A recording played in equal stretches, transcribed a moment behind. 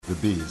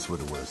The bees were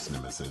the worst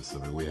nemesis. I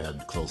mean, we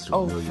had close to a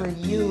Oh, million for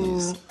bees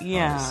you, on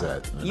yeah. the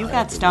set. and You I had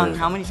got to stung. wear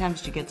How them. many times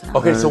did you get stung?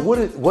 Okay, so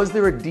was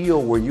there a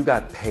deal where you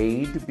got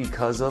paid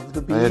because of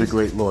the bees? I had a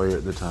great lawyer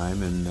at the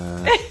time,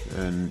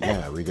 and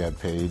yeah, we got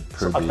paid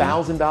per bee.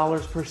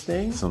 $1,000 per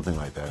sting? Something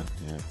like that,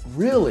 yeah.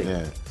 Really?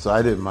 Yeah, so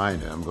I didn't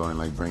mind it. I'm going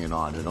like, bring it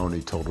on. It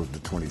only totaled to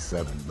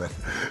 27, but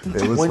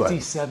it was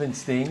 27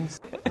 stings?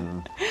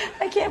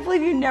 I can't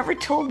believe you never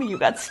told me you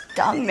got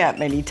stung that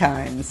many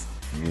times.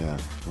 Yeah,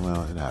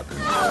 well, it happened.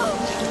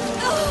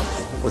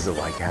 What was it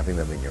like having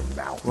them in your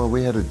mouth? Well,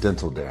 we had a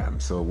dental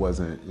dam, so it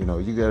wasn't, you're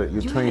You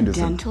trained had as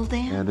a dental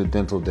dam? I had a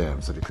dental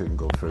dam, so they couldn't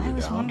go further down. I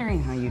was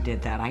wondering how you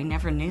did that. I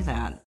never knew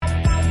that.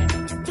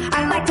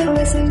 I like to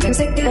listen to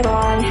Sick and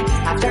Wrong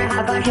after I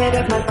have a hit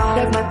of my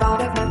bone.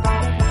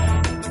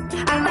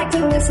 I like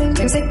to listen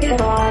to Sick and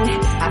Wrong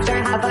after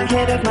I have a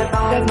hit of my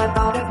bone.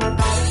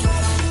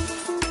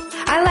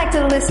 I like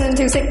to listen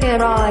to Sick and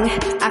Wrong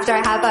after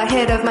I have a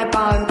hit of my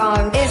bong.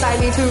 Is I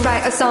need to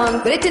write a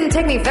song, but it didn't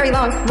take me very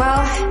long.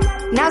 Well,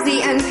 now's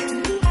the end.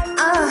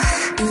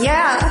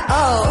 Yeah.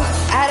 Oh,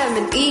 Adam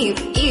and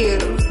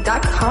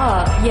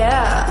Eve.com.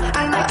 Yeah.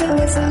 I like to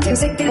listen to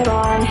Sick and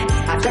Wrong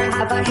after I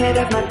have a hit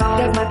of my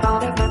bone.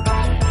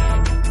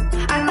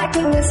 I like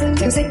to listen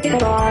to Sick and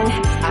Wrong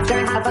after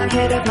I have a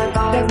hit of my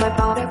bone.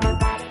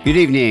 Good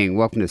evening.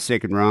 Welcome to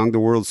Sick and Wrong, the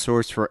world's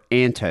source for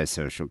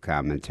antisocial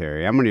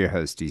commentary. I'm one of your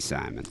hosts, E.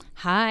 Simon.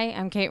 Hi,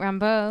 I'm Kate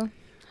Rambo.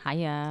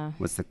 Hiya.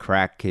 What's the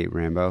crack, Kate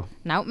Rambo?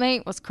 Now,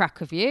 mate, what's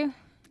crack with you?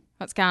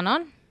 What's going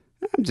on?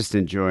 I'm just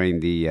enjoying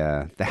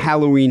the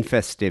Halloween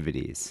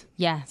festivities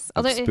Yes.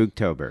 of Although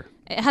Spooktober.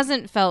 it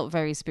hasn't felt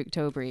very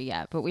Spooktober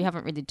yet, but we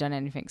haven't really done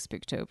anything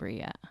Spooktober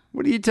yet.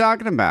 What are you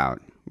talking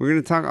about? We're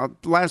going to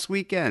talk last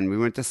weekend. We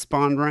went to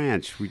Spawn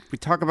Ranch. We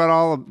talk about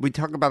all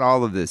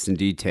of this in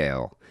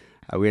detail.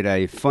 We had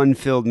a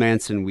fun-filled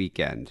Manson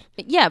weekend.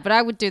 Yeah, but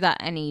I would do that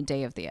any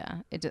day of the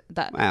year.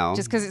 Well,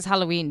 just because it's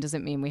Halloween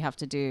doesn't mean we have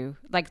to do...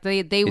 Like,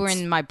 they were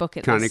in my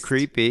bucket list. Kind of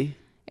creepy.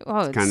 Oh,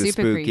 it's kind of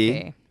super spooky.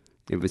 creepy.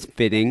 It was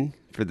fitting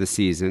for the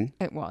season.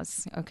 It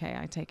was. Okay,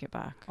 I take it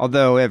back.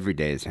 Although every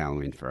day is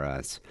Halloween for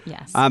us.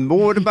 Yes. But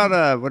what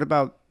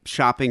about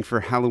shopping for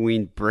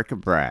Halloween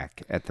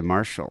bric-a-brac at the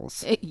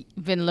Marshalls?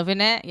 Been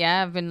loving it.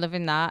 Yeah, I've been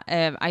loving that.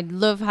 I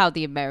love how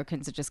the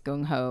Americans are just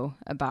gung-ho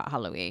about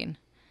Halloween.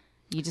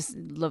 You just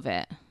love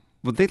it.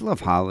 Well, they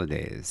love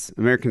holidays.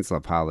 Americans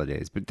love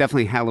holidays, but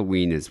definitely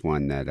Halloween is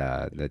one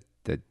that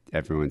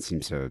everyone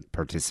seems to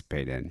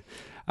participate in.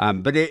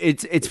 But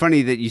it's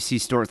funny that you see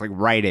stores like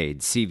Rite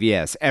Aid,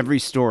 CVS. Every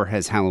store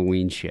has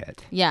Halloween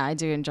shit. Yeah, I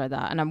do enjoy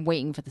that, and I'm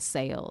waiting for the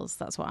sales.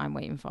 That's what I'm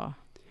waiting for.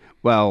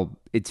 Well,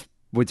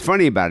 what's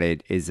funny about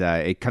it is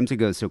it comes and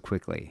goes so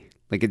quickly.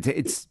 Like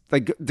it's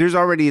like there's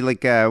already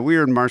like we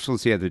were in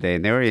Marshalls the other day,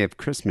 and they already have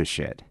Christmas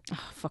shit.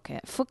 Oh, fuck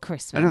it. Fuck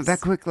Christmas. I know that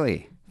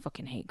quickly.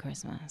 Fucking hate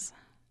Christmas.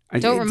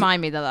 Don't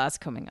remind me that that's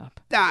coming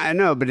up. I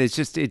know, but it's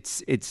just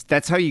it's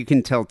that's how you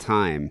can tell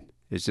time.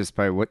 It's just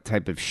by what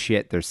type of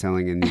shit they're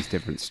selling in these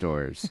different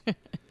stores.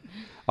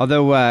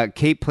 Although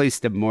Kate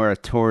placed a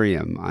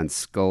moratorium on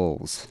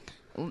skulls.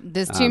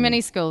 There's too many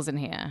skulls in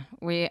here.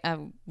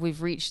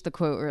 We've reached the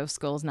quota of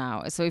skulls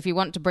now. So if you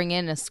want to bring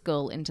in a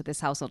skull into this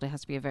household, it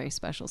has to be a very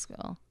special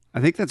skull.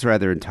 I think that's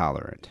rather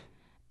intolerant.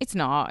 It's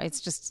not.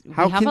 It's just we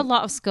have a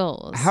lot of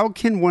skulls. How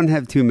can one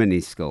have too many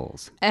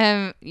skulls?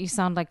 You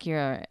sound like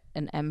you're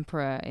an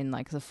emperor in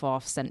like the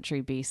 4th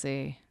century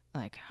BC.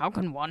 Like, how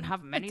can one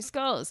have many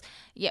skulls?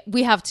 Yeah,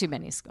 we have too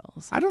many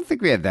skulls. I don't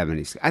think we have that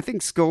many. I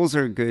think skulls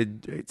are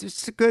good. It's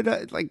just a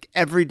good like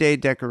everyday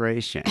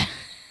decoration.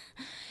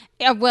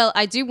 Yeah, well,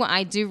 I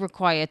do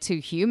require 2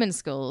 human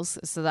skulls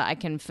so that I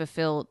can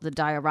fulfill the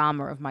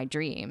diorama of my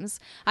dreams.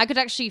 I could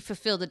actually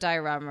fulfill the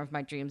diorama of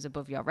my dreams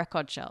above your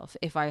record shelf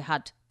if I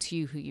had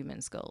 2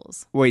 human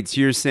skulls. Wait,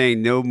 so you're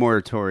saying no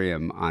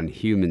moratorium on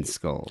human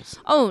skulls?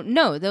 Oh,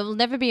 no, there will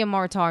never be a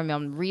moratorium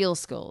on real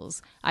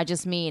skulls. I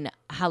just mean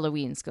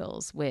Halloween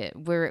skulls.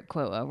 We're at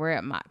quota. We're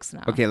at max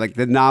now. Okay, like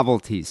the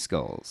novelty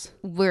skulls.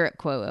 We're at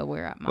quota.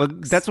 We're at max. Well,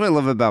 that's what I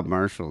love about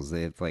Marshalls.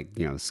 They have like,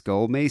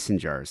 skull mason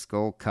jars,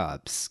 skull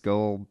cups, skull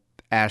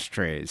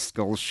ashtrays,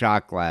 skull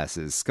shot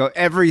glasses, skull.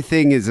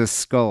 Everything is a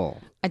skull.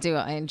 I do.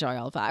 I enjoy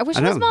all of that. I wish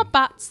there was more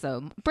bats,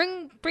 though.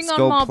 Bring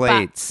skull on more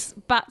plates.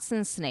 Bats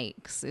and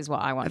snakes is what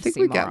I want to see I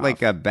think we more got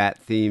like of. a bat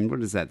themed.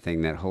 What is that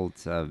thing that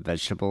holds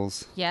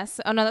vegetables?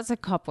 Yes. Oh no, that's a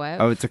cobweb.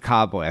 Oh, it's a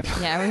cobweb.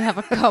 Yeah, we have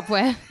a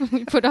cobweb.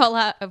 We put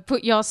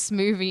your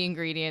smoothie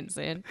ingredients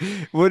in.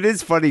 Well, it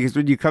is funny because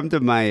when you come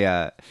to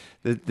my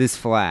this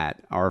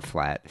flat, our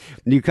flat,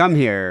 when you come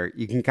here,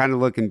 you can kind of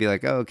look and be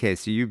like, oh, okay,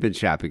 so you've been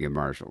shopping at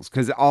Marshalls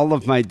because all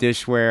of my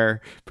dishware,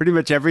 pretty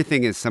much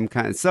everything is some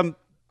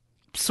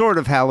sort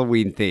of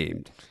Halloween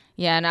themed.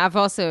 Yeah, and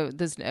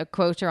there's a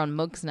quota on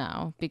mugs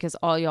now because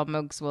all your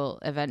mugs will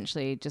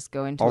eventually just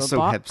go into a box.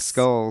 Also have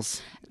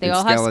skulls. They and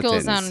all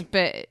skeletons. have skulls on,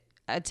 but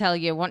I tell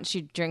you, once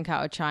you drink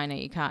out of China,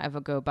 you can't ever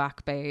go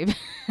back, babe.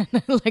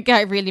 Like,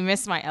 I really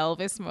miss my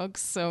Elvis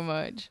mugs so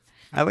much.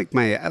 I like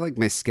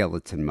my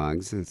skeleton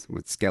mugs. It's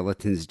with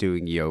skeletons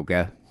doing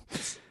yoga.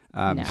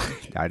 No.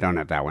 I don't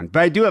have that one,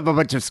 but I do have a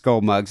bunch of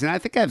skull mugs, and I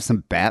think I have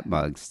some bat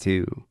mugs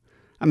too.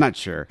 I'm not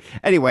sure.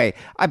 Anyway,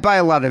 I buy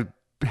a lot of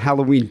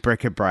Halloween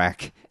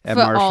bric-a-brac at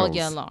For Marshalls. all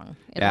year long.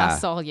 It Yeah.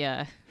 lasts all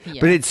year. Yeah.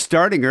 But it's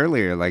starting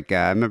earlier. Like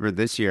I remember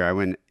this year, I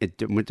went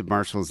to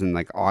Marshalls in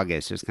like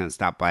August. Just kind of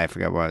stopped by. I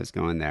forgot why I was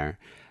going there,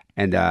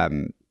 and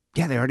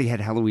yeah, they already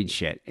had Halloween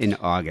shit in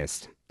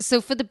August. So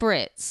for the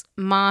Brits,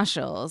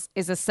 Marshalls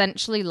is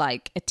essentially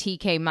like a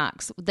TK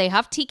Maxx. They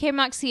have TK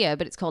Maxx here,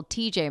 but it's called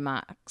TJ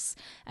Maxx.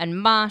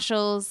 And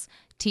Marshalls,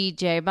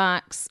 TJ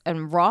Maxx,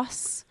 and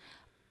Ross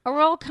are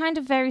all kind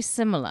of very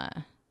similar,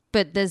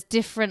 but there's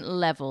different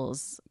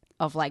levels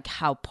of like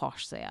how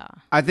posh they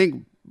are. I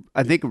think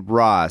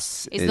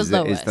Ross Is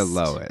the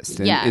lowest.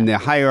 Yeah. In the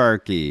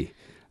hierarchy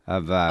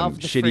of the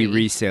shitty three.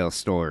 resale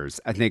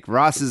stores. I think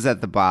Ross is at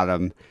the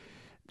bottom.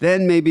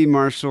 Then maybe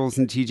Marshalls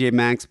and TJ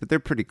Maxx, but they're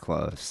pretty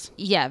close.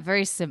 Yeah,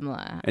 very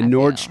similar. And I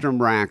feel.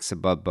 Nordstrom Rack's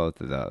above both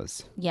of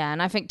those. Yeah,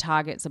 and I think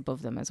Target's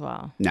above them as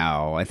well.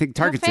 No, I think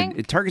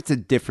think? Target's a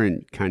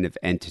different kind of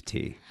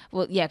entity.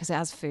 Well, yeah, because it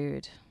has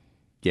food.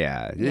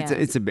 Yeah, Yeah.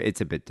 it's a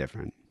bit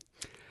different.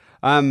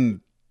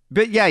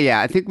 But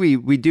yeah, I think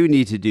we do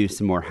need to do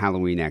some more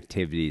Halloween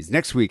activities.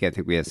 Next week, I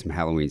think we have some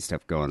Halloween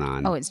stuff going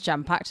on. Oh, it's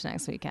jam-packed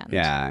next weekend.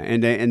 Yeah,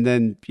 and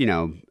then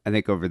I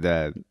think over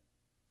the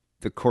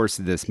course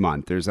of this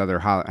month, there's other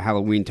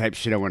Halloween type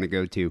shit I want to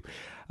go to.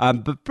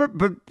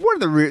 But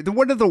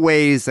one of the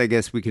ways I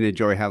guess we can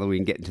enjoy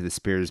Halloween, get into the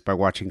spirit, is by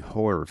watching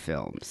horror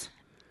films,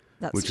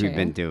 That's which true. we've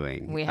been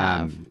doing. We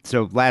have.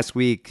 So last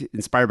week,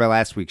 inspired by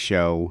last week's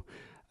show,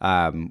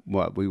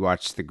 we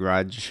watched The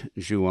Grudge,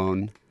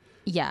 Ju-on.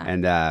 Yeah.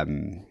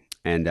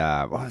 And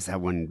what was that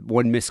one?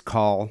 One Missed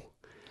Call.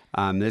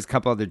 There's a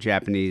couple other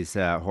Japanese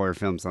horror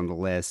films on the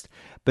list.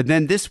 But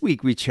then this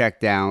week we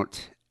checked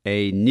out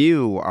a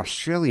new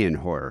Australian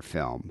horror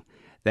film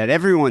that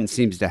everyone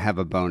seems to have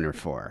a boner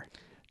for.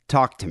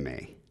 Talk to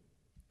Me.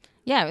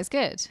 Yeah, it was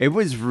good. It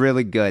was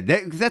really good.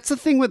 That's the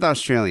thing with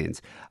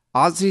Australians.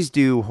 Aussies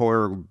do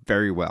horror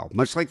very well,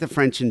 much like the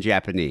French and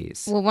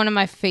Japanese. Well, one of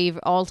my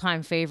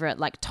all-time favorite,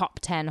 like top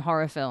 10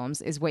 horror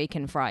films is Wake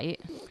and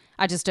Fright.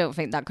 I just don't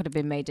think that could have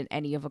been made in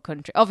any other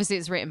country. Obviously,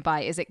 it's written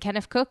by, is it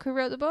Kenneth Cook who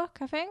wrote the book,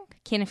 I think?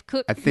 Kenneth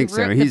Cook I think who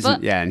so. wrote He's the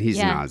book? and he's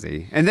Yeah. an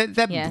Aussie. And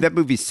that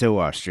movie's so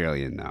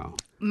Australian though.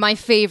 My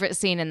favorite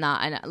scene in that,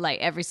 and like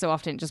every so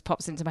often it just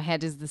pops into my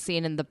head, is the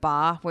scene in the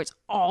bar where it's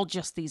all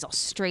just these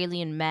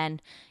Australian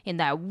men in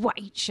their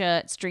white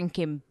shirts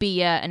drinking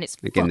beer, and it's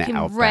Like in the fucking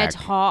Outback. red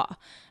hot,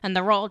 and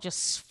they're all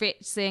just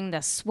schwitzing,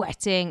 they're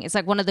sweating. It's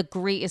like one of the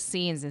greatest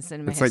scenes in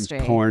cinema It's history.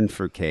 like porn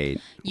for Kate.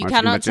 You Watching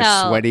cannot a bunch of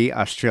tell- sweaty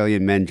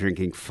Australian men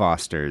drinking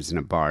Fosters in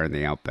a bar in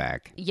the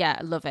Outback. Yeah,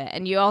 I love it.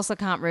 And you also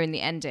can't ruin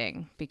the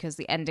ending, because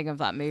the ending of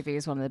that movie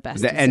is one of the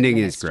best. The in ending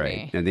cinema is history.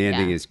 great. No, the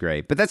ending Yeah. is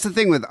great. But that's the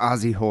thing with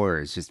Aussie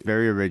horror. It's just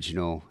very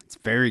original. It's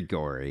very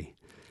gory.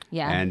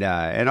 Yeah.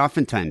 And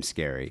oftentimes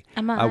scary.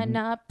 Am I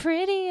not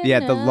pretty enough? Yeah,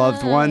 The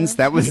Loved Ones.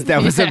 That was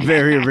a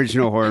very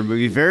original horror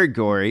movie. Very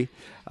gory.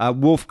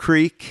 Wolf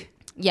Creek.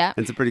 Yeah.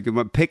 That's a pretty good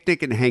one.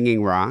 Picnic at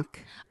Hanging Rock.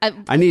 I-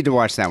 I need to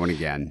watch that one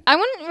again. I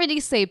wouldn't really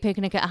say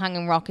Picnic at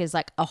Hanging Rock is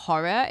like a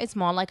horror. It's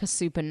more like a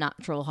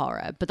supernatural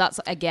horror. But that's,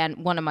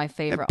 again, one of my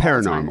favorite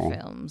all-time Paranormal.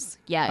 films.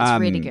 Yeah,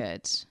 it's really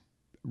good.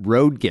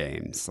 Road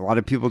Games. A lot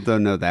of people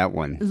don't know that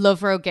one.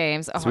 Love Road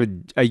Games. Oh, It's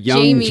with a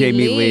young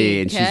Jamie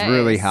Lee, and she's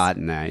really Curtis. hot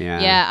in that. Yeah.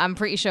 Yeah, I'm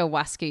pretty sure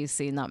Wasky's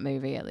seen that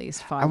movie at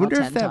least 5 I wonder or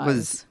 10 if that times.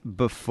 was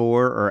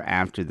before or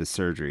after the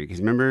surgery. Because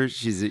remember,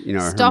 she's a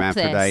Stop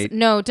hermaphrodite. this.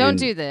 No, don't and-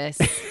 do this.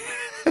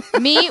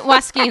 Me,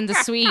 Wasky, and the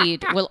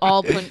Swede will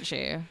all punch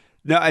you.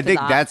 No, I think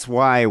that. that's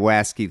why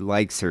Wasky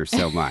likes her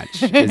so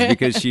much. Is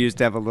because she used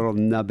to have a little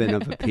nubbin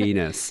of a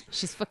penis.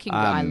 She's fucking good.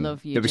 I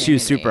love you. Yeah, but she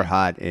was Jamie. super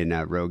hot in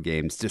Road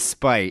Games,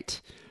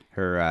 despite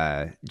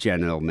her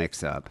genital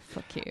mix-up.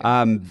 Fuck you.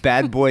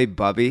 Bad Boy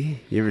Bubby.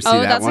 You ever see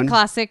Oh, that that's one? a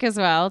classic as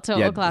well. Total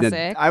Yeah,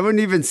 classic. I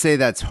wouldn't even say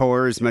that's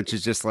horror as much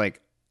as just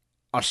like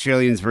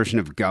Australians' version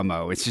of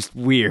Gummo. It's just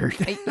weird.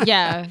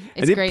 Yeah,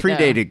 it's and it great. though.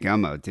 predated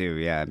Gummo too.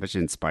 Yeah, I bet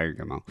you inspired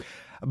Gummo.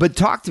 But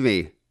Talk to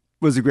Me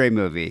was a great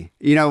movie.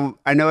 You know,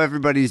 I know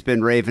everybody's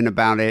been raving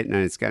about it, and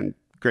it's gotten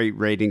great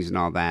ratings and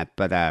all that.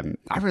 But I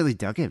really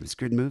dug it. It was a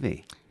good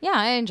movie. Yeah,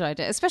 I enjoyed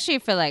it, especially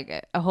for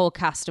like a whole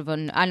cast of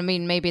I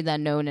mean, maybe they're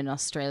known in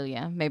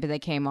Australia. Maybe they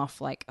came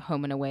off like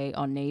Home and Away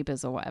or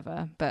Neighbours or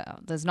whatever. But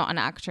there's not an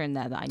actor in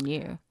there that I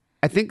knew.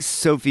 I think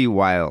Sophie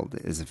Wilde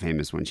is a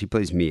famous one. She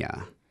plays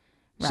Mia.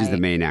 She's the Right.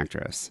 main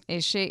actress.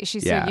 Is she?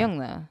 She's Yeah. so young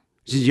though.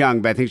 She's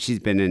young, but I think she's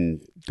been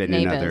in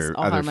Neighbours or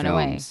other Home and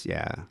Away. films.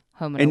 Yeah.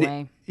 Home and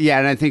Away. Yeah,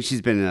 and I think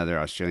she's been in other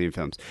Australian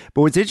films.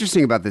 But what's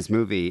interesting about this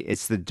movie,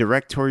 it's the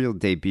directorial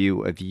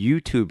debut of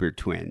YouTuber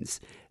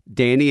twins,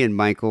 Danny and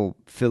Michael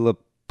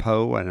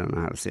Philippo. I don't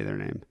know how to say their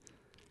name.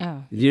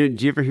 Oh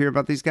Did you ever hear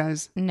about these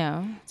guys?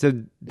 no.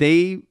 So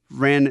they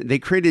created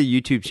a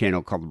YouTube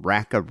channel called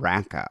Raka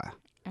Raka,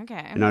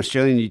 Okay. an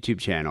Australian YouTube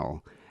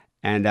channel.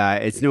 And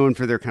it's known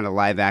for their kind of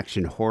live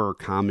action horror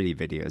comedy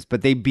videos.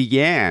 But they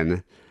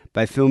began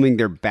by filming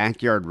their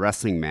backyard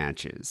wrestling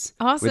matches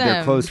with their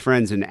Awesome. close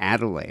friends in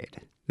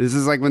Adelaide. This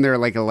is like when they were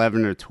like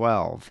 11 or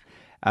 12.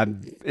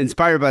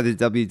 Inspired by the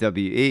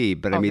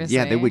WWE, but I mean, yeah, they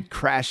Obviously. would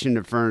crash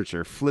into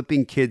furniture,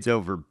 flipping kids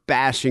over,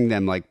 bashing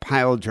them, like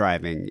pile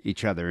driving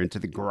each other into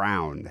the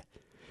ground,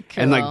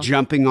 and like Cool.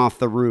 jumping off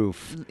the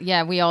roof.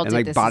 Yeah, we all And, did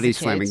like, this body as a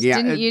kid. slamming. Yeah,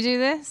 Didn't you do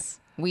this?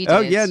 We did. Oh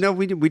yeah, no,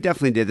 we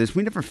definitely did this.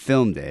 We never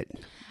filmed it.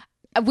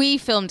 We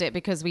filmed it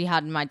because we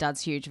had my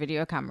dad's huge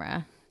video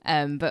camera,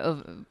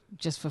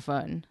 just for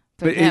fun.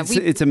 But yeah, it's we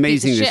it's beat the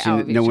amazing shit out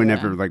that of no each one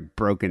other. ever like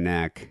broke a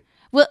neck.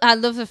 Well, I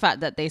love the fact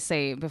that they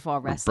say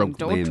before wrestling, broke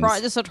don't limbs. try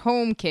this at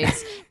home,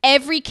 kids.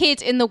 Every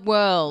kid in the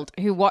world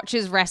who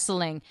watches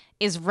wrestling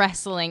is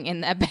wrestling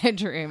in their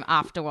bedroom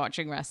after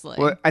watching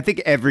wrestling. Well, I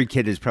think every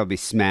kid has probably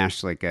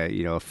smashed like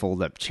a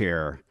fold up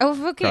chair Oh,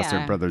 fuck across yeah.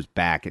 their brother's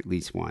back at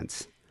least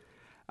once.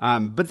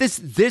 But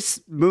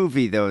this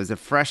movie though is a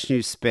fresh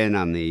new spin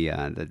on the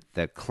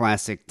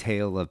classic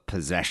tale of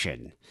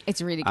possession. It's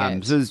really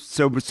good.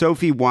 So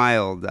Sophie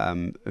Wilde,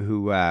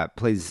 who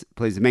plays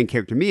the main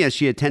character Mia,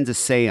 she attends a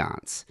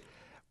séance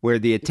where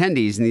the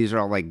attendees, and these are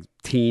all like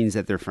teens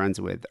that they're friends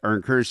with, are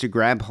encouraged to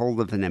grab hold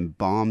of an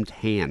embalmed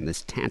hand,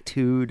 this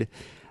tattooed,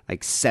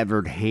 like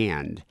severed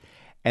hand,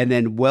 and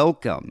then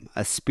welcome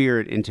a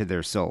spirit into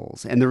their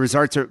souls. And the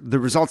results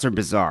are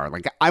bizarre.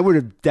 Like I would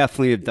have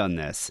definitely have done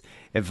this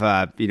if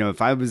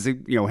if I was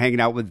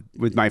hanging out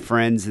with my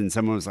friends and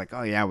someone was like,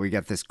 oh yeah, we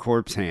got this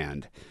corpse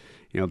hand.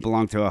 It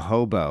belonged to a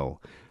hobo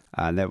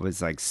that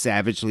was like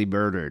savagely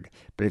murdered.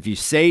 But if you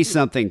say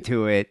something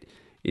to it,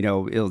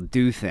 it'll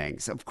do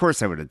things. Of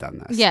course I would have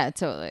done this. Yeah,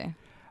 totally.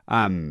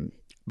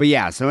 But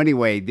yeah, so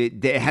anyway,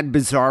 they had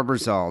bizarre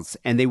results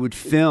and they would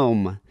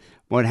film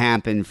what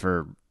happened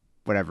for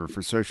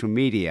social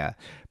media.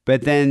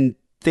 But then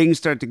things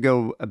start to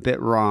go a bit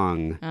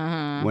wrong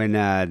when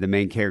the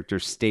main character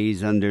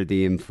stays under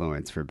the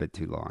influence for a bit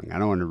too long. I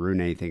don't want to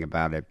ruin anything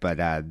about it, but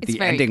the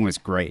very- ending was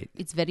great.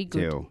 It's very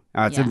good. Too.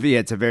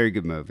 It's a very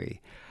good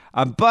movie.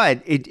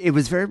 But it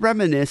was very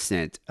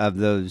reminiscent of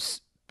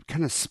those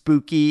kind of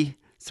spooky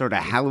sort of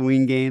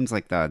Halloween games,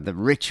 like the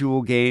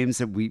ritual games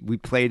that we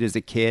played as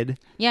a kid.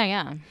 Yeah,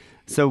 yeah.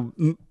 So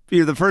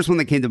the first one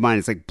that came to mind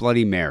is like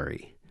Bloody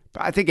Mary.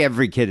 But I think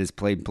every kid has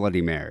played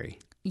Bloody Mary.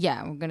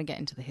 Yeah, we're going to get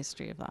into the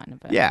history of that in a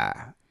bit.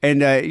 Yeah.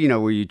 And,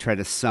 where you try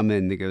to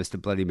summon the ghost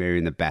of Bloody Mary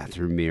in the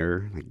bathroom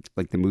mirror,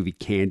 like the movie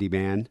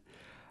Candyman.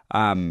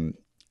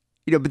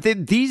 But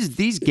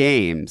these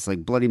games,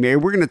 like Bloody Mary,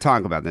 we're going to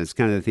talk about this.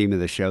 Kind of the theme of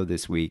the show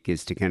this week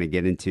is to kind of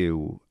get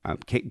into,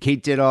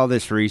 Kate did all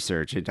this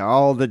research into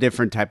all the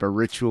different type of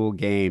ritual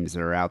games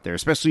that are out there,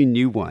 especially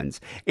new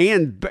ones.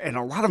 And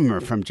a lot of them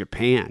are from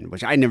Japan,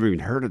 which I never even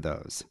heard of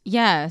those.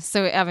 Yeah,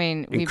 so I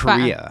mean, we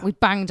Korea. we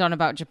banged on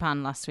about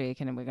Japan last week,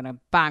 and we're going to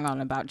bang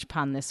on about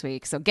Japan this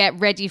week. So get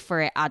ready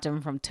for it,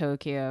 Adam from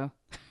Tokyo.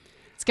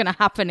 It's going to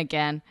happen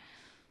again.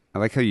 I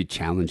like how you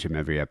challenge him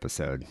every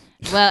episode.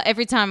 Well,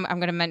 every time I'm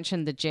going to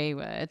mention the J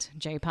word,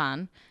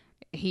 Japan,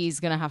 he's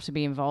going to have to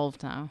be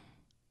involved now.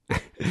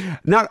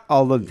 Not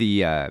all of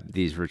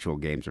these ritual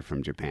games are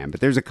from Japan, but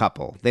there's a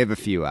couple. They have a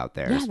few out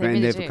there. Yeah, they and really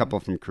they have do. a couple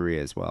from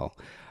Korea as well.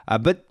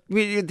 But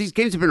these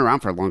games have been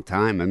around for a long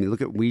time. I mean,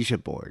 look at Ouija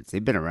boards.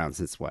 They've been around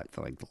since the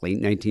late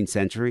 19th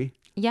century.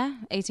 Yeah,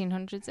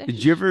 1800s-ish.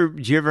 Did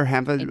you ever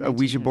have a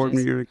Ouija board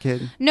when you were a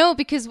kid? No,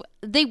 because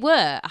they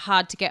were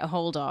hard to get a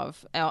hold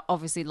of.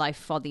 Obviously, life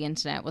before the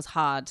internet was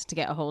hard to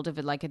get a hold of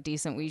like a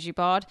decent Ouija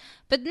board.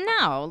 But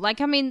now,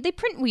 they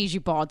print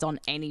Ouija boards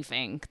on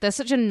anything. They're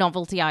such a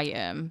novelty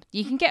item.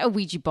 You can get a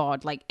Ouija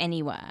board like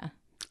anywhere.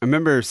 I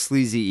remember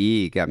Sleazy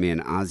E got me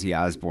an Ozzy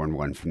Osbourne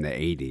one from the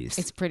 80s.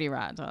 It's pretty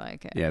rad. I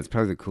like it. Yeah, it's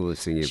probably the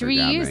coolest thing you Should ever we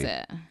got use me.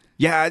 it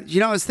Yeah,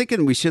 I was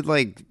thinking we should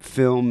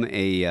film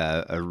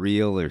a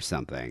reel or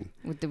something.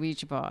 with the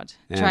Ouija board?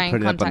 Yeah, Try and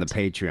put it up on the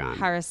contact Patreon.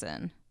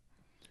 Harrison.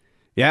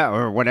 Yeah,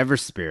 or whatever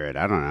spirit.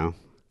 I don't know.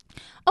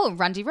 Oh,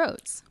 Randy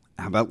Rhoads.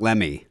 How about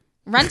Lemmy?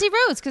 Randy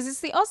Rhoads, because it's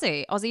the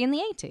Aussie in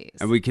the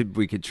 80s. And we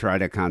could try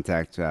to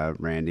contact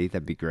Randy.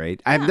 That'd be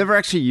great. I've never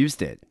actually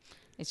used it.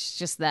 It's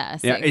just there.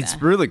 Yeah, sitting it's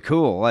there. really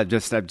cool. I've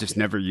just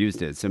never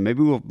used it. So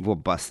maybe we'll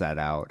bust that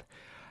out.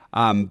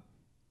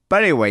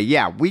 But anyway,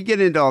 yeah, we get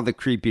into all the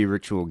creepy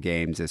ritual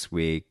games this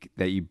week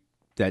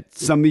that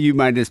some of you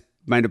might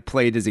have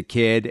played as a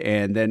kid,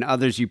 and then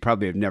others you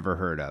probably have never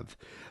heard of.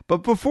 But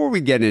before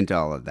we get into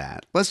all of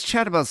that, let's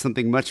chat about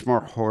something much more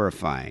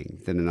horrifying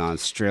than an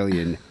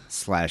Australian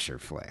slasher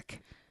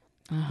flick.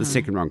 The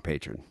Sick and Wrong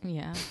Patron.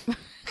 Yeah.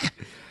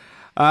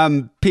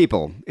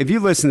 People, if you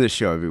listen to the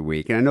show every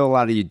week, and I know a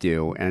lot of you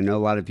do, and I know a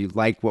lot of you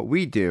like what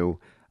we do,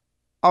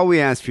 all we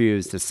ask for you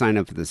is to sign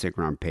up for the Sick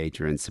and Wrong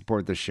Patreon,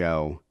 support the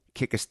show,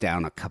 kick us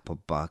down a couple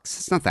bucks.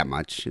 It's not that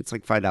much. It's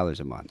like $5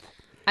 a month.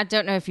 I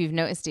don't know if you've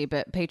noticed it,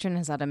 but Patreon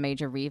has had a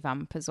major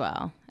revamp as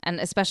well. And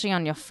especially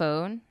on your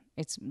phone,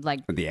 it's like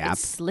The app?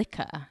 it's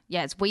slicker.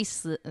 Yeah, it's way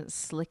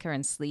slicker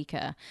and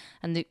sleeker.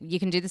 And you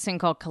can do this thing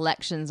called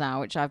collections now,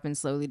 which I've been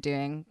slowly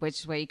doing, which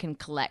is where you can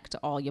collect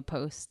all your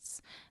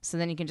posts. So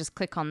then you can just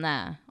click on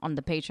there on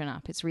the Patreon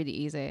app. It's really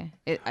easy.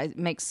 It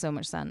makes so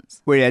much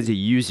sense. Wait, as a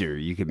user,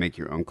 you can make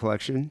your own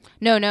collection?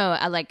 No,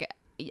 I like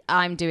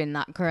I'm doing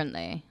that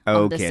currently.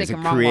 on the Okay, Sick as a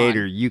and Wrong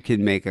creator, one. you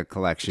can make a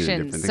collection of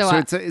different things.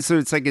 So So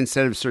it's like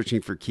instead of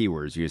searching for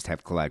keywords, you just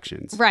have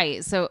collections.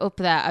 Right. So up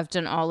there, I've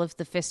done all of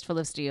the Fistful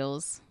of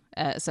Steels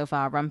so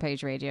far.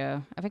 Rampage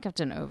Radio. I think I've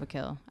done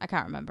Overkill. I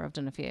can't remember. I've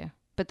done a few,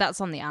 but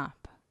that's on the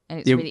app, and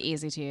it's Yeah. really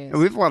easy to use. And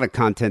we have a lot of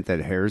content that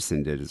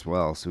Harrison did as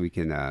well, so we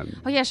can.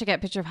 Oh yeah, I should get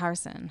a picture of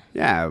Harrison.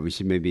 Yeah, we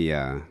should maybe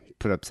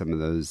put up some of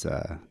those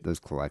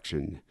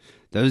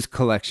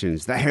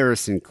collections, the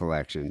Harrison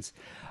collections.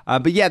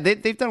 But yeah,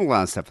 they've done a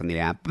lot of stuff on the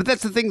app. But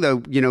that's the thing,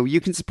 though. You know,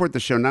 you can support the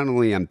show not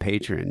only on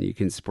Patreon, you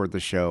can support the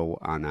show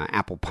on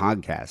Apple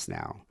Podcasts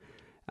now,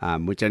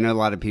 which I know a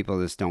lot of people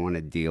just don't want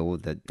to deal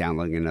with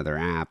downloading another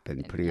app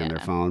and putting it on their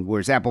phone.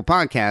 Whereas Apple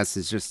Podcasts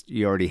is just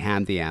you already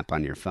have the app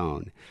on your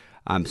phone.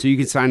 So you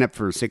can sign up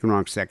for Sick and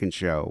Wrong Second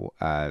Show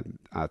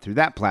through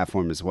that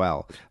platform as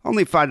well.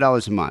 Only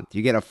 $5 a month.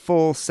 You get a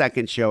full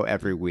second show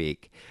every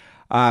week.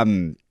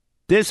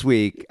 This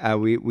week,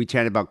 we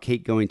chatted about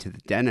Kate going to the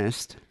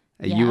dentist,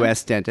 a Yeah.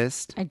 U.S.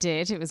 dentist, I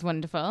did. It was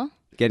wonderful.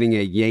 getting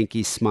a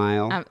Yankee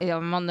smile.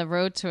 I'm on the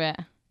road to it.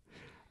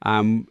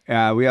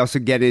 We also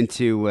get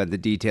into the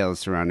details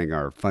surrounding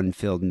our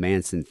fun-filled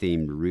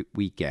Manson-themed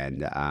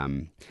weekend,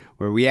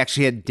 where we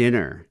actually had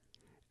dinner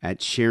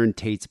at Sharon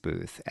Tate's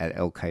booth at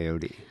El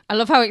Coyote. I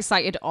love how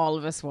excited all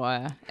of us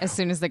were as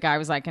soon as the guy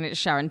was like, and it's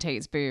Sharon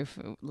Tate's booth,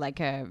 like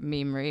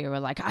me and Maria were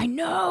like, I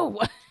know.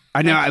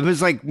 I know. It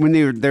was like when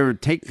they were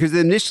taking, because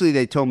initially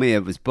they told me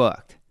it was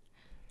booked.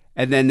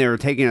 And then they were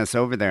taking us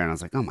over there, and I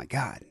was like, oh my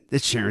God,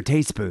 it's Sharon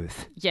Tate's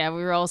booth. Yeah,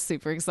 we were all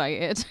super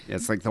excited.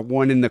 It's like the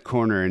one in the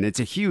corner, and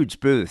it's a huge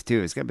booth,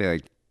 too. It's got to be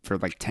like for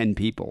like 10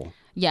 people.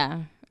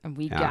 Yeah, and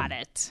we got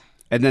it.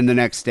 And then the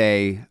next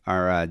day,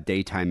 our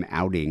daytime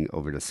outing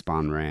over to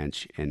Spawn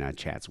Ranch in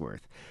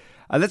Chatsworth.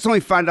 That's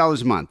only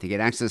 $5 a month. You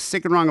get access to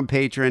Sick and Wrong on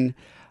Patreon,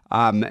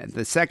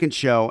 the second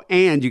show,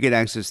 and you get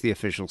access to the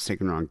official Sick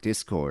and Wrong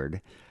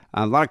Discord.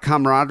 A lot of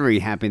camaraderie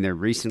happening there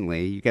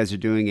recently. You guys are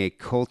doing a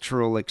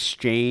cultural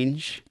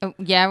exchange. Oh,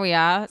 yeah, we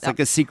are. It's like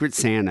a secret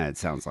Santa, it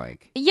sounds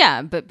like.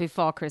 Yeah, but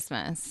before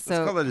Christmas. Let's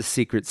So call it a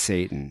secret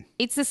Satan.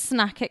 it's a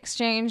snack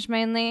exchange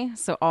mainly.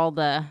 So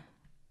I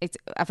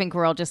think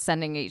we're all just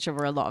sending each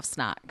other a lot of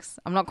snacks.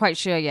 I'm not quite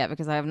sure yet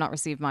because I have not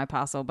received my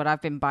parcel, but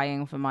I've been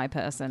buying for my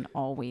person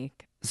all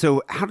week.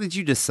 So how did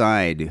you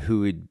decide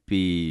who would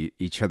be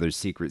each other's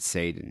secret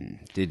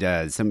Satan? Did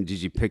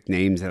you pick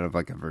names out of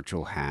like a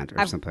virtual hat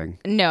or something?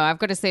 No, I've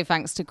got to say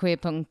thanks to Queer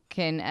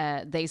Pumpkin.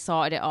 They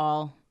sorted it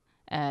all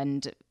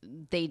and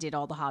they did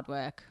all the hard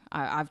work.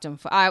 I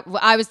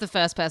was the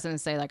first person to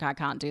say like, I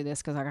can't do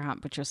this because I can't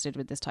be trusted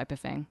with this type of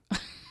thing.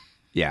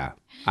 Yeah.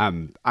 I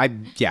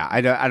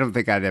don't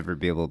think I'd ever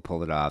be able to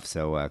pull it off.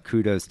 So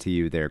kudos to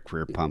you there,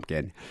 Queer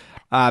Pumpkin.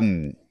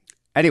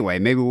 Anyway,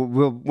 maybe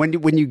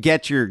when you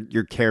get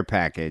your care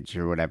package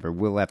or whatever,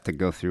 we'll have to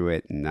go through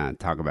it and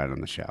talk about it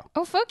on the show.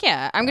 Oh, fuck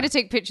yeah. I'm going to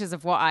take pictures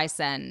of what I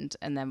send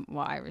and then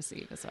what I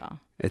receive as well.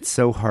 It's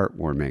so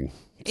heartwarming.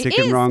 It Sick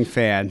and is. Wrong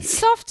fans.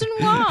 Soft and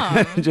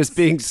warm. Just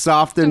being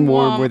soft and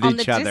warm with on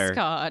each the other.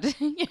 Discord.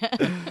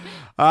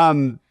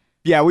 Yeah.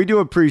 Yeah, we do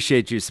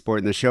appreciate you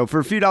supporting the show. For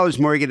a few dollars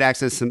more, you get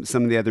access to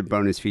some of the other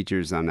bonus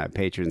features on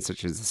Patreon,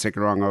 such as the Sick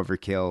and Wrong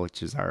Overkill,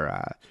 which is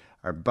our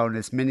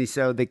bonus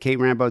mini-sode that Kate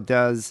Rambo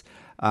does,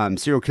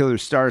 Serial Killer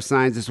Star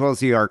Signs, as well as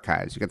the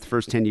archives. You got the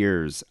first 10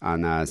 years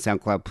on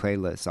SoundCloud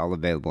playlists, all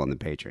available on the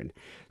Patreon.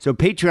 So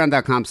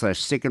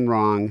patreon.com/Sick and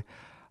Wrong.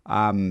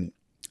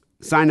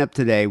 Sign up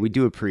today. We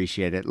do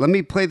appreciate it. Let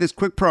me play this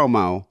quick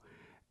promo,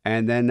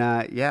 and then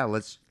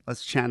let's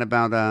chat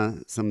about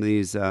some of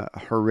these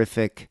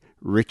horrific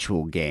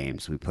ritual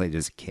games we played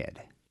as a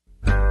kid.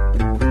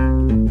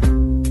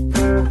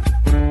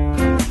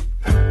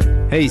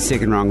 Hey,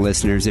 Sick and Wrong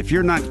listeners, if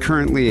you're not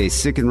currently a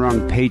Sick and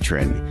Wrong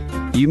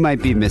patron, you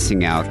might be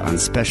missing out on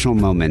special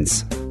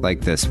moments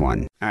like this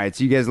one. All right,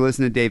 so you guys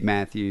listen to Dave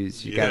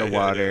Matthews. You got a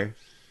water.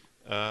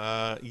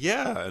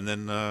 And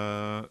then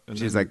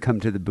She's like, come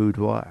to the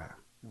boudoir.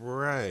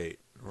 right.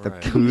 The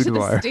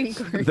boudoir. stink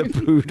room. The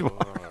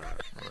boudoir.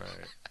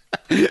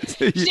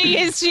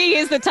 She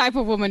is the type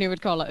of woman who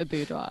would call it a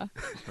boudoir.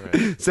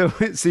 Right. So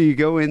you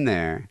go in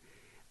there.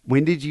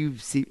 When did you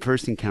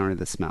first encounter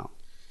the smell?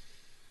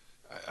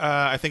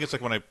 I think it's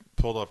like when I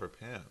pulled off her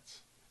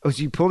pants. Oh,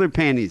 so you pulled her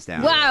panties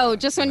down. Wow,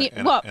 just when you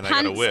And I got a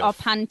pants whiff. or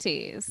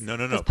panties? No.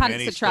 'Cause pants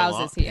Panties are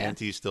trousers still on. here.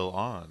 Panties still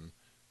on.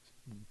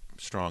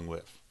 Strong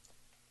whiff.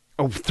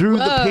 Oh, through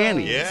the Whoa.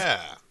 panties.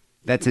 Yeah.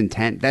 That's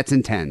intense. That's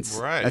intense.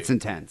 Right. That's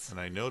intense. And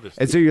I noticed.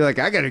 And so you're like,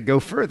 I got to go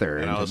further.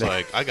 And into I was that.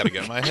 like, I got to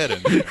get my head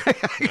in there. I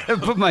got to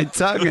put my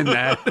tongue in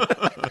that.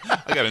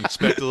 I got to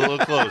inspect a little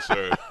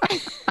closer.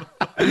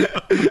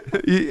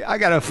 I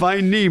got to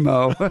find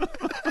Nemo.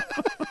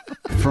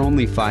 For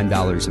only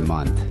 $5 a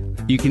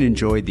month, you can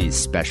enjoy these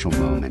special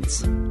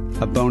moments.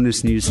 A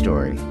bonus news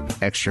story,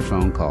 extra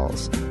phone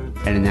calls,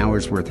 and an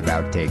hour's worth of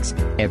outtakes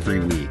every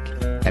week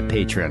at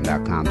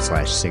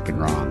patreon.com/Sick and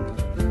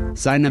Wrong.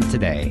 Sign up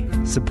today,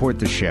 support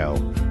the show,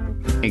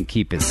 and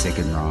keep it sick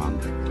and wrong.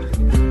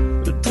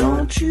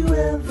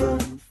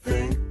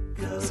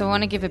 So So I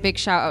want to give a big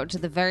shout out to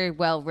the very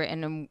well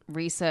written and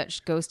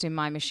researched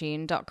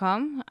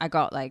ghostinmymachine.com. I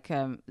got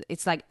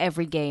it's like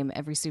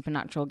every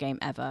supernatural game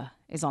ever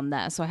is on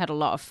there. So I had a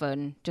lot of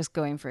fun just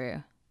going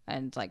through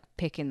and like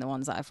picking the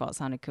ones that I thought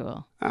sounded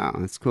cool. Oh,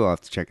 that's cool. I'll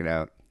have to check it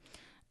out.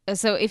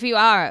 So if you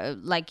are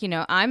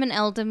I'm an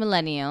elder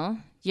millennial.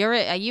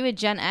 Are you a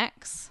Gen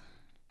X?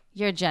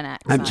 You're a Gen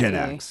X. I'm Gen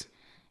X.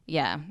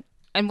 Yeah.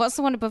 And what's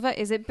the one above it?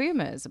 Is it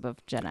boomers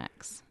above Gen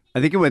X?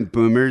 I think it went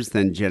boomers,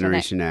 then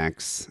Generation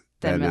X.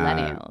 Then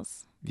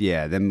millennials.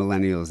 Yeah, then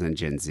millennials and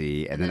Gen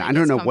Z. And then then I it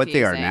don't gets know what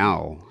they are confusing.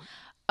 now.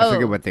 I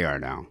forget what they are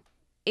now.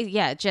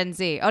 Yeah, Gen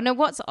Z. Oh, no,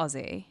 what's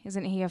Aussie?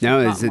 Isn't he a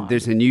No, forgotten one?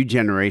 there's a new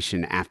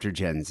generation after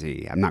Gen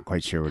Z. I'm not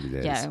quite sure what it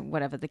is. Yeah,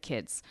 whatever, the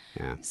kids.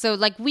 Yeah. So,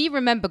 we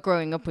remember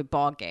growing up with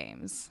board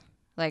games.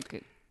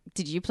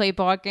 Did you play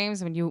board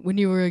games when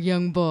you were a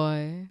young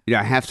boy?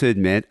 I have to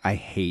admit, I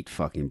hate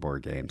fucking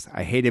board games.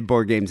 I hated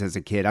board games as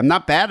a kid. I'm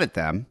not bad at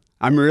them.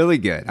 I'm really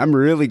good. I'm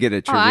really good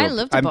at Trivial. I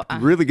loved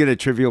I'm really good at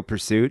Trivial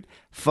Pursuit.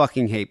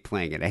 Fucking hate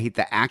playing it. I hate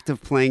the act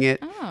of playing it.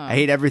 Oh. I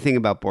hate everything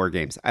about board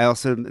games. I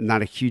also am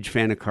not a huge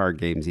fan of card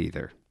games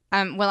either.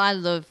 Well, I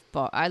love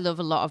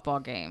a lot of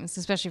board games,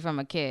 especially from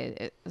a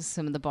kid.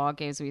 Some of the board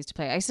games we used to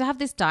play. I used to have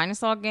this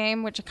dinosaur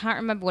game, which I can't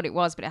remember what it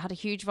was, but it had a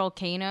huge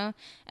volcano,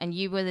 and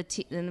you were and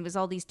there was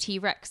all these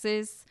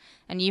T-Rexes,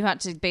 and you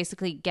had to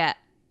basically get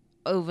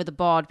over the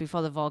board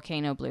before the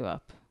volcano blew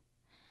up.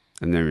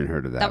 I've never even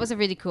heard of that. That was a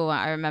really cool one.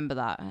 I remember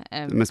that.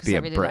 It must be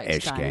a really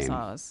British liked game.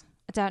 dinosaurs.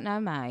 I don't know,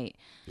 mate.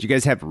 Did you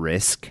guys have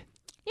Risk?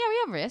 Yeah, we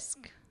have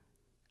Risk.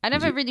 I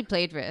never really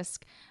played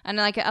Risk. And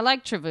I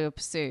like Trivial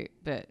Pursuit,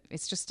 but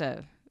it's just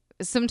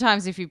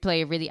sometimes if you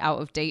play a really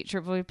out-of-date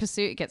Trivial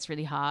Pursuit, it gets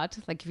really hard.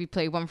 Like if you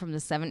play one from the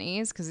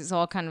 70s, because it's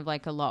all kind of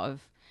like a lot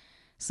of...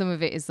 Some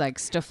of it is like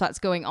stuff that's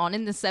going on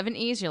in the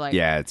 70s. You're like,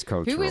 Yeah, it's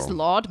cultural. who is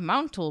Lord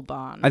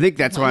Mountalban? I think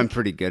that's why I'm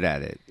pretty good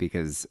at it,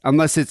 because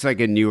unless it's like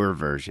a newer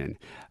version.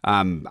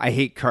 I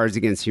hate Cards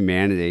Against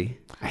Humanity.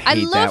 I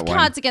hate love that one.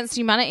 Cards Against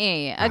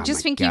Humanity. I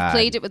just my think God. you've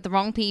played it with the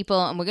wrong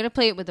people, and we're going to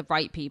play it with the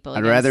right people. I'd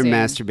again rather soon.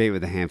 masturbate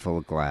with a handful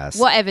of glass.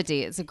 Whatever,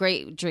 D. It's a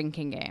great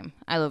drinking game.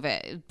 I love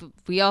it.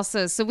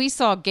 We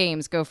saw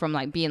games go from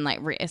being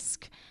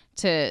Risk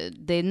to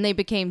then they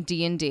became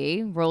D&D,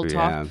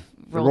 Yeah.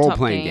 The role-top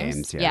role-playing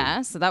games,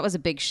 yeah. So that was a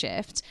big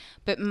shift.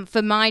 But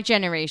for my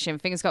generation,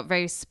 things got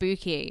very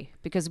spooky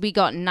because we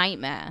got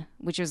Nightmare,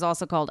 which was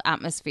also called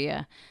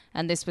Atmosphere,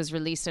 and this was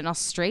released in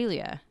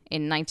Australia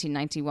in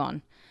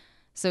 1991.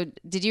 So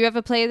did you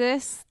ever play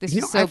this? This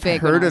was so I've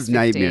big. when heard I of was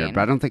Nightmare, 15.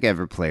 but I don't think I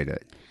ever played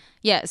it.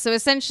 Yeah, so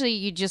essentially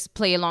you just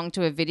play along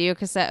to a video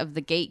cassette of the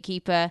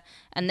Gatekeeper,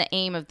 and the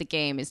aim of the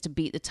game is to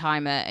beat the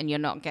timer and you're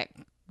not get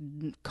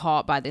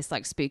caught by this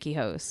spooky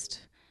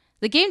host.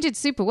 The game did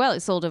super well.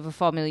 It sold over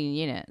 4 million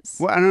units.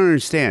 Well, I don't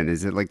understand.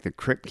 Is it like the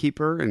Crypt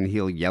Keeper and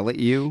he'll yell at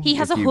you? He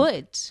has if a you-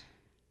 hood.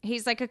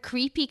 He's like a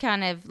creepy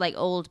kind of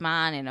old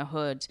man in a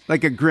hood.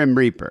 Like a Grim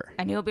Reaper.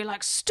 And he'll be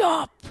like,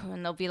 stop!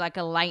 And there'll be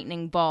a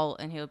lightning bolt,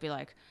 and he'll be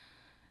like,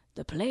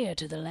 the player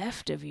to the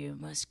left of you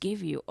must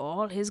give you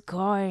all his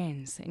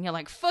coins. And you're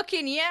like,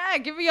 fucking yeah,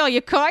 give me all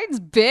your coins,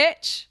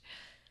 bitch.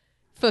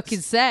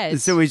 Fucking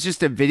says. So it's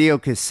just a video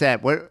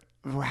cassette.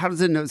 How does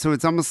it know? So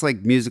it's almost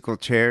like musical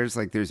chairs.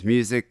 Like there's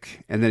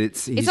music, and then he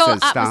It's says all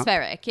stop.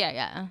 atmospheric,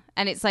 yeah.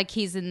 And it's like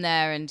he's in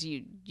there, and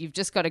you've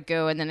just got to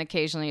go, and then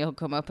occasionally he'll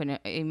come up, and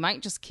he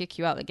might just kick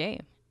you out of the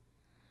game.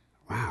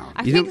 Wow.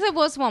 I think there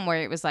was one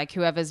where it was like,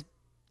 whoever's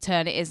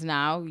turn it is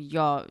now,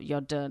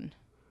 you're done.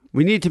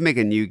 We need to make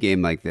a new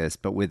game like this,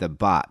 but with a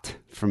bot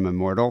from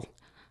Immortal.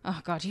 Oh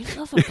God, you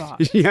love a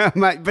bot. Yeah,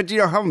 but you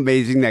know how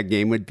amazing that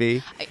game would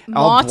be?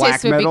 All Mortis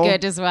black would metal. be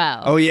good as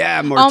well. Oh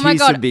yeah, Mortis Oh my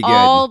God, would be good.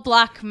 all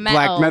black metal.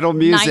 Black metal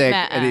music,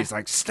 Nightmare. and he's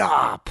like,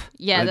 stop.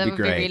 Yeah, That'd that would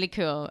great. be really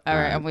cool. All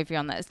right, I'm with you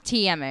on that. It's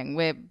TMing.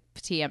 We're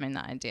TMing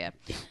that idea.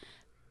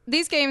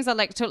 These games are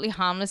totally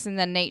harmless in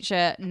their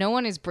nature. No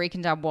one is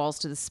breaking down walls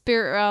to the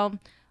spirit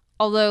realm.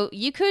 Although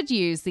you could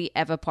use the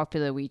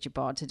ever-popular Ouija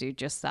board to do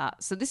just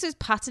that. So this is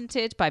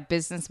patented by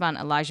businessman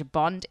Elijah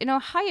Bond in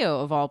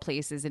Ohio, of all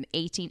places, in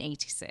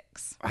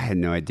 1886. I had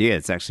no idea.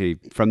 It's actually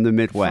from the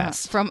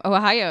Midwest. From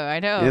Ohio, I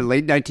know. Yeah,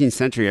 late 19th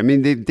century. I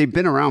mean, they've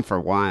been around for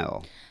a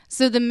while.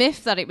 So the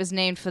myth that it was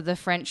named for the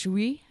French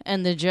oui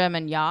and the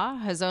German ja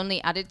has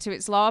only added to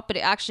its lore, but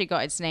it actually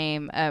got its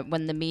name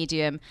when the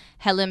medium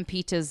Helen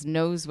Peters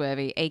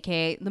Noseworthy,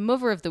 a.k.a. the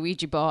mother of the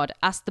Ouija board,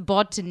 asked the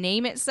board to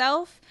name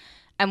itself.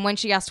 And when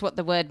she asked what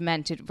the word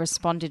meant, it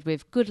responded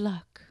with good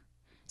luck.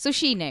 So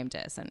she named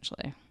it,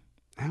 essentially.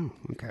 Oh,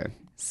 okay.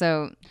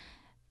 So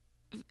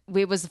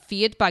it was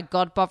feared by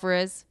God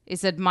botherers.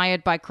 It's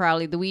admired by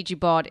Crowley. The Ouija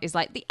board is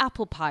like the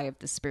apple pie of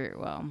the spirit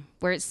realm,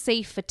 where it's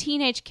safe for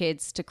teenage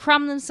kids to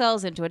cram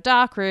themselves into a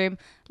dark room,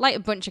 light a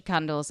bunch of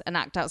candles, and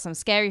act out some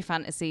scary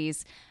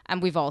fantasies.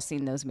 And we've all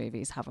seen those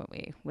movies, haven't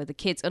we? Where the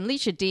kids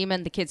unleash a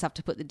demon, the kids have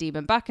to put the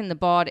demon back in the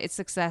board. It's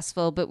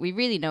successful, but we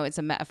really know it's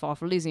a metaphor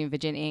for losing your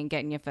virginity and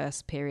getting your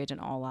first period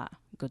and all that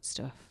good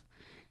stuff.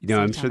 You know,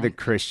 I'm sure the Satanic.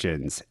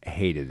 Christians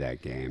hated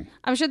that game.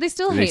 I'm sure they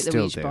still And they hate the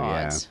still Ouija do, board.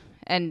 yeah.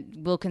 and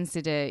we'll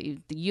consider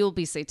you'll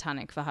be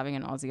satanic for having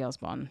an Ozzy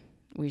Osbourne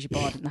Ouija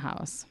board in the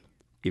house.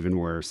 Even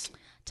worse.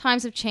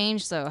 Times have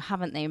changed, though,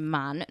 haven't they,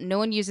 man? No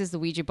one uses the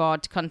Ouija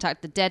board to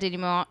contact the dead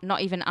anymore,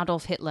 not even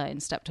Adolf Hitler in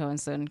Steptoe and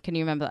Son. Can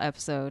you remember that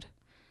episode?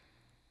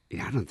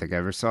 Yeah, I don't think I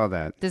ever saw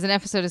that. There's an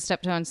episode of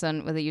Steptoe and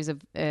Son where they use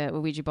a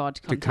Ouija board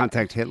to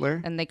contact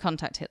Hitler? And they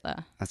contact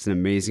Hitler. That's an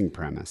amazing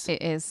premise.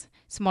 It is.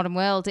 It's a modern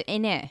world,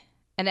 innit?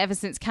 And ever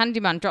since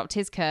Candyman dropped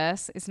his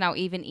curse, it's now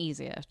even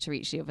easier to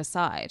reach the other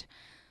side.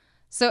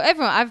 So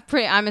everyone,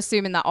 I'm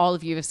assuming that all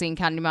of you have seen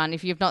Candyman.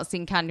 If you've not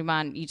seen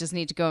Candyman, you just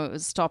need to go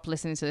stop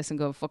listening to this and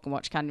go fucking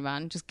watch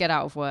Candyman. Just get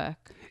out of work.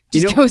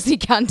 Just go see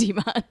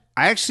Candyman.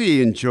 I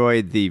actually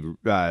enjoyed the.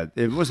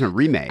 It wasn't a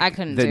remake. I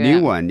couldn't the do new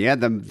it. one. Yeah,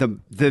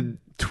 the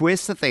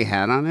twist that they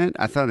had on it.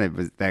 I thought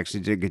they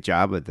actually did a good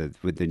job with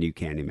the new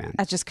Candyman.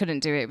 I just couldn't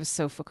do it. It was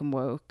so fucking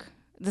woke.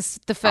 The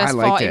I first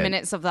liked 40 it.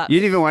 minutes of that. You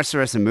didn't even watch the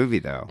rest of the movie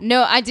though.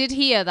 No, I did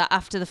hear that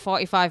after the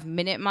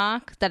 45-minute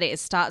mark that it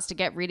starts to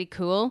get really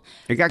cool.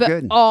 It got but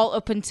good. all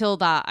up until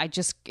that,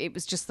 it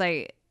was just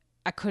like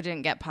I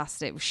couldn't get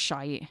past it. It was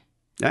shite.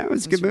 That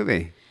was a good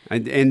movie.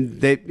 And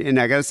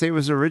I gotta say it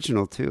was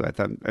original too. I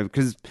thought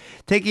because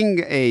taking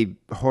a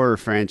horror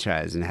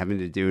franchise and having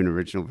to do an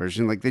original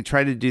version, like they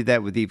tried to do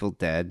that with Evil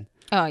Dead.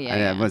 Oh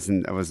yeah, I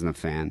wasn't a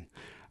fan.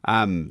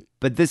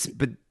 But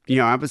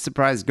I was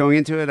surprised going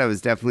into it. I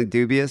was definitely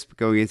dubious, but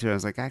going into it, I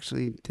was like,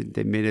 actually,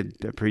 they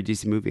made a pretty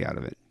decent movie out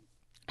of it.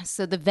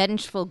 So the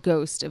vengeful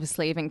ghost of a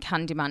slave in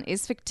Candyman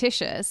is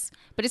fictitious,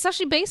 but it's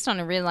actually based on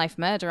a real-life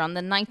murder. On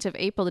the night of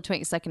April the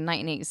 22nd,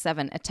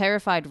 1987, a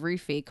terrified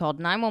Ruthie called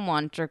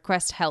 911 to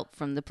request help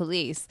from the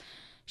police.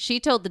 She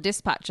told the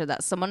dispatcher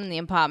that someone in the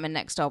apartment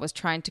next door was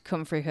trying to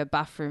come through her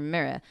bathroom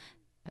mirror.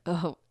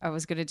 Oh, I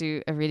was going to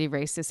do a really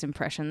racist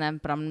impression then,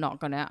 but I'm not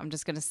going to. I'm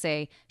just going to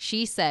say,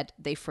 she said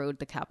they throwed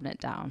the cabinet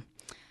down.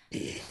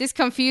 This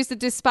confused the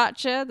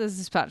dispatcher. The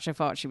dispatcher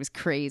thought she was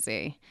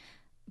crazy.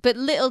 But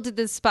little did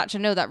the dispatcher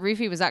know that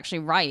Ruthie was actually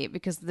right,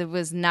 because there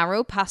was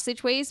narrow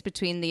passageways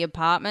between the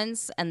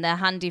apartments and they're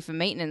handy for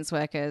maintenance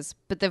workers,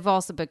 but they've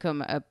also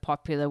become a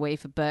popular way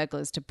for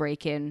burglars to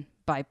break in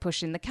by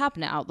pushing the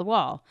cabinet out the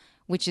wall,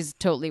 which is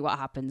totally what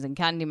happens in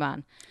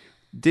Candyman.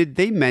 Did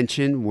they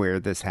mention where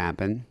this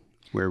happened?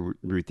 Where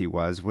Ruthie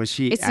was? Was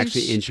she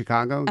actually in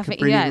Chicago?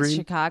 It's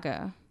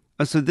Chicago.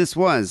 Oh, so this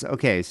was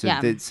okay. So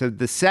Yeah.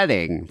 the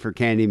setting for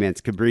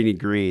Candyman's Cabrini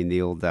Green,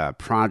 the old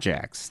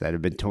projects that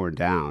have been torn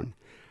down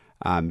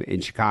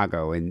in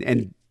Chicago,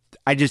 and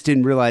I just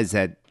didn't realize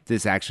that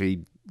this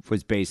actually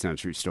was based on a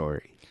true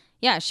story.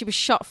 Yeah, she was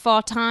shot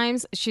 4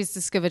 times. She's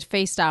discovered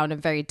face down and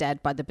very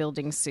dead by the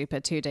building super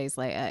 2 days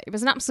later. It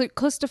was an absolute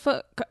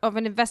clusterfuck of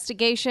an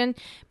investigation,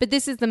 but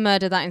this is the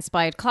murder that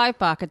inspired Clive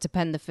Barker to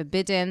pen The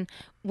Forbidden,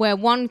 where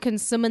one can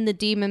summon the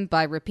demon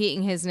by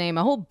repeating his name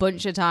a whole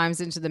bunch of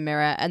times into the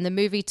mirror, and the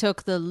movie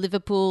took the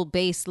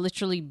Liverpool-based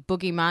literally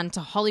boogeyman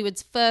to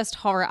Hollywood's first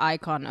horror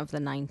icon of the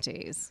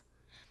 90s.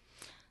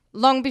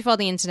 Long before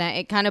the internet,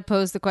 it kind of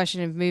posed the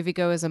question of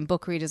moviegoers and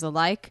book readers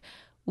alike.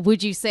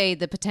 Would you say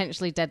the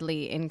potentially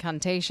deadly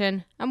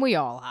incantation? And we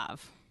all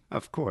have.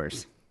 Of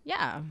course.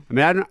 Yeah. I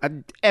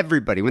mean,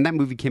 everybody, when that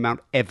movie came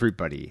out,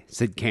 everybody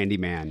said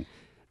Candyman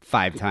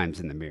 5 times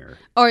in the mirror.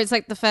 Or it's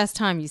like the first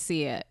time you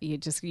see it, you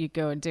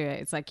go and do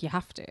it. It's like you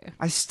have to.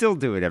 I still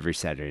do it every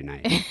Saturday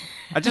night.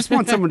 I just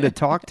want someone to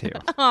talk to.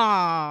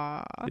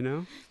 Aww. You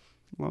know?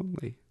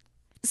 Lonely.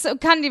 So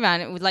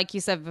Candyman, like you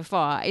said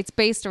before, it's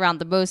based around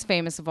the most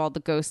famous of all the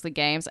ghostly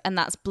games, and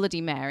that's Bloody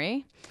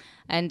Mary.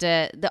 And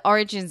the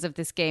origins of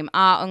this game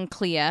are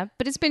unclear,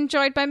 but it's been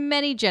enjoyed by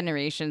many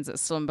generations at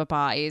slumber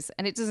parties,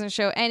 and it doesn't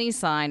show any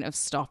sign of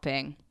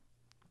stopping.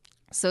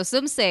 So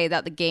some say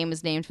that the game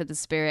was named for the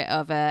spirit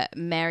of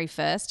Mary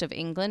I of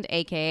England,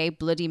 aka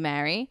Bloody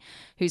Mary,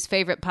 whose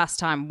favourite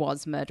pastime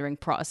was murdering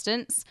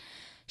Protestants.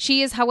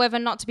 She is, however,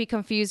 not to be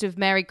confused with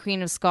Mary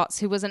Queen of Scots,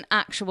 who was an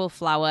actual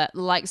flower,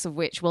 the likes of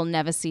which we'll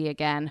never see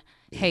again.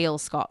 Hail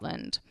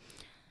Scotland.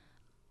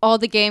 Or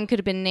the game could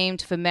have been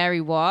named for Mary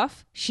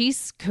Worf.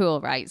 She's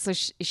cool, right? So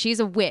she's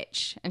a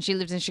witch, and she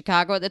lived in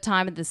Chicago at the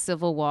time of the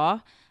Civil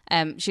War.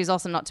 She's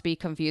also not to be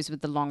confused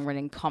with the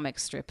long-running comic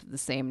strip of the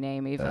same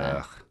name either.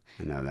 Ugh,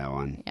 I know that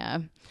one. Yeah.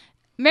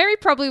 Mary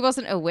probably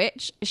wasn't a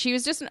witch. She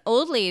was just an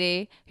old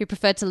lady who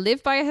preferred to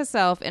live by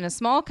herself in a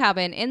small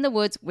cabin in the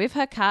woods with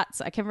her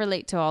cats. I can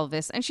relate to all of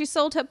this. And she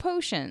sold her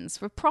potions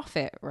for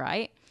profit,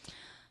 right?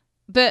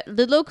 But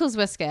the locals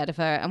were scared of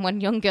her, and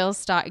when young girls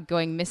started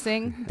going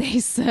missing, they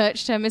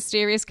searched her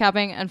mysterious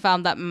cabin and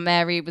found that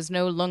Mary was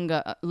no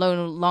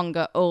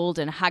longer old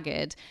and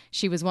haggard.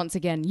 She was once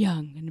again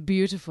young and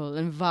beautiful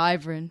and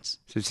vibrant.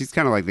 So she's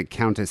kind of like the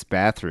Countess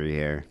Bathory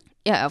here.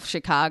 Yeah, of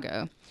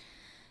Chicago.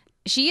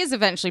 She is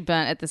eventually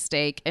burnt at the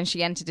stake, and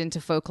she entered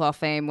into folklore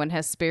fame when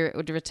her spirit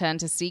would return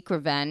to seek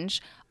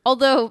revenge.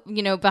 Although,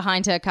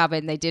 behind her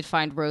cabin, they did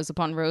find rows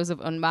upon rows of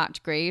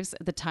unmarked graves.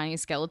 The tiny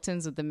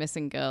skeletons of the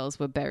missing girls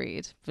were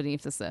buried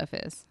beneath the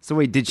surface. So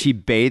wait, did she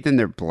bathe in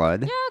their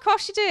blood? Yeah, of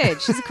course she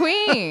did. She's a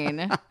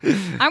queen.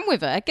 I'm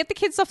with her. Get the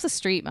kids off the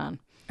street, man.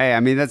 Hey, I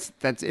mean, that's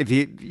if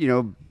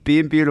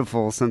being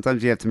beautiful,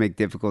 sometimes you have to make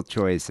difficult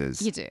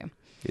choices. You do.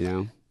 You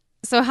know?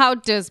 So how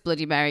does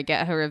Bloody Mary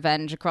get her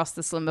revenge across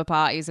the slumber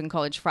parties and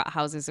college frat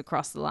houses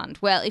across the land?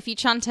 Well, if you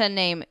chant her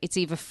name, it's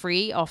either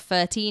 3 or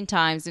 13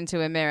 times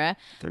into a mirror.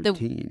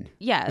 13.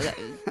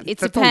 It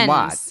That's depends. a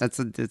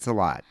lot. It's a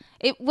lot.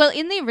 Well,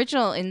 in the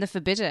original, in the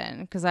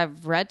Forbidden, because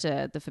I've read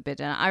the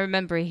Forbidden, I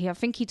remember I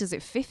think he does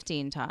it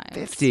 15 times.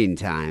 15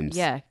 times.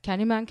 Yeah.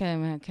 Candyman,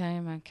 Candyman,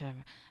 Candyman,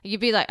 Candyman. You'd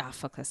be like,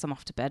 fuck this, I'm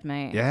off to bed,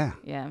 mate. Yeah.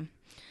 Yeah.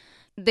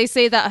 They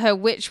say that her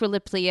witch will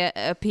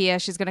appear.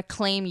 She's going to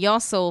claim your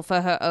soul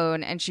for her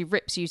own, and she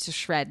rips you to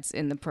shreds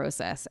in the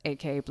process,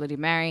 aka Bloody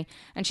Mary.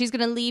 And she's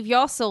going to leave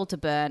your soul to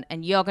burn,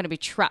 and you're going to be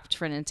trapped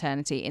for an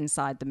eternity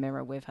inside the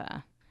mirror with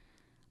her.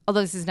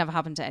 Although this has never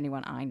happened to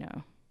anyone I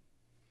know.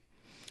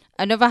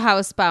 Another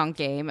housebound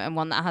game, and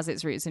one that has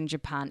its roots in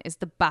Japan, is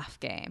the Bath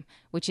game,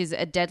 which is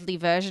a deadly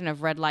version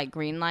of Red Light,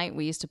 Green Light.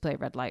 We used to play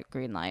Red Light,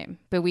 Green Light,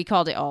 but we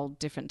called it all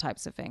different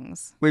types of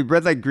things. Wait,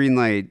 Red Light, Green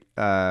Light,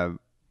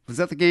 was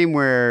that the game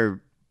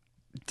where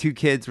two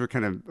kids were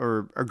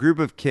or a group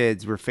of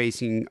kids were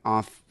facing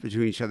off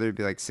between each other? It'd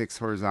be like 6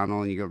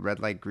 horizontal, and you go red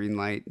light, green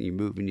light, and you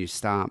move and you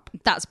stop.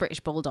 That's British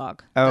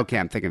Bulldog. Oh, okay,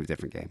 I'm thinking of a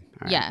different game.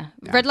 All right. Yeah.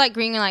 Red light,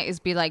 green light is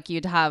be like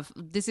you'd have.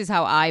 This is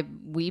how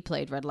we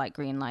played red light,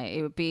 green light.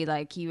 It would be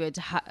like you would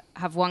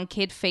have one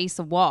kid face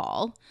a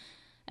wall,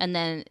 and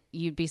then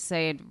you'd be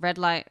saying red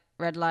light,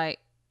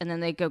 and then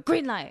they go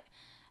green light,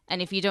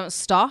 and if you don't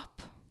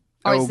stop,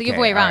 or it's the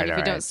other way around. If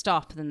you don't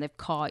stop, then they've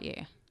caught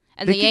you.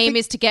 And the aim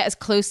is to get as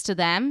close to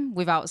them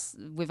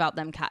without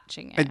them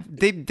catching it.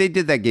 They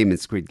did that game in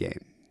Squid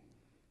Game.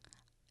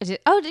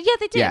 Oh, yeah,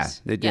 they did. Yeah,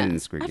 they did in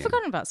Squid Game. I've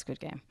forgotten about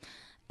Squid Game.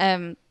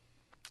 And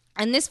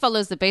this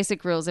follows the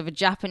basic rules of a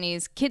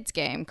Japanese kids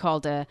game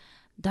called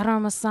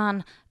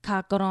Daruma-san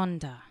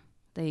Kagoronda.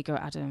 There you go,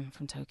 Adam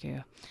from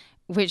Tokyo.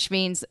 Which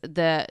means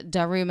the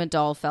Daruma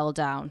doll fell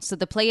down. So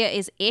the player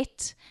is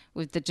it,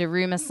 with the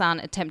Daruma-san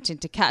attempting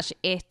to catch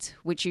it,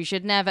 which you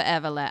should never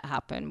ever let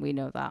happen. We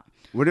know that.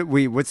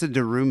 What's a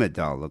Daruma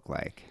doll look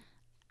like?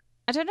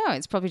 I don't know.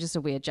 It's probably just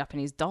a weird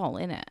Japanese doll,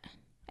 innit?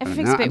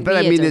 Everything's No, a bit but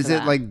weird. I mean, over is it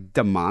there. like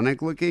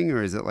demonic looking,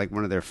 or is it like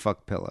one of their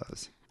fuck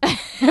pillows?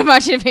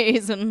 Imagine if it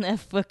isn't their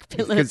fuck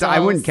pillows. Because I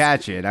wouldn't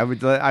catch it.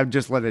 I'd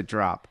just let it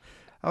drop.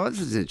 Oh,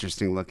 this is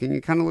interesting looking.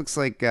 It kind of looks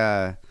like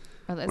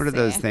what are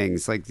those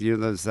things? Like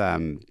those little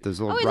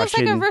Oh, it Russian. looks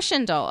like a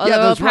Russian doll. Yeah,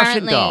 Although those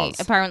Russian dolls.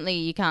 Apparently,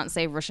 you can't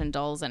say Russian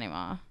dolls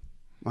anymore.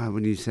 Why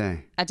would you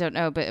say? I don't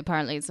know, but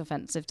apparently it's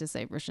offensive to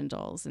say Russian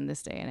dolls in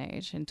this day and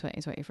age in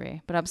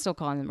 2023. But I'm still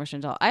calling them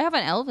Russian doll. I have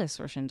an Elvis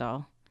Russian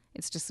doll.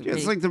 It's just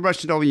It's like the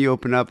Russian doll when you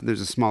open up and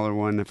there's a smaller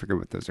one. I forget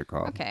what those are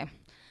called. Okay.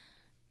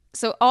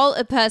 So all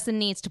a person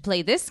needs to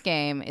play this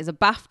game is a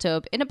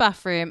bathtub in a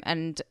bathroom,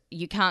 and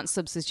you can't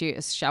substitute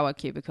a shower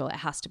cubicle. It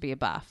has to be a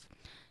bath.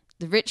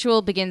 The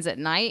ritual begins at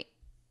night.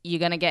 You're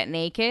going to get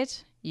naked.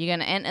 You're going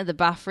to enter the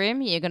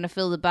bathroom. You're going to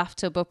fill the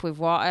bathtub up with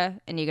water,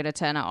 and you're going to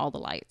turn out all the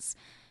lights.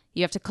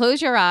 You have to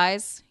close your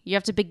eyes. You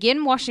have to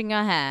begin washing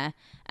your hair.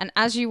 And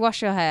as you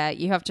wash your hair,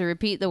 you have to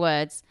repeat the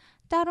words,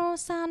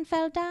 Darum-san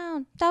fell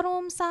down.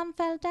 Darum-san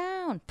fell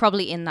down.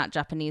 Probably in that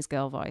Japanese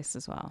girl voice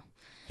as well.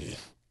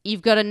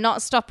 You've got to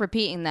not stop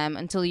repeating them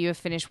until you have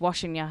finished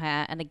washing your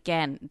hair. And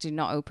again, do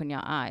not open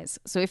your eyes.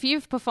 So if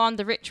you've performed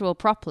the ritual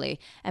properly,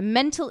 a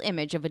mental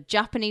image of a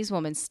Japanese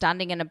woman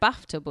standing in a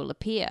bathtub will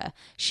appear.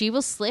 She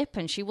will slip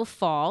and she will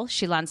fall.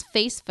 She lands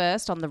face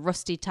first on the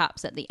rusty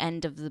taps at the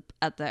end of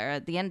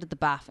the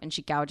bath, and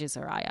she gouges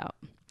her eye out.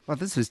 Well,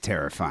 this is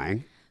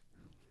terrifying.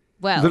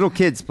 Well, Little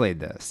kids played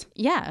this.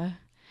 yeah.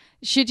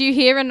 Should you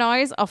hear a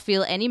noise or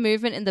feel any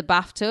movement in the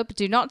bathtub,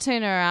 do not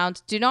turn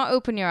around, do not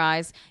open your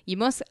eyes. You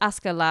must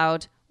ask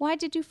aloud, why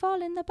did you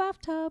fall in the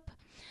bathtub?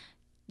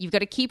 You've got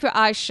to keep your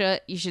eyes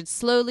shut. You should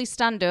slowly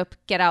stand up,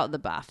 get out of the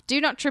bath. Do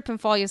not trip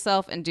and fall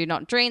yourself, and do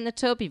not drain the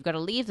tub. You've got to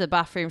leave the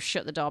bathroom,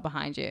 shut the door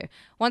behind you.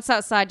 Once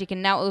outside, you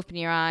can now open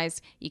your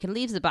eyes. You can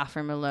leave the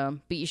bathroom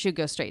alone, but you should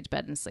go straight to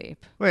bed and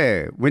sleep.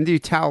 Wait, when do you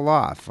towel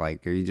off?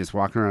 Like, are you just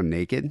walking around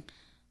naked?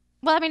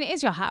 Well, I mean, it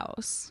is your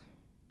house.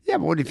 Yeah,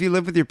 but what if you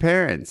live with your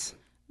parents?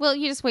 Well,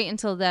 you just wait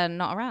until they're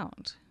not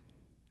around.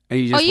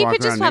 And you just you walk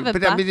could just around have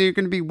naked? a But I mean, you're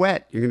going to be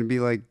wet. You're going to be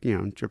like,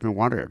 dripping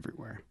water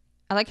everywhere.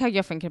 I like how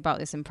you're thinking about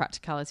this in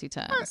practicality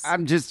terms.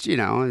 I'm just, I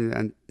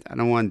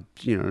don't want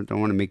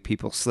to make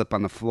people slip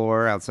on the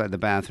floor outside the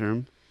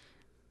bathroom.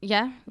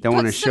 Yeah. Don't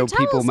want to Put some show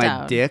people towels my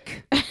down.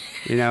 dick,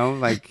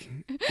 like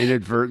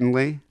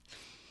inadvertently.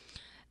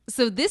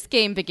 So this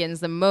game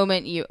begins the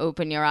moment you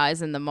open your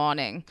eyes in the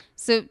morning.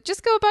 So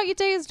just go about your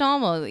day as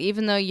normal,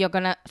 even though you're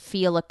going to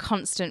feel a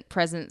constant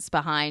presence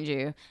behind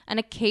you. And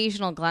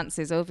occasional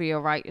glances over your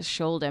right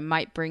shoulder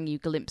might bring you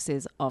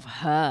glimpses of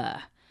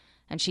her.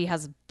 And she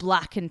has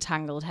black and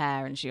tangled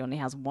hair, and she only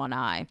has one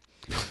eye.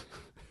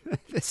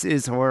 This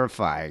is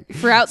horrifying.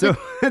 Throughout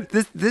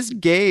this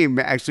game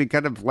actually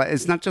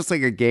it's not just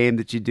like a game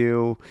that you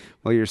do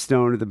while you're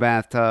stoned in the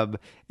bathtub.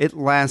 It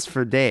lasts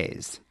for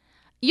days.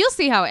 You'll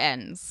see how it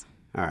ends.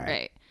 All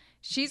right.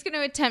 She's going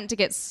to attempt to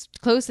get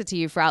closer to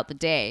you throughout the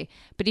day.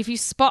 But if you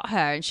spot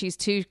her and she's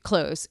too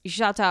close, you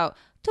shout out,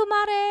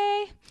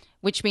 "Tomare!"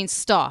 which means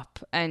stop.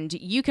 And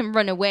you can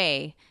run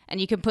away and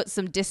you can put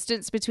some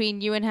distance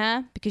between you and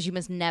her because you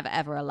must never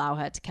ever allow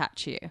her to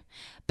catch you.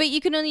 But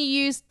you can only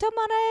use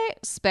 "Tomare"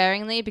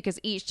 sparingly because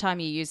each time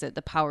you use it,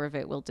 the power of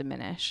it will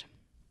diminish.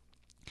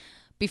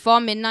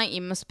 Before midnight,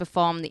 you must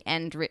perform the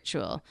end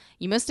ritual.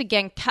 You must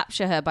again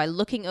capture her by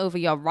looking over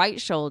your right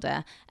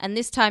shoulder, and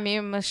this time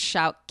you must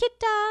shout,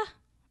 "Kita!"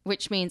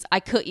 which means "I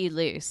cut you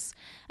loose."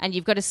 And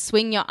you've got to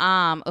swing your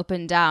arm up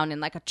and down in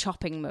like a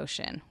chopping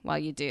motion while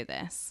you do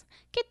this.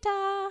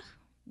 Kita!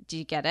 Do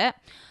you get it?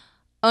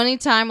 Only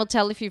time will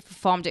tell if you've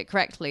performed it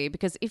correctly,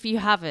 because if you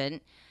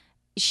haven't,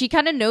 she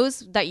kind of knows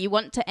that you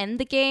want to end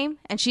the game,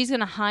 and she's going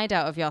to hide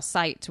out of your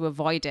sight to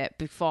avoid it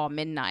before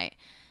midnight.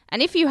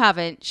 And if you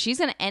haven't, she's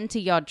going to enter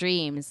your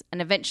dreams, and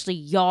eventually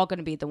you're going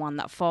to be the one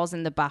that falls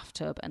in the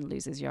bathtub and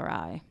loses your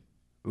eye.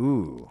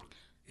 Ooh.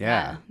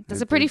 Yeah.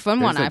 That's a pretty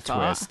fun one, I There's a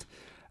thought. twist.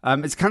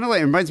 It's kind of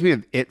like, it reminds me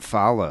of It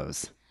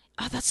Follows.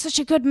 Oh, that's such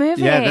a good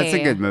movie. Yeah, that's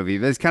a good movie.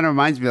 This kind of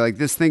reminds me, like,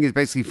 this thing is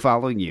basically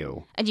following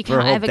you. And you for a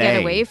can't whole ever get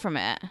day. away from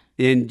it.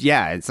 And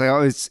yeah, it's like,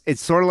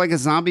 it's sort of like a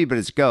zombie, but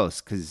it's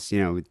ghosts because,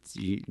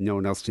 no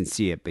one else can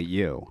see it but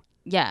you.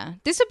 Yeah.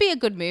 This would be a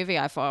good movie,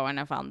 I thought, when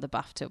I found the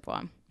bathtub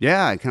one.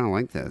 Yeah, I kind of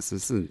like this.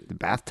 This is the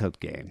bathtub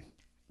game.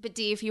 But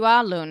Dee, if you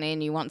are lonely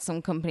and you want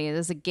some company,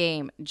 there's a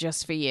game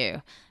just for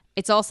you.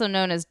 It's also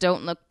known as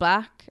Don't Look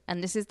Back,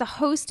 and this is the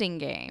hosting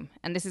game.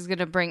 And this is going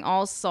to bring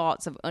all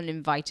sorts of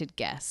uninvited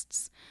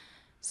guests.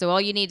 So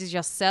all you need is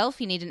yourself.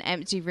 You need an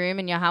empty room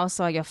in your house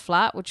or your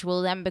flat, which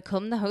will then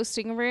become the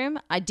hosting room.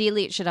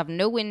 Ideally, it should have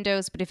no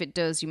windows, but if it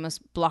does, you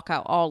must block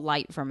out all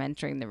light from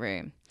entering the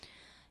room.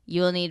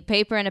 You'll need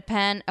paper and a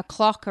pen, a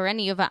clock, or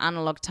any other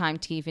analog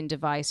time-keeping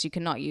device. You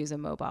cannot use a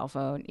mobile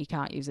phone. You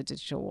can't use a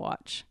digital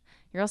watch.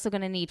 You're also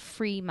going to need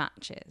 3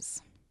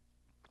 matches.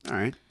 All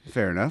right,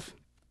 fair enough.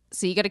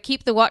 So you got to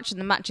keep the watch and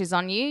the matches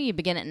on you. You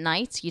begin at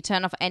night. You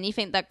turn off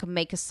anything that could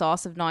make a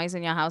source of noise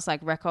in your house,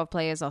 like record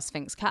players or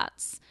Sphinx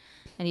cats.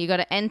 And you got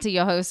to enter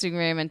your hosting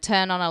room and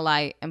turn on a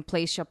light and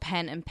place your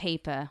pen and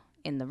paper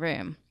in the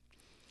room.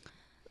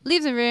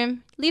 Leave the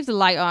room, leave the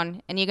light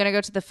on, and you're going to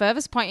go to the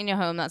furthest point in your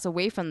home that's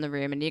away from the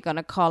room, and you're going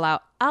to call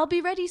out, "I'll be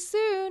ready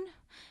soon."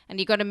 And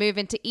you've got to move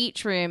into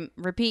each room,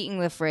 repeating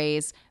the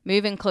phrase,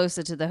 moving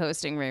closer to the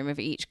hosting room with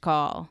each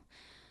call.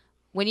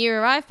 When you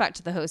arrive back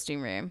to the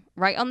hosting room,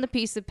 write on the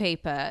piece of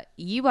paper,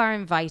 "You are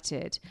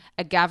invited.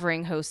 A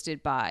gathering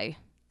hosted by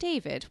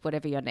David,"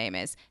 whatever your name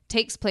is,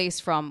 takes place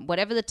from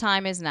whatever the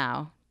time is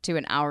now to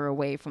an hour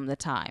away from the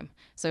time.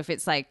 So if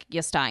it's like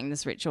you're starting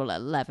this ritual at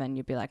 11,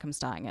 you'd be like, "I'm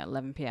starting at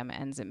 11 p.m. It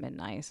ends at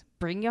midnight.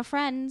 Bring your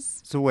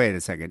friends." So wait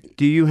a second.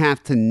 Do you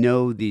have to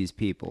know these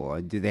people?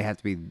 Or do they have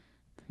to be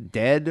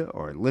dead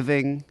or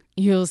living?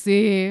 You'll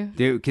see.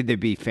 Could they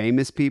be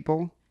famous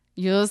people?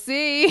 You'll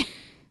see.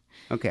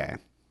 Okay.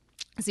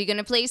 So you're going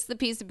to place the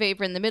piece of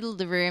paper in the middle of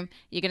the room.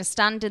 You're going to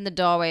stand in the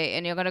doorway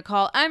and you're going to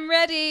call, "I'm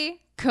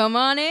ready. Come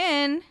on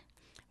in."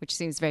 Which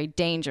seems very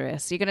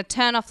dangerous. You're going to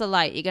turn off the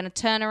light. You're going to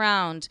turn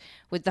around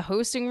with the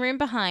hosting room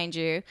behind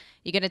you.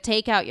 You're going to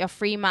take out your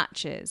 3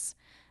 matches.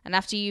 And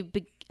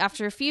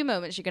after a few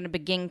moments, you're going to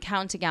begin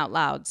counting out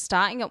loud,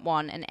 starting at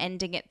 1 and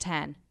ending at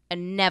 10,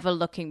 and never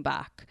looking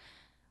back.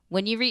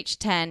 When you reach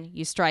 10,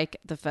 you strike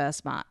the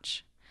first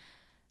match.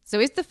 So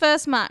if the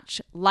first match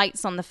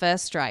lights on the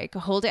first strike,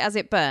 hold it as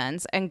it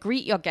burns and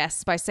greet your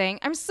guests by saying,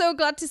 "I'm so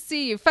glad to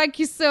see you. Thank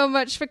you so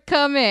much for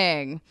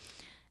coming."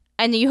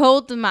 And you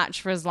hold the match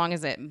for as long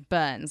as it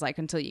burns, like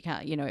until you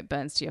can't, it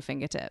burns to your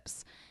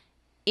fingertips.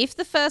 If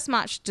the first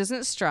match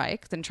doesn't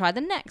strike, then try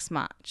the next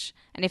match.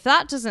 And if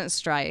that doesn't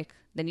strike,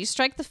 then you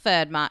strike the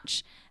third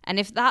match. And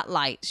if that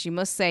lights, you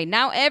must say,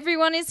 "Now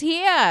everyone is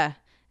here."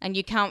 And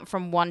you count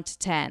from 1 to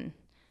 10.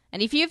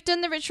 And if you've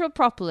done the ritual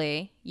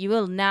properly, you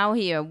will now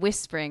hear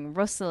whispering,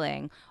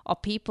 rustling, or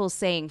people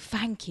saying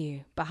 "thank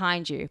you"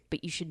 behind you,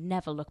 but you should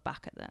never look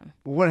back at them.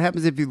 What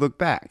happens if you look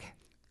back?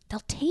 They'll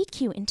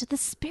take you into the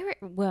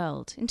spirit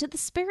world, into the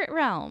spirit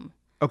realm.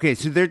 Okay,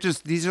 so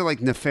these are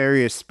like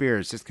nefarious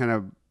spirits, just kind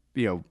of,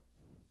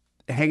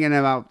 hanging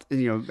out,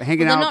 hanging Well, out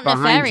they're not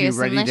behind you, nefarious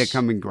ready to unless-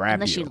 come and grab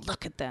Unless you. you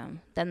look at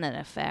them, then they're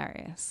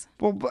nefarious.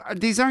 Well, but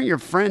these aren't your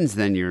friends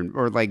then,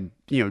 or like,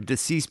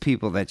 deceased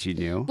people that you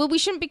knew. Well, we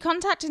shouldn't be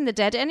contacting the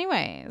dead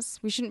anyways.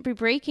 We shouldn't be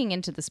breaking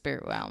into the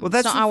spirit realm. Well,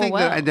 that's it's the not our thing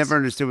world. that I never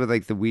understood with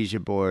like the Ouija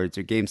boards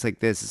or games like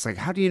this. It's like,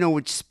 how do you know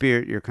which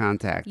spirit you're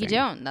contacting? You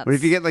don't. What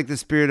if you get like the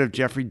spirit of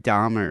Jeffrey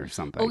Dahmer or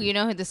something? Oh, you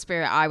know who the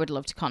spirit I would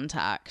love to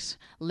contact?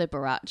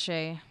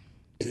 Liberace.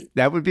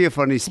 That would be a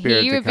funny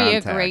spirit He to would be a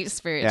contact. great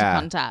spirit to Yeah.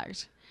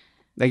 contact.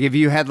 Like if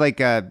you had like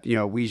a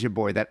Ouija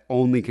board that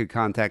only could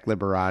contact I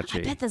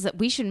Liberace. bet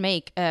we should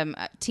make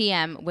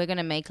TM. We're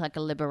gonna make like a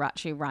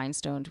Liberace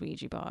rhinestone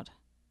Ouija board.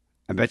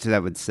 I bet you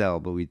that would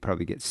sell, but we'd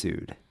probably get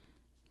sued.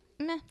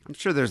 Meh. I'm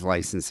sure there's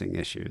licensing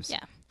issues.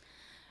 Yeah.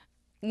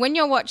 When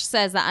your watch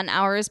says that an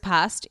hour has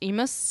passed, you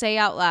must say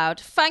out loud,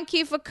 "Thank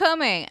you for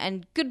coming,"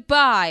 and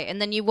 "Goodbye," and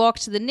then you walk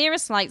to the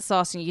nearest light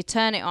source and you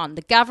turn it on.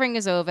 The gathering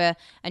is over,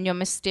 and your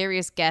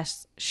mysterious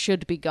guests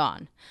should be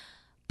gone.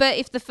 But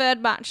if the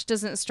third match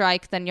doesn't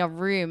strike, then your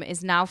room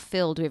is now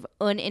filled with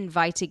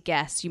uninvited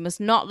guests. You must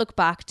not look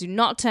back, do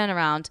not turn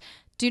around,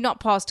 do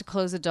not pause to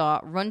close the door,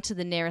 run to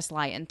the nearest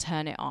light and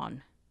turn it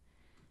on.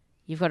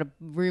 You've got a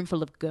room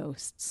full of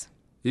ghosts.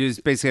 You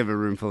just basically have a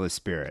room full of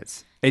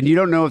spirits. And you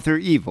don't know if they're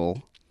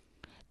evil.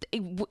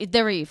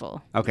 They're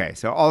evil. Okay,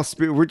 so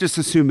we're just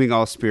assuming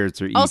all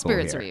spirits are evil. All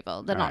spirits here. are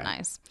evil. They're All not right.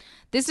 nice.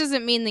 This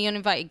doesn't mean the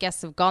uninvited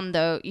guests have gone,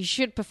 though. You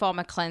should perform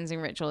a cleansing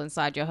ritual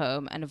inside your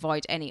home and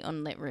avoid any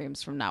unlit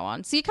rooms from now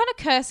on. So you're kind of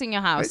cursing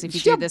your house if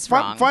you do this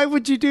wrong. Why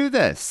would you do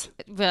this?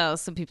 Well,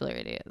 some people are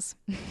idiots.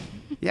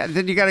 Yeah,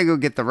 then you got to go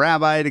get the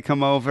rabbi to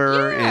come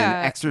over and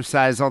Yeah.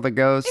 exorcise all the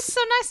ghosts. It's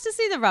so nice to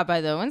see the rabbi,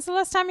 though. When's the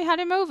last time you had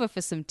him over for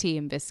some tea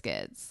and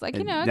biscuits? Like,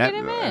 get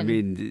him in. I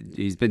mean,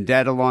 he's been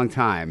dead a long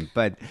time,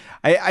 but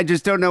I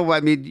just don't know. I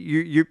mean,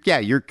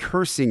 you're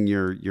cursing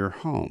your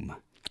home.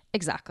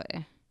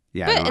 Exactly.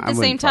 Yeah, But I at the wouldn't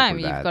same fuck time,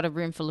 with you've that. got a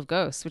room full of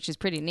ghosts, which is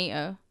pretty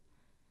neato.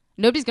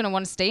 Nobody's going to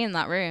want to stay in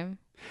that room.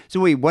 So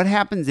wait, what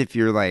happens if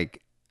you're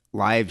like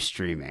live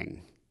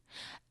streaming?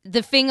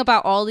 The thing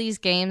about all these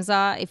games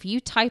are, if you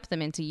type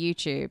them into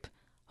YouTube,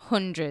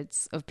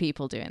 hundreds of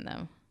people doing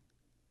them.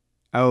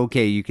 Oh,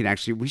 okay, you can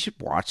actually. We should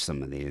watch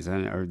some of these.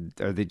 Or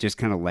are they just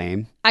kind of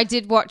lame, I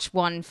did watch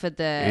one for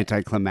the...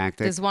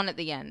 anticlimactic? There's one at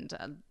the end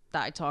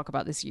that I talk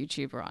about this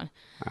YouTuber on.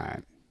 All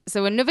right.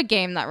 So another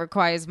game that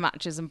requires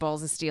matches and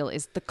balls of steel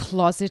is the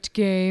Closet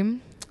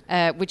Game,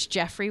 which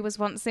Jeffrey was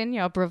once in,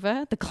 your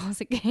brother, the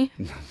Closet Game.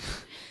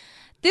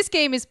 This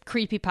game is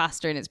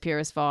creepypasta in its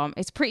purest form.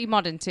 It's pretty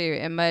modern too.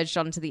 It emerged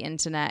onto the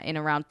internet in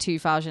around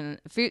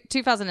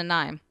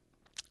 2009.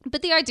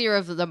 But the idea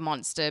of the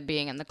monster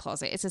being in the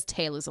closet, it's a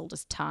tale as old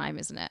as time,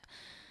 isn't it?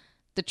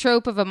 The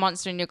trope of a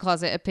monster in your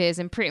closet appears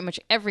in pretty much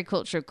every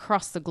culture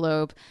across the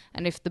globe,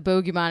 and if the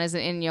bogeyman isn't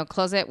in your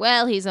closet,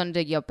 well, he's under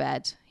your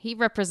bed. He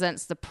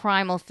represents the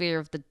primal fear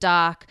of the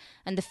dark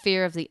and the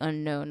fear of the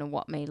unknown and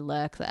what may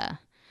lurk there.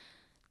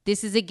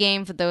 This is a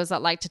game for those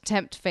that like to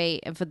tempt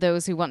fate and for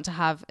those who want to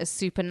have a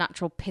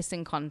supernatural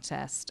pissing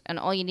contest, and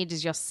all you need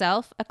is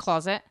yourself, a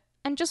closet,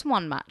 and just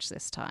one match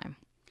this time.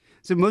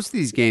 So most of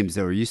these games,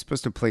 though, are you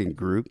supposed to play in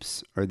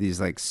groups, or are these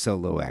like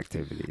solo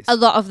activities? A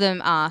lot of them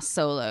are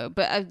solo,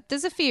 but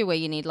there's a few where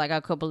you need like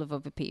a couple of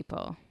other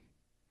people.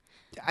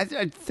 I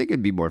think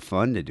it'd be more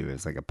fun to do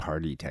as like a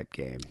party type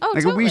game. Oh,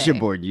 like totally. a Ouija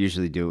board, you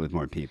usually do it with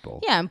more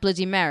people. Yeah, and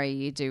Bloody Mary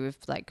you do with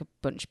like a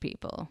bunch of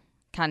people.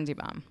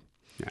 Candyman.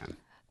 Yeah.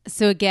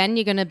 So again,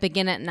 you're going to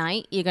begin at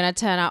night. You're going to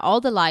turn out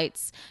all the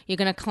lights. You're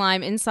going to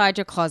climb inside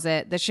your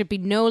closet. There should be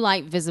no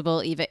light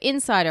visible either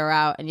inside or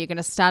out. And you're going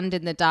to stand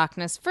in the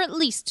darkness for at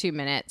least 2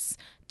 minutes.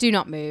 Do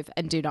not move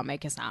and do not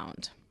make a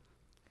sound.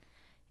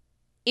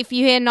 If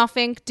you hear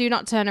nothing, do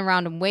not turn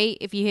around and wait.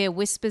 If you hear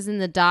whispers in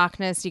the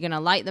darkness, you're going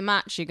to light the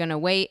match. You're going to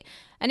wait.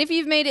 And if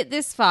you've made it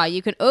this far,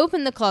 you can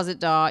open the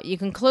closet door. You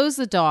can close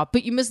the door,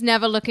 but you must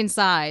never look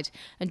inside.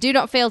 And do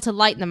not fail to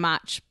light the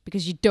match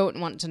because you don't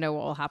want to know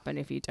what will happen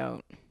if you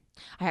don't.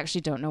 I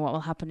actually don't know what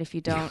will happen if you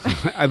don't.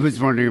 I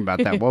was wondering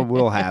about that. What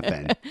will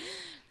happen?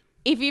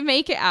 If you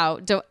make it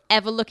out, don't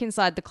ever look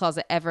inside the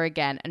closet ever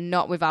again, and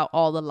not without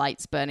all the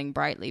lights burning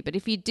brightly. But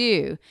if you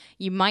do,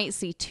 you might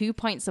see 2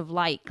 points of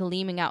light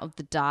gleaming out of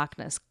the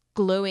darkness,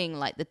 glowing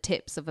like the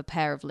tips of a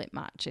pair of lit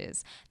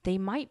matches. They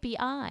might be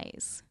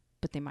eyes,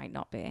 but they might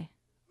not be.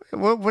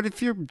 What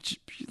if your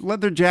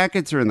leather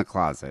jackets are in the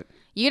closet?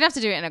 You're going to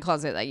have to do it in a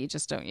closet that you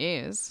just don't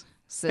use.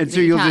 And that so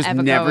you'll can't just ever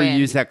go never in.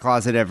 use that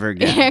closet ever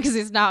again. Yeah, because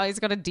it's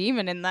got a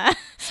demon in there.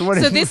 So what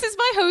if- this is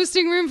my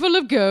hosting room full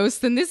of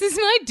ghosts, and this is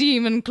my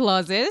demon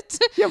closet.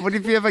 Yeah, what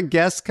if you have a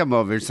guest come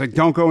over? It's like,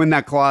 don't go in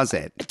that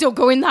closet. Don't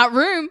go in that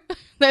room.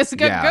 There's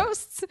got Yeah.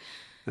 ghosts.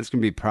 That's going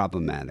to be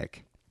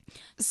problematic.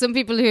 Some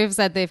people who have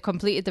said they've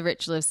completed the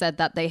ritual have said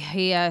that they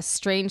hear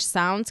strange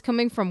sounds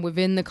coming from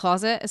within the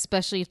closet,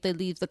 especially if they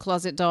leave the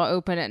closet door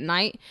open at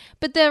night.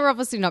 But they're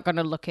obviously not going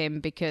to look in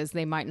because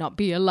they might not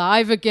be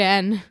alive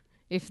again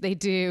if they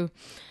do.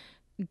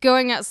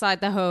 Going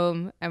outside the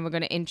home, and we're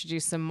going to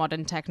introduce some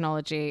modern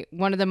technology.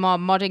 One of the more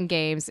modern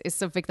games is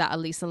something that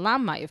Elisa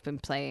Lam might have been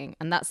playing,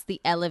 and that's the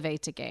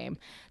elevator game.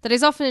 That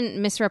is often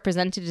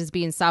misrepresented as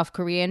being South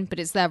Korean, but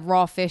it's their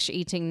raw fish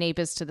eating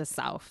neighbors to the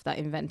south that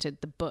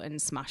invented the button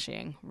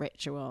smashing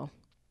ritual.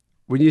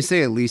 When you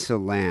say Elisa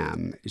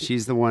Lam,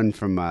 she's the one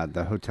from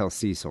the Hotel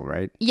Cecil,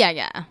 right?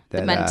 Yeah. The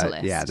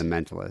Mentalist. Yeah, the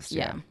Mentalist.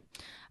 Yeah.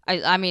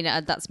 I mean,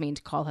 that's mean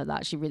to call her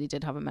that. She really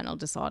did have a mental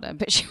disorder,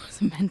 but she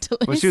was a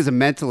mentalist. Well, she was a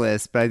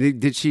mentalist, but I think,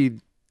 did she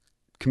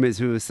commit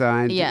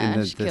suicide Yeah, in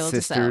the she killed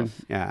cistern?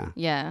 herself. Yeah.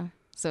 Yeah.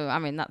 So, I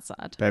mean, that's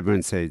sad. But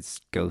everyone says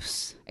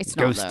ghosts. It's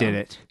not, Ghost though. did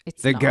it.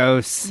 It's the not.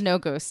 ghosts. No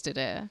ghost did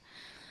it.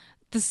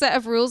 The set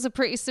of rules are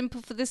pretty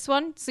simple for this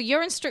one. So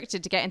you're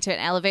instructed to get into an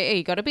elevator.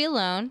 You got to be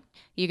alone.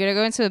 You're going to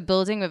go into a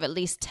building with at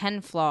least 10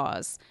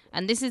 floors.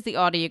 And this is the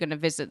order you're going to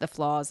visit the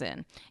floors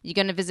in. You're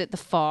going to visit the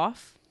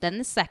 4th, then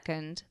the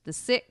 2nd, the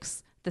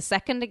 6th, the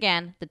second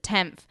again, the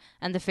 10th,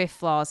 and the 5th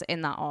floors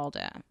in that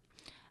order.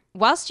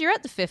 Whilst you're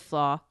at the 5th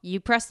floor, you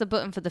press the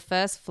button for the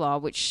 1st floor,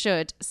 which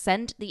should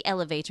send the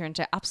elevator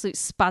into absolute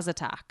spaz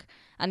attack,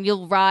 and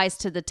you'll rise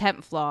to the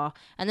 10th floor,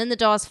 and then the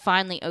doors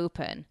finally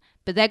open,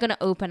 but they're going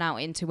to open out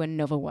into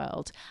another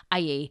world,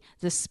 i.e.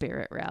 the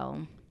spirit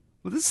realm.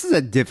 Well, this is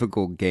a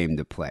difficult game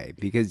to play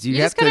because you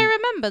You're have just going to to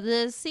remember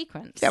the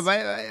sequence. Yeah, but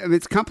I mean,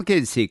 it's a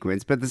complicated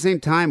sequence, but at the same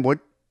time, what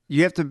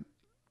you have to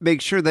make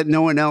sure that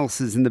no one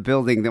else is in the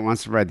building that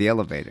wants to ride the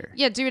elevator.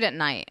 Yeah, do it at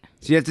night.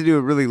 So you have to do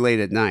it really late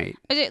at night.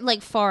 I did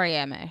like 4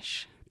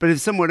 a.m.-ish. But if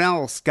someone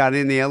else got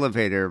in the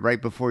elevator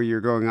right before you're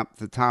going up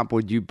to the top,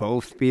 would you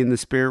both be in the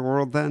spirit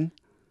world then?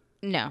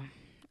 No,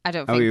 I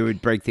don't Oh, think. it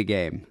would break the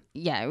game.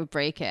 Yeah, it would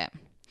break it.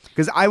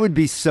 Because I would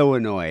be so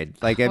annoyed.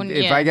 Like,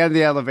 if I got in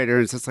the elevator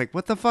and it's just like,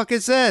 what the fuck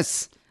is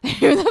this?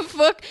 Who the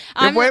fuck?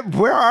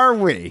 Where are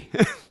we?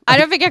 I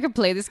don't think I could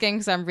play this game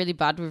because I'm really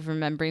bad with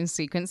remembering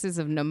sequences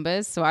of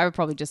numbers. So I would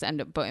probably just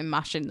end up button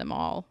mashing them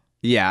all.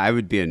 Yeah, I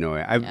would be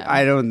annoyed.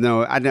 I don't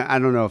know. I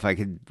don't know if I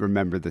could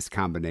remember this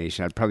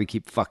combination. I'd probably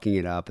keep fucking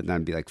it up and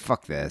then be like,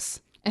 fuck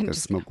this. And Go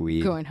just smoke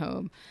weed. Going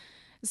home.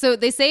 So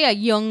they say a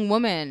young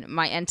woman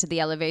might enter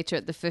the elevator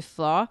at the 5th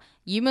floor.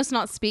 You must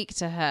not speak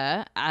to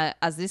her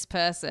as this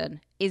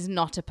person is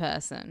not a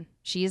person.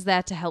 She is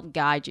there to help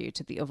guide you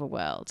to the other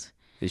world.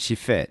 Is she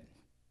fit?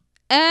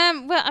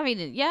 Well, I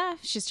mean, yeah,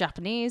 she's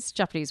Japanese.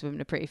 Japanese women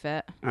are pretty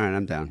fit. All right,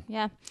 I'm down.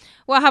 Yeah.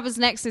 What happens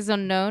next is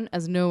unknown,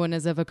 as no one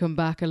has ever come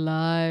back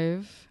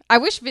alive. I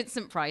wish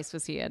Vincent Price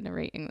was here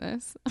narrating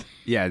this.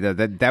 Yeah,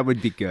 that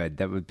would be good.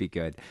 That would be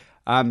good.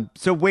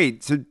 So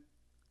wait, so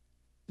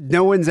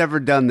no one's ever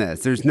done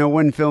this. There's no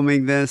one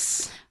filming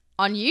this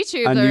On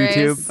YouTube, on there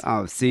YouTube. is.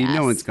 Oh, see, Yes.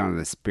 no one's gone to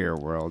the spirit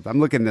world. I'm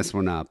looking this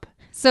one up.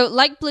 So,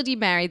 like Bloody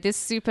Mary, this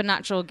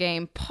supernatural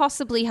game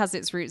possibly has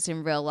its roots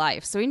in real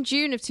life. So, in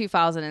June of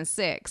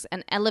 2006,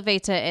 an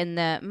elevator in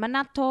the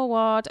Minato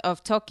ward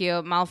of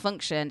Tokyo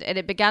malfunctioned and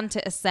it began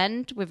to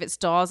ascend with its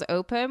doors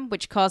open,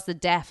 which caused the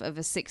death of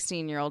a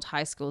 16-year-old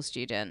high school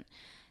student.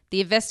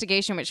 The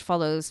investigation which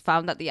follows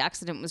found that the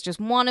accident was just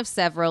one of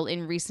several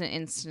in recent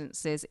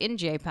instances in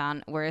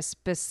Japan where a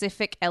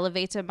specific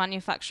elevator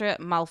manufacturer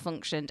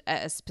malfunctioned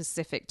at a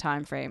specific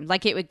time frame.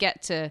 Like it would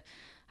get to,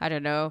 I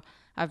don't know,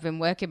 I've been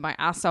working my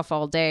ass off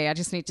all day. I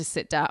just need to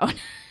sit down.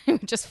 It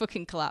would just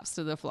fucking collapse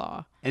to the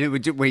floor. And it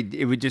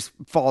would just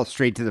fall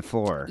straight to the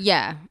floor.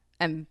 Yeah,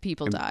 and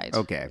people died.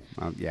 Okay.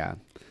 Well, yeah.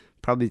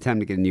 Probably time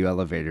to get a new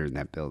elevator in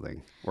that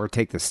building or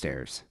take the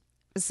stairs.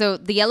 So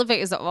the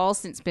elevators have all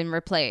since been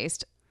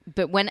replaced.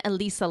 But when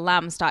Elisa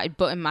Lam started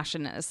button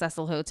mashing at a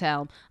Cecil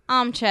Hotel,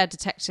 armchair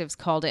detectives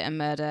called it a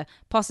murder,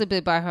 possibly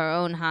by her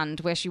own hand,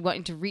 where she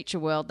wanted to reach a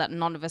world that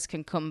none of us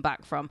can come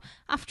back from.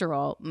 After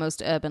all,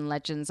 most urban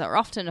legends are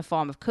often a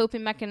form of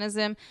coping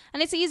mechanism,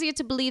 and it's easier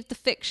to believe the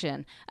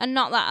fiction, and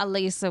not that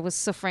Elisa was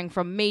suffering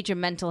from major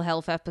mental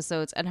health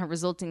episodes and her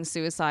resulting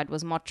suicide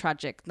was more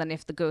tragic than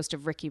if the ghost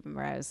of Ricky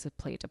Ramirez had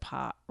played a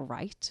part,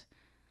 right?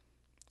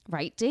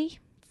 Right, Dee?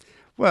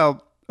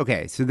 Well,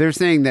 okay, so they're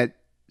saying that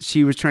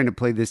she was trying to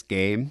play this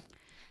game.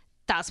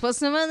 That's what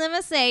some of them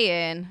are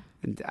saying.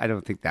 And I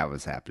don't think that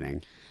was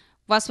happening.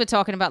 Whilst we're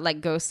talking about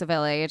like Ghosts of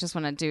LA, I just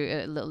want to do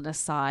a little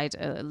aside,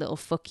 a little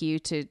fuck you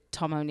to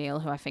Tom O'Neill,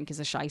 who I think is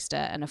a shyster,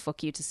 and a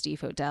fuck you to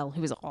Steve Odell,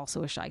 who is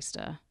also a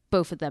shyster.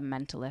 Both of them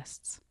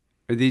mentalists.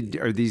 Are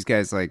these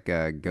guys like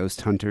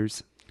ghost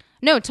hunters?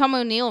 No, Tom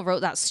O'Neill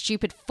wrote that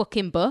stupid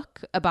fucking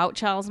book about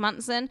Charles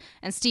Manson,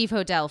 and Steve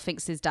Odell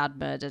thinks his dad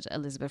murdered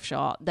Elizabeth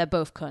Shaw. They're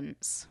both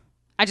cunts.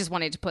 I just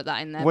wanted to put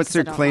that in there. What's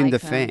their because I don't claim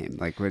like to them. fame?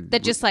 Like, They're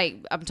just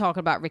like, I'm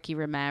talking about Ricky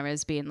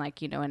Ramirez being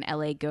like, you know, an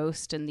LA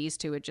ghost, and these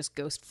two are just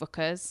ghost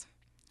fuckers.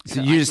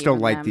 So you just don't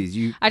like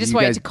these. I just you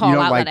wanted guys, to call you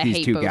don't out like that I these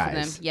hate two both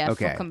guys. of them. Yeah,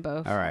 okay. fuck them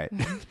both. All right.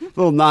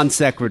 Little non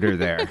sequitur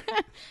there.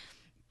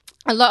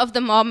 A lot of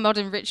the more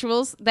modern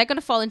rituals, they're going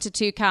to fall into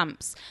two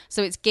camps.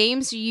 So it's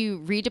games you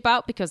read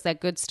about because they're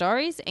good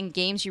stories, and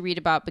games you read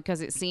about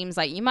because it seems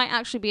like you might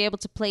actually be able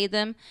to play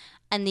them.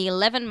 And the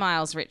 11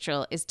 Miles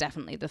ritual is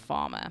definitely the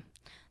former.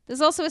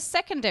 There's also a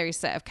secondary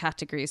set of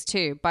categories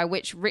too, by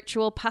which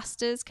ritual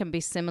pastas can be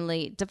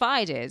similarly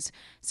divided.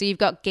 So you've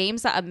got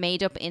games that are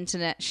made up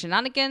internet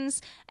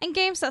shenanigans and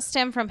games that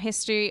stem from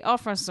history or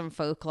from some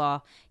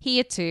folklore.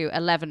 Here too,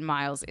 11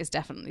 Miles is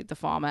definitely the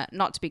former,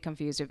 not to be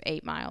confused with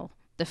 8 Mile,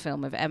 the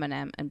film of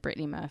Eminem and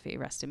Brittany Murphy,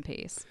 rest in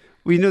peace.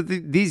 Well, you know,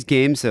 these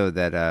games, though,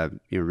 that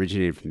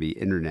originated from the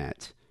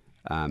internet,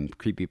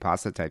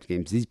 creepypasta type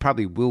games, these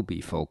probably will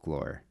be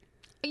folklore.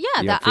 Yeah,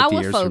 You know, they're 50 our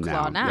years from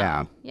folklore now.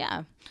 now.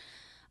 Yeah.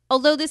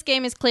 Although this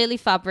game is clearly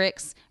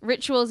fabrics,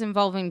 rituals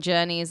involving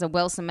journeys are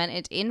well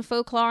cemented in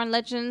folklore and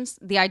legends.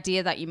 The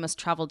idea that you must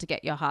travel to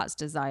get your heart's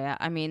desire.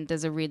 I mean,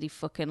 there's a really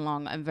fucking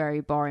long and very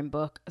boring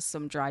book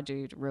some dry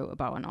dude wrote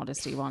about an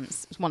Odyssey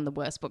once. It's one of the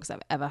worst books I've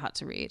ever had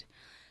to read.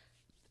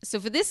 So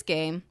for this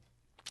game,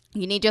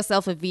 you need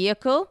yourself a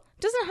vehicle.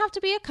 Doesn't have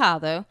to be a car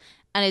though,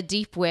 and a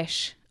deep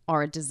wish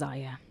or a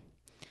desire.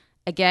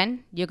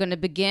 Again, you're going to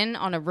begin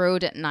on a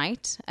road at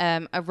night,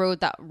 a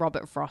road that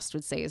Robert Frost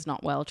would say is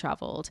not well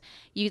traveled.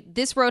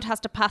 This road has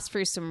to pass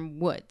through some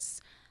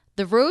woods.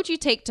 The road you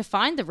take to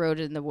find the road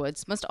in the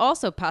woods must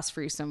also pass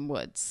through some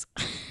woods.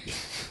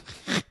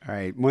 All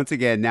right. Once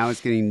again, now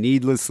it's getting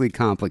needlessly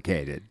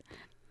complicated.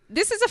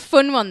 This is a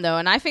fun one, though,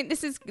 and I think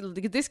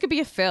this could be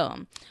a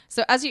film.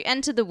 So as you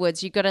enter the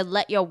woods, you've got to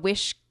let your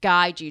wish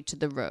guide you to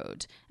the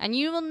road. And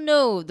you will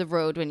know the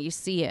road when you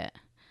see it.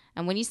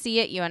 And when you see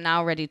it, you are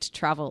now ready to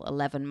travel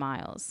 11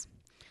 miles.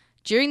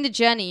 During the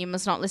journey, you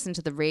must not listen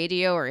to the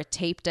radio or a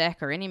tape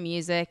deck or any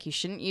music. You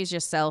shouldn't use your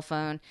cell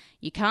phone.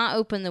 You can't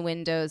open the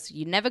windows.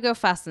 You never go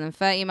faster than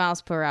 30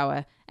 miles per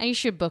hour. And you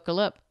should buckle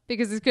up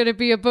because it's going to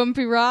be a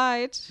bumpy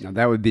ride. Now,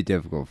 that would be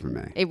difficult for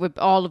me.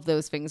 All of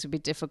those things would be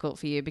difficult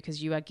for you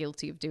because you are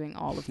guilty of doing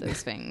all of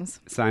those things.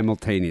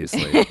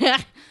 Simultaneously.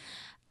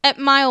 At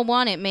mile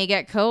 1, it may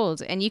get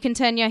cold, and you can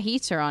turn your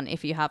heater on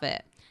if you have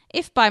it.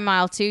 If by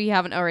mile 2 you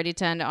haven't already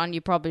turned it on, you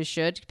probably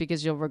should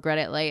because you'll regret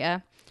it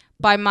later.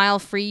 By mile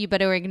 3, you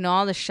better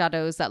ignore the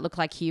shadows that look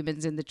like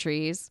humans in the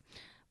trees.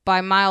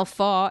 By mile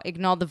 4,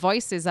 ignore the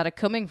voices that are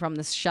coming from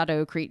the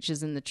shadow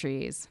creatures in the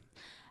trees.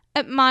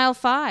 At mile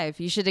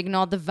 5, you should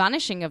ignore the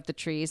vanishing of the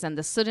trees and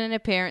the sudden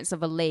appearance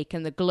of a lake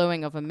and the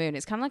glowing of a moon.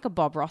 It's kind of like a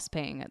Bob Ross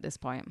painting at this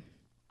point.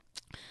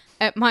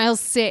 At mile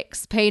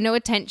 6, pay no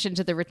attention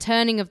to the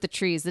returning of the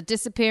trees, the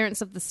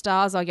disappearance of the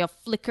stars, or your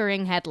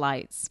flickering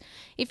headlights.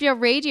 If your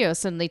radio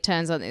suddenly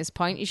turns on at this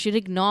point, you should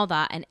ignore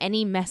that and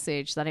any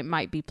message that it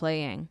might be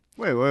playing.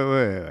 Wait.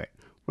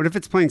 What if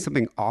it's playing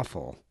something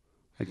awful?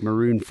 Like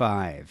Maroon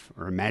 5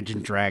 or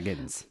Imagine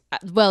Dragons?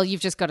 Well, you've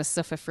just got to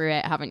suffer through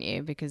it, haven't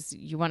you? Because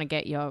you want to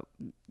get your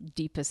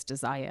deepest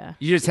desire.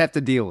 You just have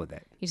to deal with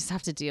it. You just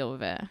have to deal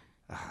with it.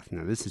 Oh,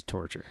 no, this is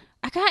torture.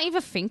 I can't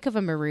even think of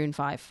a Maroon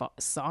 5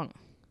 song.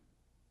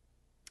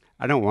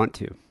 I don't want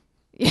to.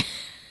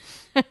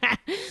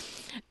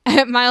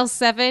 At mile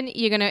 7,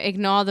 you're going to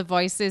ignore the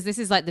voices. This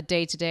is like the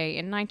day-to-day.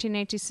 In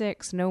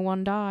 1986, no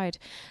one died.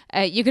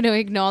 You're going to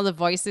ignore the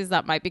voices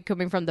that might be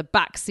coming from the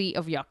back seat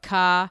of your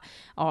car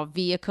or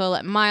vehicle.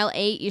 At mile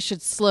 8, you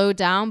should slow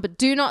down, but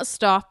do not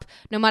stop.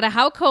 No matter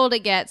how cold it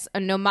gets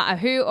and no matter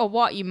who or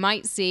what you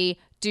might see,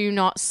 do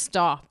not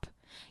stop.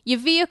 Your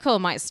vehicle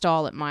might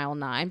stall at mile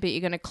 9, but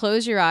you're going to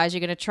close your eyes. You're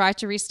going to try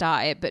to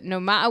restart it. But no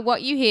matter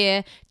what you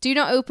hear, do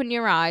not open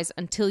your eyes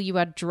until you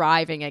are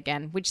driving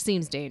again, which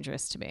seems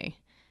dangerous to me.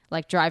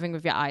 Like driving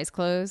with your eyes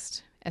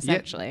closed,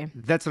 essentially.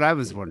 Yeah, that's what I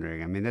was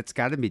wondering. I mean, that's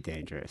got to be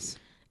dangerous.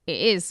 It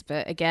is,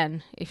 but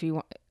again, if you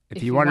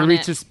want to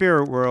reach the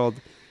spirit world,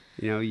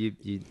 you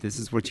this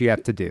is what you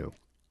have to do.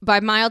 By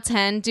mile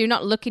 10, do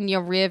not look in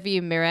your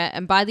rearview mirror,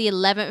 and by the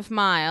 11th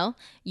mile,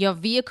 your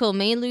vehicle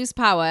may lose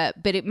power,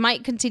 but it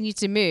might continue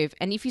to move.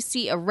 And if you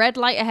see a red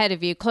light ahead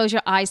of you, close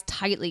your eyes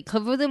tightly.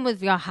 Cover them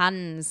with your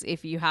hands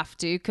if you have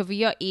to. Cover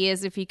your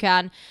ears if you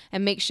can,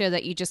 and make sure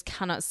that you just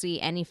cannot see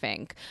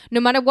anything.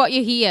 No matter what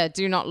you hear,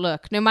 do not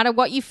look. No matter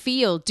what you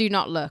feel, do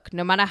not look.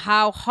 No matter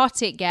how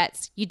hot it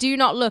gets, you do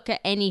not look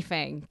at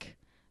anything.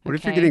 What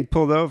if you're getting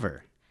pulled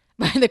over?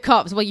 By the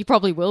cops? Well, you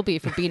probably will be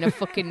for being a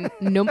fucking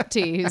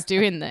numpty who's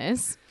doing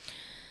this.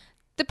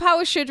 The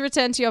power should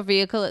return to your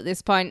vehicle at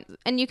this point,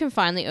 and you can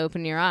finally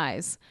open your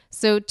eyes.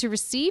 So to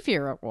receive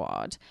your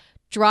reward,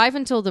 drive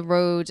until the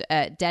road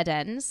dead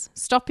ends,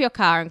 stop your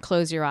car and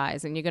close your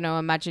eyes, and you're going to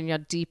imagine your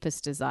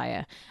deepest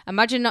desire.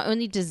 Imagine not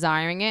only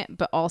desiring it,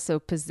 but also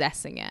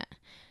possessing it.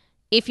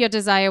 If your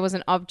desire was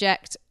an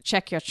object,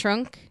 check your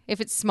trunk. If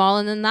it's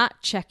smaller than that,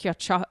 check your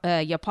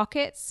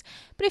pockets.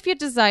 But if your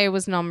desire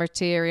was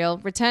non-material,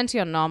 return to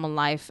your normal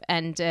life.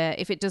 And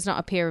if it does not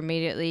appear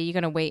immediately, you're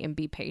going to wait and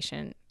be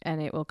patient,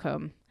 and it will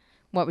come.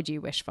 What would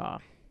you wish for?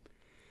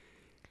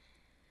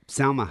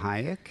 Salma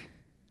Hayek?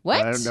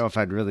 What? I don't know if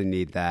I'd really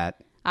need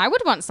that. I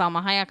would want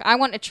Salma Hayek. I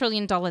want $1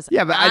 trillion.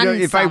 Yeah, but I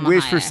don't. If I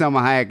wished for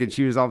Salma Salma Hayek and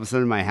she was all of a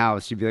sudden in my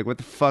house, she'd be like, "What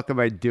the fuck am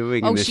I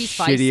doing in this she's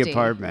shitty feisty.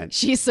 apartment?"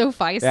 She's so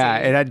feisty. Yeah,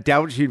 and I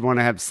doubt she'd want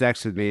to have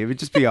sex with me. It would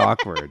just be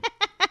awkward.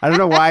 I don't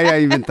know why I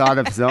even thought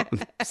of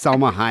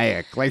Salma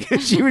Hayek. Like,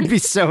 she would be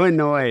so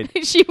annoyed.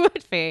 She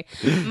would be.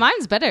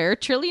 Mine's better, $1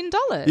 trillion.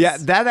 Yeah,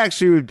 that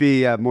actually would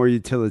be more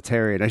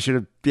utilitarian. I should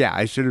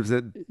have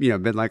said,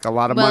 been like a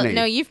lot of money. Well,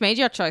 no, you've made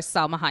your choice,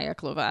 Salma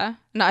Hayek lover,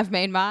 and I've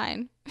made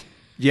mine.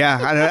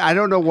 Yeah, I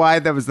don't know why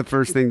that was the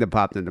first thing that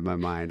popped into my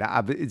mind.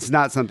 It's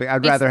not something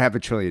I'd rather have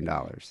 $1 trillion.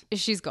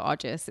 She's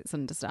gorgeous. It's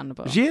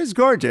understandable. She is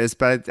gorgeous,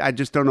 but I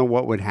just don't know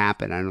what would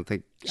happen. I don't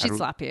think she'd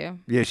slap you.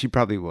 Yeah, she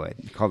probably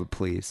would. Call the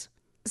police.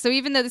 So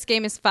even though this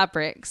game is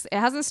fabrics, it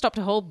hasn't stopped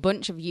a whole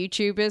bunch of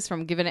YouTubers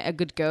from giving it a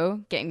good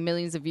go, getting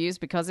millions of views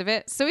because of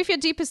it. So if your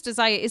deepest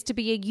desire is to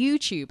be a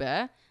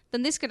YouTuber,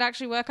 then this could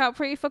actually work out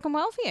pretty fucking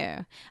well for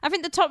you. I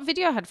think the top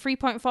video had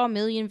 3.4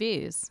 million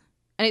views,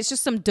 and it's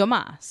just some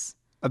dumbass.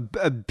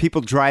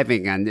 People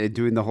driving and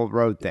doing the whole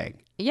road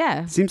thing.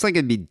 Yeah. Seems like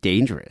it'd be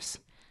dangerous.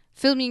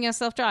 Filming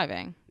yourself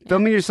driving. Yeah.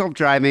 Filming yourself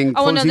driving,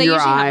 oh, closing no, they your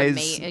usually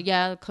eyes. Have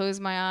yeah, close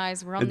my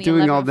eyes. We're on and the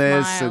doing 11th all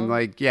this mile.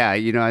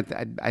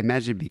 and I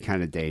imagine it'd be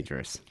kind of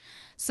dangerous.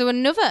 So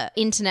another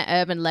internet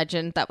urban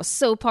legend that was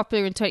so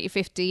popular in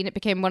 2015, it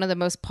became one of the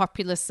most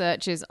popular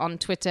searches on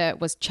Twitter,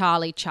 was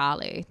Charlie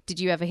Charlie. Did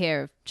you ever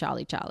hear of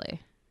Charlie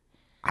Charlie?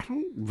 I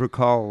don't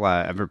recall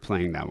ever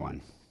playing that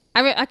one.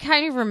 I mean, I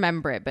kind of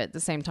remember it, but at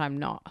the same time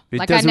not. It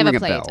I doesn't never ring a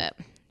played bell.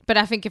 it. But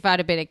I think if I'd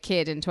have been a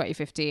kid in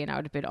 2015, I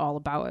would have been all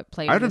about it,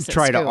 playing I would have this at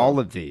tried school. all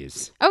of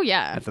these Oh,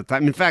 yeah. at the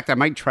time. In fact, I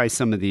might try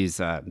some of these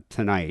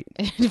tonight.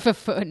 For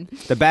fun.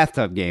 The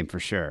bathtub game for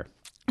sure.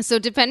 So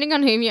depending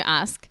on whom you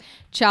ask,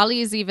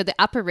 Charlie is either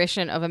the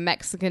apparition of a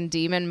Mexican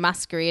demon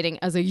masquerading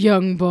as a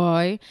young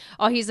boy,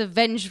 or he's a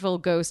vengeful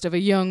ghost of a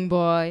young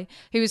boy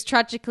who is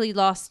tragically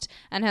lost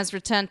and has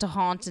returned to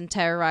haunt and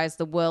terrorize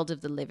the world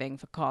of the living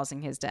for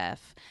causing his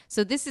death.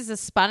 So this is a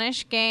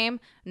Spanish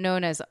game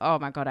known as, oh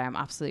my God, I am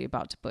absolutely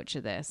about to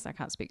butcher this. I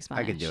can't speak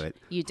Spanish. I could do it.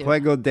 You do.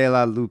 Juego de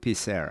la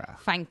Lupicera.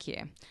 Thank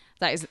you.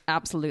 That is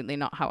absolutely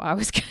not how I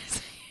was going to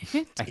say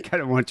it. I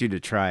kind of want you to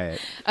try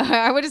it.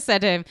 I would have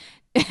said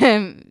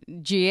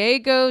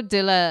Diego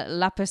de la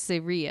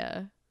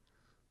Lapiceria.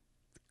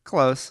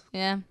 Close.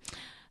 Yeah.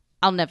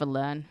 I'll never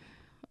learn.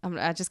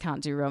 I just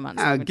can't do romance.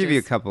 I'll give you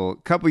a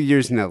couple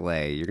years in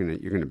LA. You're gonna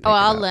pick it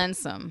I'll up. learn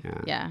some.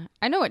 Yeah.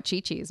 I know what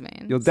Chi-Chi's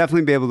means. You'll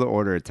definitely be able to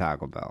order at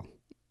Taco Bell.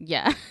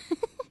 Yeah.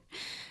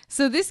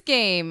 So this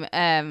game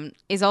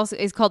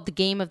is called the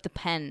Game of the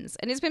Pens,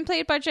 and it's been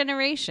played by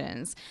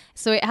generations.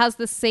 So it has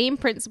the same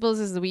principles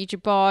as the Ouija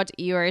board.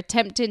 You are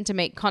attempting to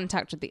make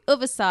contact with the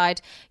other side.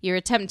 You're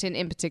attempting,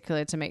 in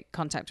particular, to make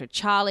contact with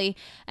Charlie,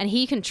 and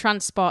he can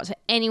transport to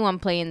anyone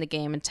playing the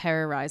game and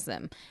terrorize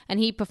them. And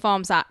he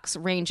performs acts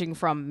ranging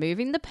from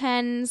moving the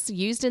pens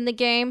used in the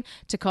game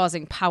to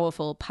causing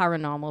powerful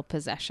paranormal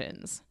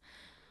possessions.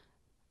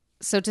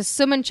 So to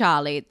summon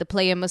Charlie, the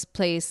player must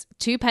place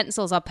 2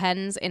 pencils or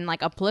pens in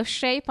like a plus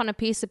shape on a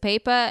piece of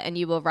paper, and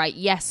you will write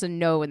yes and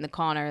no in the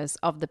corners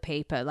of the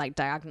paper, like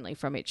diagonally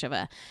from each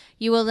other.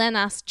 You will then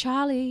ask,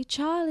 Charlie,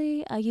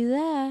 Charlie, are you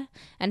there?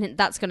 And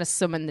that's going to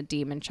summon the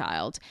demon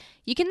child.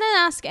 You can then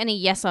ask any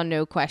yes or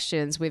no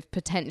questions with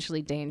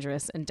potentially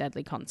dangerous and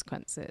deadly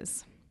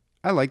consequences.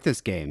 I like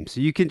this game. So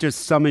you can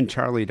just summon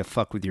Charlie to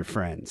fuck with your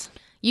friends.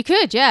 You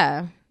could,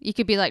 yeah. You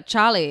could be like,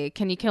 Charlie,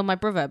 can you kill my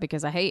brother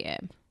because I hate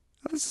him?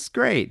 Oh, this is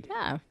great.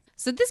 Yeah.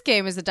 So this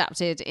game was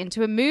adapted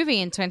into a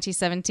movie in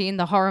 2017,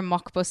 the horror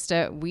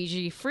mockbuster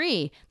Ouija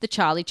Free, The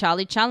Charlie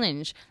Charlie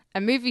Challenge. A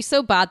movie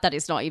so bad that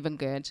it's not even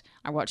good.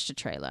 I watched a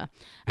trailer.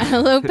 And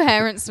although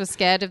parents were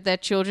scared of their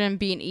children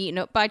being eaten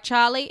up by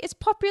Charlie, its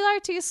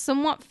popularity has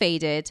somewhat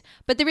faded,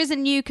 but there is a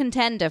new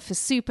contender for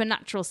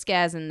supernatural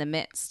scares in the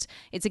midst.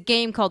 It's a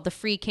game called The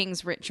Three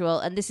Kings Ritual,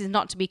 and this is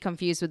not to be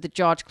confused with the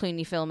George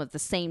Clooney film of the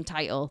same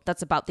title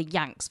that's about the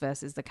Yanks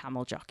versus the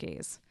camel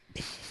jockeys.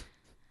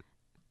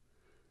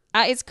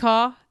 At its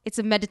core, it's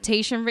a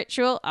meditation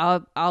ritual,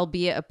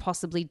 albeit a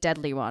possibly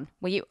deadly one,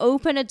 where you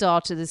open a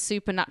door to the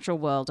supernatural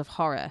world of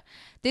horror.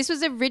 This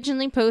was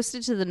originally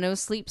posted to the No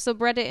Sleep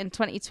subreddit in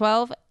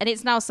 2012, and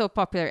it's now so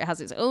popular it has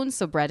its own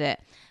subreddit.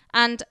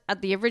 And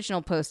at the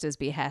original poster's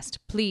behest,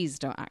 please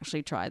don't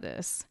actually try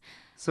this.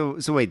 So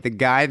wait, the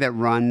guy that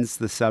runs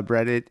the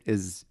subreddit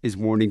is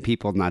warning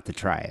people not to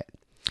try it.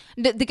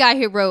 The guy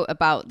who wrote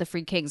about the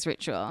Three Kings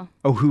Ritual.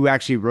 Oh, who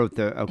actually wrote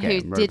the Who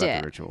did about the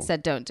it, ritual.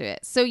 said don't do it.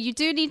 So you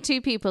do need 2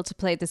 people to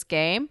play this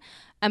game,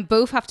 and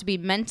both have to be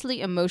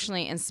mentally,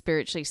 emotionally, and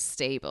spiritually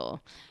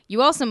stable.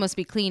 You also must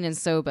be clean and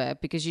sober,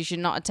 because you should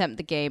not attempt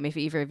the game if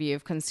either of you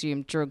have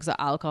consumed drugs or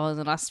alcohol in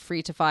the last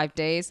 3 to 5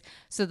 days.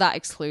 So that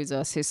excludes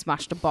us, who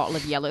smashed a bottle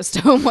of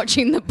Yellowstone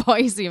watching the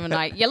boys the other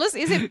night.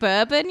 Is it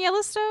bourbon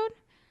Yellowstone?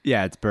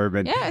 Yeah, it's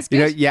bourbon. Yeah, it's You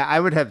know, good. yeah, I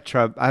would have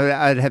trouble.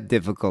 I'd have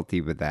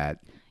difficulty with that.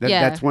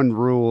 Yeah. That's one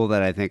rule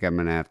that I think I'm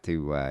going to have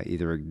to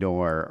either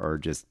ignore or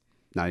just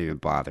not even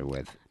bother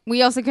with.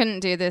 We also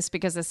couldn't do this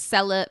because a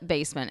cellar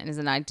basement is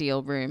an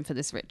ideal room for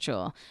this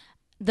ritual.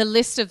 The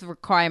list of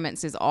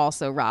requirements is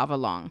also rather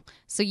long.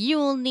 So you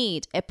will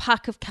need a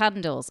pack of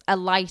candles, a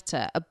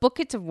lighter, a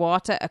bucket of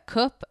water, a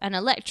cup, an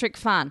electric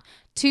fan,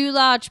 2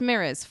 large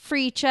mirrors,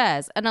 3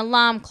 chairs, an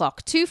alarm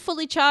clock, 2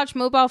 fully charged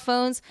mobile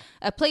phones,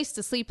 a place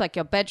to sleep like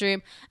your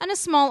bedroom, and a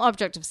small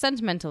object of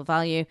sentimental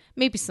value,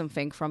 maybe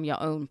something from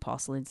your own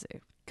porcelain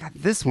zoo. God,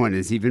 this one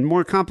is even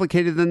more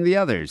complicated than the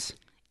others.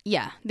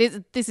 Yeah,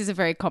 this is a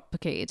very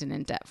complicated and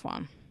in-depth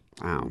one.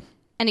 Wow.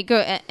 And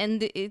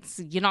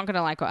you're not going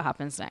to like what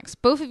happens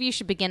next. Both of you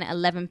should begin at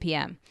 11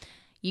 p.m.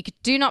 You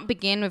do not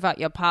begin without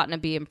your partner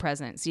being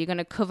present. So you're going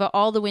to cover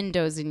all the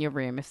windows in your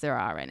room if there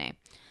are any.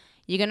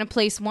 You're going to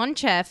place 1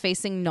 chair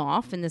facing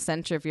north in the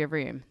center of your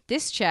room.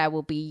 This chair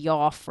will be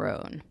your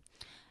throne.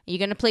 You're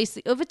going to place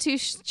the other 2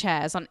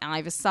 chairs on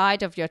either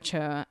side of your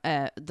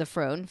the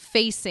throne,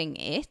 facing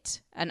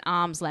it, an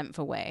arm's length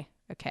away.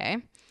 Okay?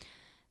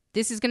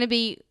 This is going to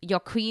be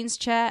your queen's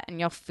chair and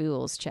your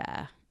fool's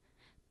chair.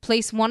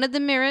 Place one of the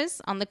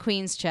mirrors on the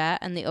queen's chair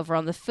and the other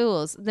on the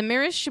fool's. The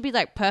mirrors should be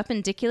like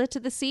perpendicular to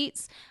the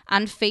seats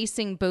and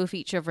facing both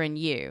each other and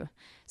you.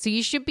 So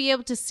you should be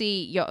able to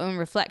see your own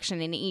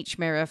reflection in each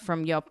mirror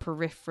from your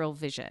peripheral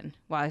vision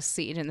while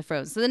seated in the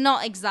throne. So they're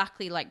not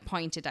exactly like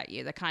pointed at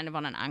you. They're kind of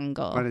on an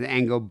angle. On an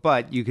angle,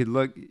 but you could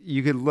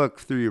look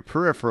through your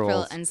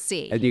peripherals And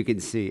see. and you can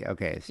see.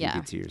 Okay, so Yeah.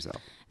 you can see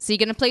yourself. So you're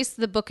going to place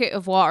the bucket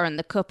of water and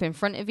the cup in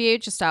front of you,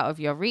 just out of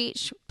your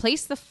reach.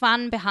 Place the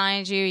fan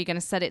behind you. You're going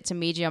to set it to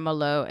medium or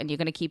low, and you're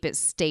going to keep it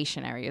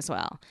stationary as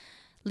well.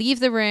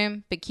 Leave the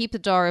room, but keep the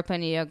door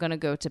open, and you're going to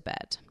go to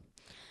bed.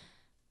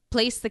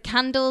 Place the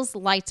candles,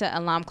 lighter,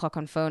 alarm clock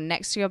on phone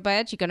next to your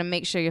bed. You're going to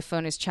make sure your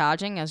phone is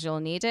charging as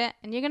you'll need it.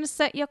 And you're going to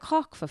set your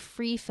clock for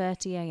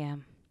 3:30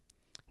 a.m.,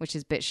 which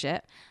is a bit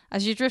shit.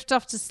 As you drift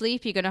off to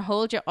sleep, you're going to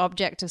hold your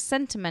object of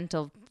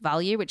sentimental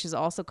value, which is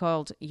also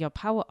called your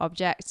power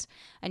object.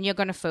 And you're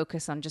going to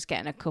focus on just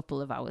getting a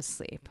couple of hours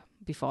sleep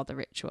before the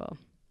ritual.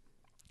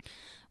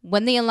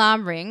 When the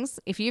alarm rings,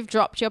 if you've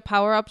dropped your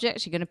power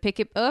object, you're going to pick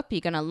it up, you're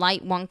going to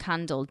light one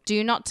candle.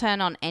 Do not turn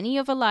on any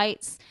other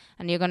lights,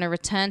 and you're going to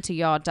return to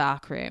your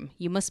dark room.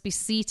 You must be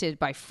seated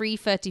by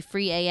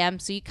 3:33 a.m.,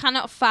 so you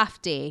cannot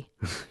fafty.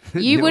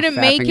 You No wouldn't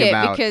make faffing it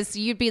about. because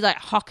you'd be like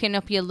hocking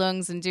up your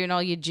lungs and doing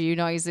all your Jew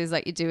noises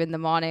that you do in the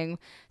morning,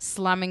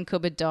 slamming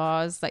cupboard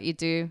doors that you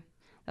do.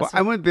 Well,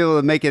 I wouldn't be able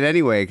to make it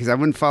anyway because I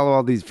wouldn't follow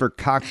all these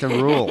verkakta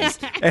rules.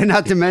 And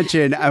not to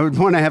mention, I would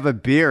want to have a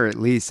beer at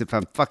least if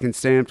I'm fucking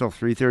staying up till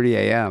 3:30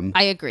 a.m.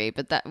 I agree,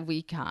 but that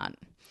we can't.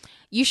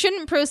 You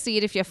shouldn't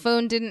proceed if your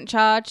phone didn't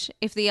charge,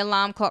 if the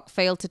alarm clock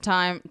failed to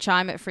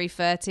chime at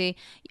 3:30,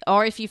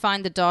 or if you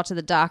find the door to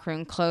the dark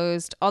room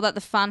closed, or that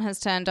the fan has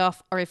turned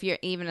off, or if you're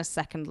even a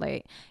second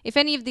late. If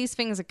any of these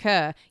things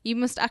occur, you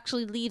must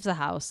actually leave the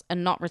house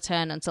and not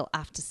return until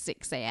after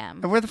 6 a.m.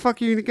 And where the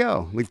fuck are you going to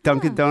go? Like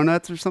Dunkin'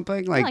 Donuts or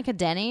something? Like a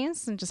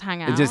Denny's and just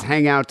hang out. and just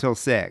hang out till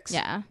 6?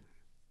 Yeah.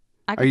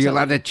 Are you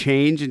allowed to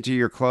change into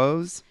your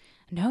clothes?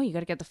 No, you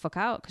got to get the fuck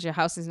out because your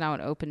house is now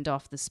an open door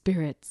for the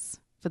spirits,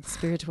 for the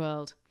spirit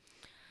world.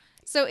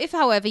 So if,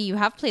 however, you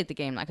have played the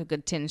game like a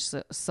good tin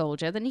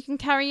soldier, then you can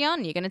carry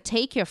on. You're going to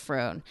take your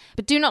throne.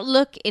 But do not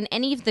look in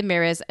any of the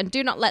mirrors and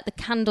do not let the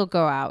candle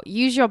go out.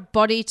 Use your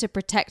body to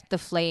protect the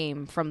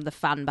flame from the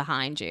fan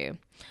behind you.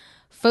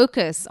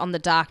 Focus on the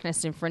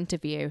darkness in front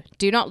of you.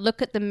 Do not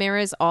look at the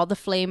mirrors or the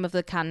flame of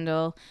the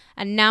candle.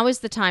 And now is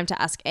the time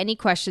to ask any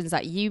questions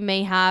that you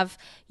may have.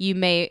 You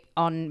may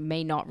or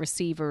may not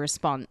receive a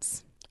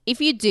response. If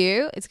you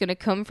do, it's going to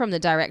come from the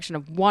direction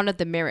of one of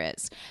the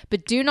mirrors.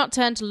 But do not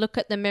turn to look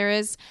at the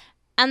mirrors.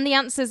 And the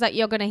answers that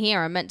you're going to hear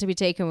are meant to be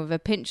taken with a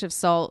pinch of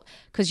salt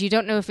because you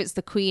don't know if it's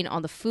the queen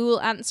or the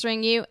fool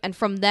answering you. And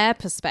from their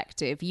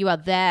perspective, you are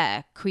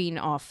their queen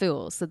or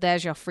fool. So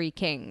there's your 3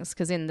 kings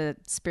because in the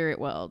spirit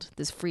world,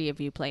 there's 3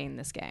 of you playing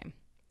this game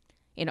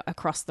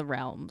across the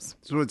realms.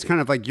 So it's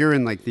kind of like you're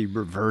in like the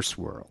reverse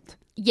world.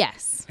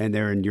 Yes. And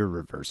they're in your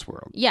reverse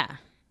world. Yeah.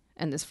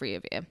 And there's 3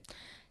 of you.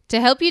 To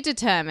help you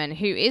determine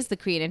who is the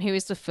queen and who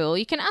is the fool,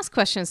 you can ask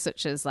questions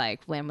such as like,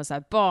 when was I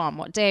born?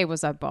 What day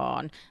was I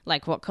born?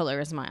 Like, what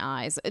color is my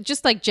eyes?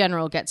 Just like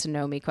general get to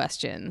know me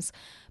questions.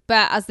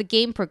 But as the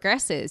game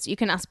progresses, you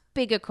can ask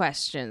bigger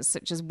questions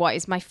such as, what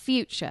is my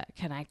future?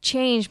 Can I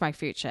change my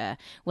future?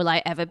 Will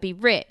I ever be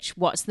rich?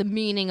 What's the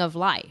meaning of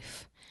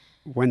life?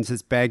 When's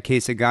this bad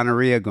case of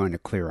gonorrhea going to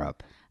clear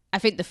up? I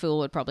think the fool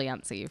would probably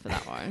answer you for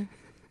that one.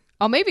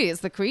 Or maybe it's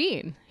the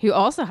queen who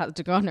also has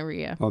the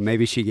gonorrhea. Well,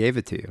 maybe she gave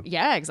it to you.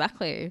 Yeah,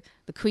 exactly.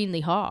 The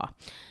queenly whore.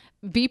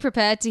 Be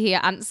prepared to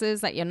hear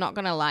answers that you're not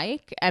going to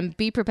like, and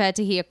be prepared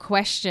to hear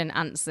question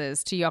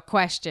answers to your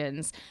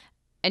questions.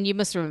 And you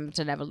must remember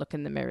to never look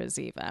in the mirrors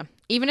either.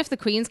 Even if the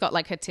queen's got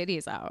like her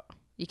titties out,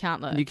 you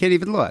can't look. You can't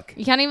even look.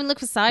 You can't even look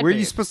for side Where are boobs.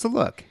 you supposed to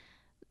look?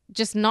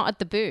 Just not at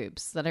the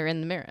boobs that are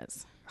in the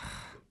mirrors.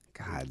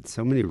 God,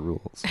 so many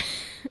rules.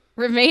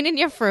 Remain in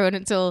your throne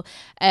until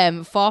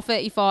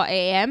 4:34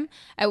 a.m.,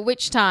 at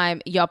which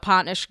time your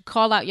partner should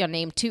call out your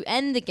name to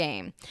end the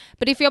game.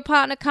 But if your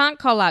partner can't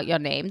call out your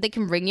name, they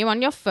can ring you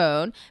on your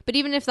phone. But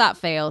even if that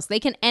fails, they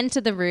can enter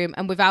the room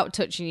and without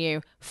touching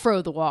you,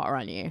 throw the water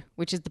on you,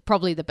 which is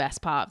probably the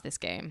best part of this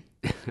game.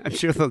 I'm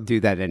sure they'll do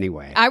that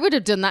anyway. I would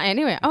have done that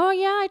anyway. Oh,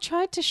 yeah, I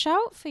tried to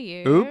shout for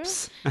you.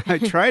 Oops. I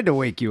tried to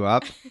wake you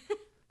up.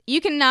 You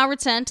can now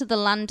return to the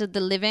land of the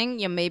living.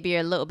 You're maybe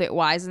a little bit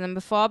wiser than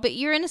before, but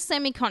you're in a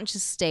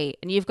semi-conscious state,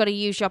 and you've got to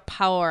use your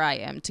power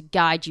item to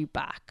guide you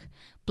back.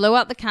 Blow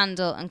out the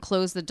candle and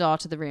close the door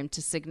to the room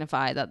to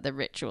signify that the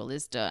ritual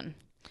is done.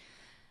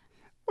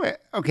 Wait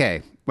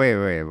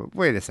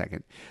a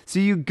second. So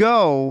you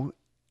go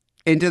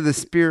into the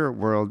spirit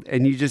world,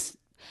 and you just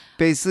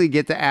basically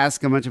get to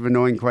ask a bunch of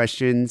annoying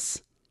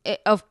questions. Big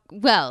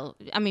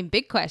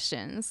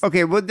questions.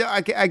 Okay, well,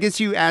 I guess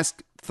you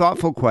ask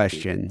thoughtful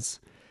questions.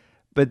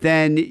 But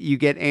then you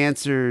get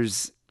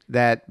answers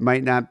that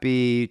might not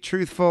be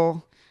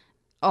truthful.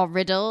 Or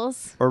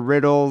riddles.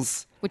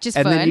 Which is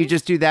fun. And then you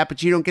just do that,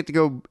 but you don't get to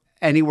go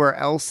anywhere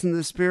else in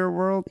the spirit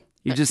world.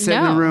 You just sit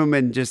in No. the room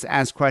and just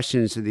ask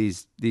questions to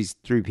these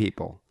 3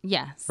 people.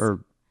 Yes.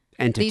 Or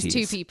entities.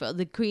 These 2 people,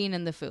 the queen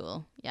and the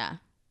fool. Yeah.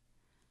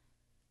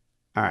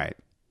 All right.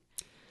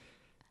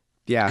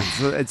 Yeah,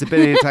 it's a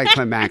bit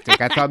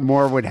anticlimactic. I thought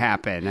more would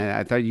happen.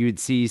 I thought you'd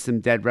see some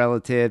dead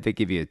relative. They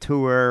give you a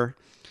tour.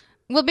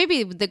 Well,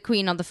 maybe the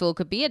queen or the fool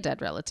could be a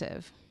dead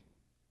relative.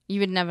 You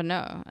would never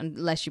know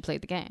unless you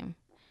played the game.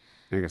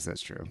 I guess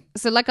that's true.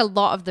 So like a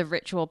lot of the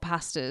ritual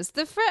pastas,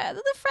 the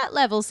threat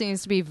level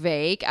seems to be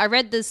vague. I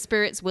read the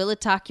spirits will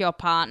attack your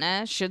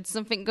partner should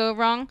something go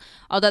wrong,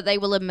 or that they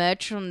will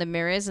emerge from the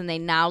mirrors and they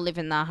now live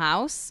in their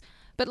house.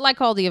 But like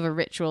all the other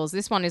rituals,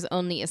 this one is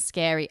only as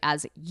scary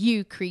as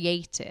you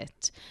create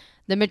it.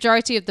 The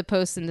majority of the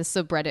posts in the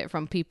subreddit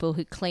from people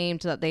who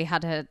claimed that they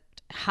had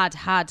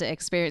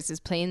experiences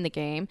playing the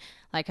game,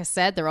 like I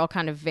said, they're all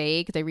kind of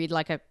vague. They read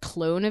like a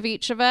clone of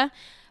each other.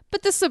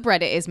 But the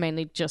subreddit is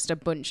mainly just a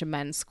bunch of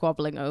men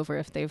squabbling over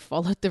if they've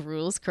followed the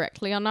rules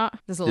correctly or not.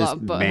 There's a lot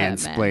of butthurt men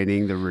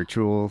mansplaining the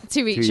ritual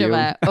to each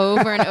other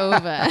over and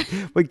over.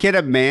 But can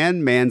a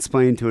man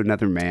mansplain to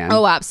another man?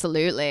 Oh,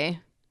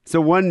 absolutely.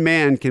 So one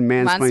man can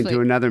mansplain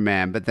to another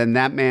man, but then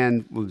that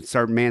man will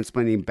start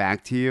mansplaining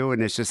back to you,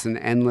 and it's just an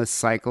endless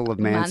cycle of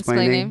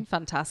mansplaining.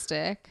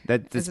 Fantastic.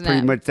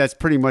 That's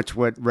pretty much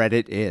what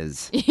Reddit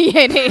is.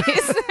 It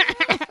is.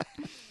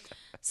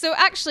 So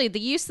actually,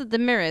 the use of the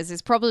mirrors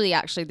is probably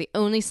actually the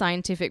only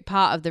scientific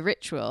part of the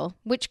ritual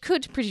which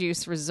could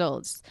produce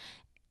results.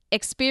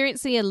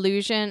 Experience the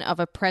illusion of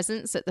a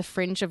presence at the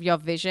fringe of your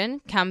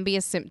vision can be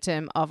a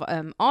symptom of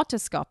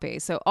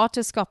autoscopy. So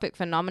autoscopic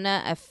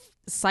phenomena are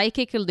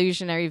psychic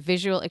illusionary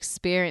visual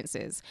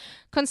experiences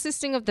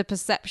consisting of the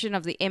perception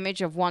of the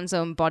image of one's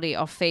own body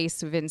or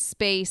face within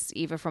space,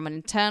 either from an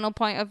internal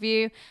point of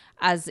view,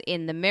 as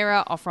in the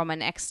mirror, or from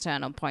an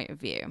external point of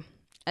view.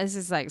 This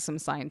is like some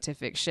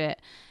scientific shit.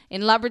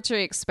 In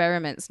laboratory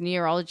experiments,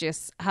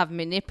 neurologists have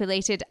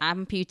manipulated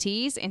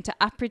amputees into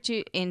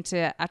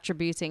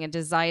attributing a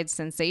desired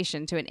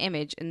sensation to an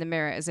image in the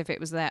mirror as if it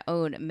was their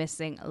own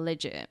missing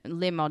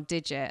limb or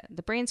digit.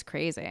 The brain's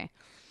crazy.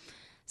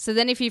 So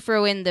then if you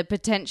throw in the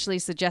potentially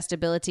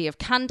suggestibility of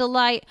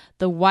candlelight,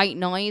 the white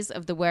noise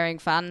of the wearing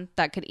fan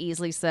that could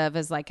easily serve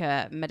as like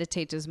a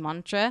meditator's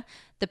mantra,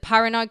 the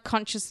paranoid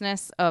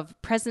consciousness of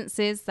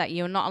presences that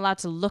you're not allowed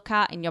to look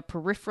at in your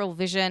peripheral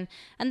vision,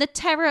 and the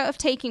terror of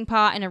taking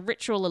part in a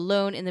ritual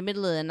alone in the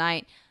middle of the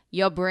night,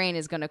 your brain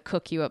is going to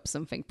cook you up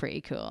something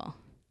pretty cool.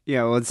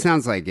 Yeah, well, it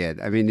sounds like it.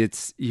 I mean,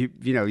 it's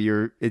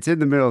it's in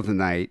the middle of the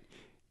night.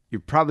 You're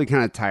probably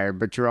kind of tired,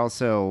 but you're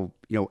also,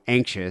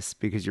 anxious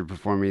because you're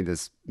performing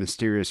this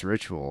mysterious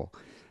ritual.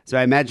 So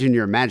I imagine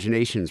your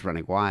imagination's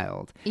running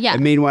wild. Yeah.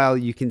 And meanwhile,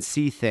 you can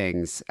see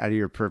things out of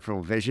your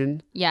peripheral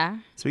vision. Yeah.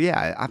 So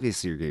yeah,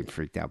 obviously you're getting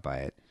freaked out by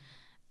it.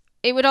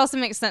 It would also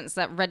make sense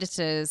that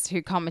Redditors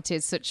who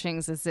commented such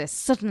things as this,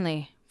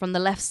 suddenly, from the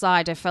left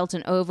side, I felt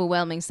an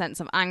overwhelming sense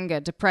of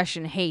anger,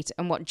 depression, hate,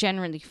 and what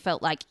generally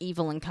felt like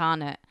evil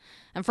incarnate.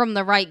 And from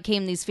the right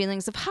came these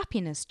feelings of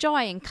happiness,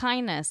 joy, and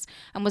kindness,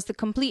 and was the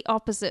complete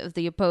opposite of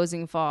the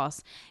opposing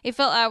force. It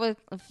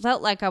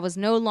felt like I was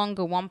no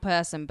longer one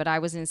person, but I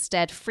was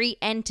instead three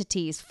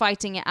entities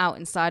fighting it out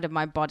inside of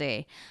my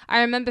body.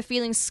 I remember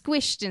feeling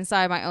squished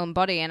inside my own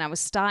body, and I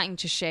was starting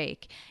to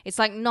shake. It's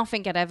like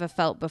nothing I'd ever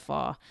felt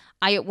before.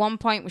 I at one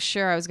point was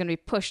sure I was going to be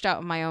pushed out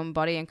of my own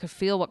body and could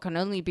feel what can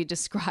only be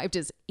described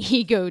as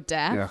ego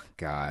death. Oh,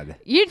 God.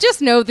 You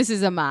just know this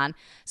is a man.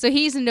 So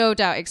he's no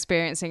doubt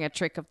experiencing a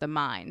trick of the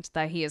mind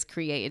that he has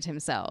created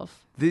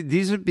himself.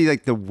 These would be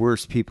like the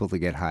worst people to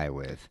get high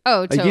with.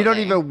 Oh, totally. Like, you don't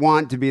even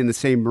want to be in the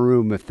same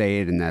room if they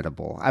ate an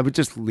edible. I would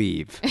just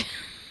leave.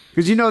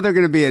 Because they're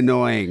going to be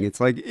annoying. It's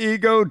like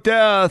ego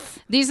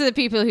death. These are the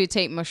people who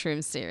take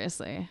mushrooms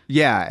seriously.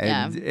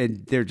 Yeah,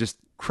 and they're just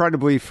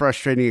incredibly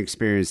frustrating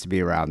experience to be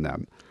around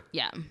them.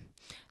 Yeah.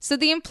 So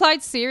the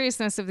implied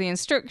seriousness of the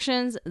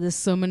instructions, the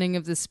summoning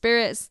of the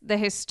spirits, the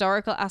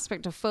historical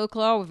aspect of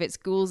folklore with its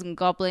ghouls and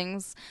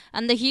goblins,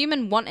 and the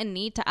human want and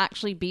need to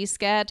actually be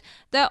scared,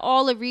 they're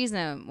all a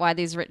reason why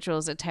these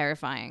rituals are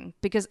terrifying.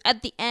 Because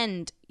at the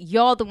end,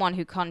 you're the one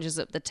who conjures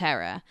up the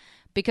terror.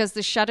 Because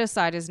the shadow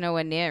side is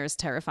nowhere near as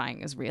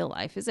terrifying as real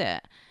life, is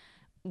it?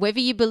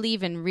 Whether you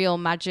believe in real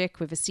magic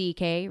with a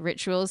CK,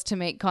 rituals to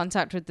make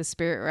contact with the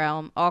spirit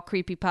realm, or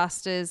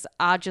creepypastas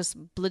are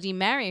just Bloody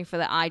Mary for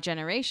the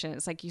iGeneration.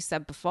 It's like you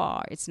said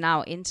before, it's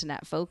now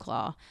internet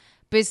folklore.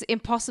 But it's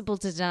impossible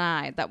to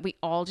deny that we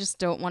all just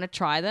don't want to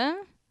try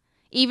them.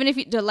 Even if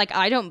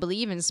I don't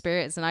believe in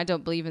spirits and I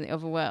don't believe in the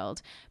other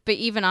world. But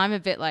even I'm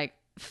a bit like,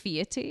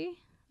 fearty?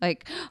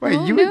 Like,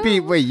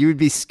 you would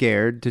be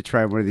scared to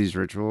try one of these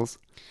rituals?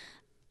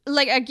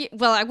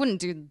 I wouldn't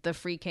do the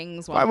Three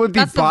Kings one. I would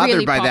be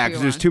bothered by that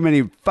because there's too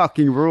many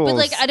fucking rules.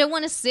 But I don't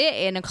want to sit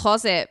in a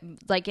closet,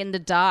 in the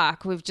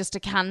dark with just a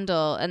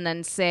candle and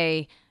then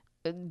say,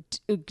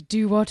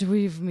 do what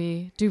with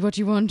me, do what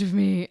you want with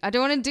me. I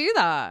don't want to do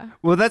that.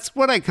 Well, that's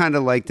what I kind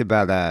of liked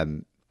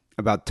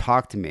about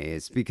Talk to Me,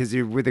 is because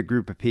you're with a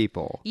group of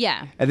people.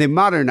 Yeah. And they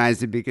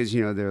modernized it because,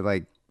 they're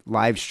like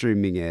live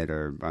streaming it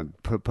or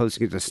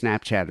posting it to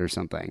Snapchat or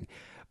something.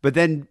 But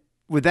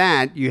with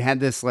that, you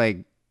had this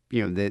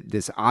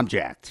this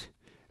object,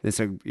 this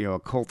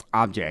occult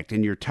object,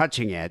 and you're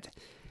touching it,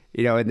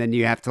 and then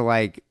you have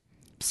to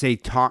say,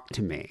 talk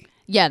to me.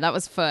 Yeah, that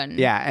was fun.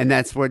 Yeah, and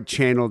that's what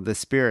channeled the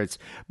spirits.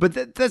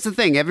 But that's the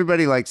thing.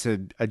 Everybody likes a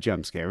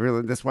jump scare.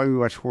 Really, that's why we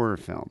watch horror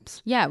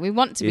films. Yeah, we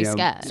want to be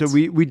scared. So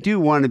we do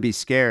want to be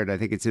scared. I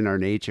think it's in our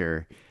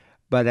nature.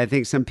 But I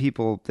think some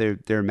people,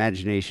 their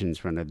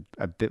imaginations run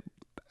a bit,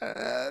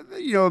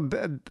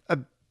 a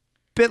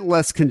bit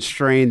less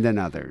constrained than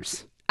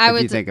others.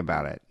 If you think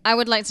about it. I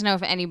would like to know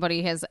if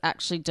anybody has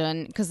actually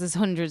done, because there's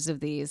hundreds of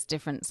these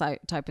different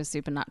type of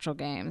supernatural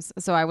games.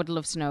 So I would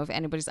love to know if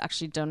anybody's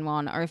actually done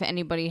one, or if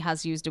anybody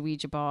has used a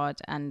Ouija board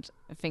and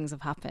things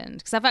have happened.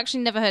 Because I've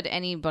actually never heard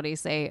anybody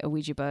say a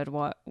Ouija board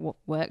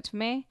worked for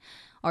me,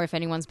 or if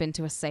anyone's been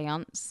to a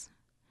seance.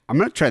 I'm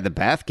going to try the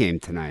bath game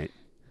tonight.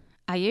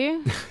 Are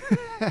you?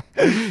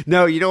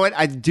 No, you know what?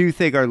 I do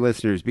think our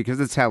listeners,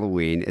 because it's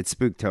Halloween, it's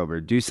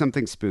Spooktober, do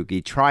something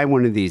spooky. Try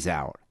one of these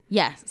out.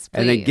 Yes, please.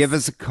 And then give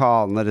us a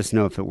call and let us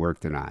know if it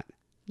worked or not.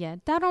 Yeah,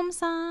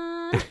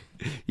 darom-san.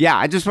 Yeah,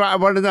 I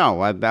want to know.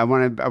 I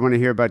want to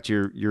hear about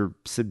your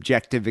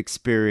subjective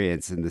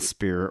experience in the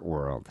spirit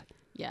world.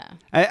 Yeah.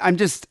 I'm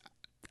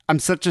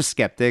such a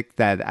skeptic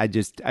that I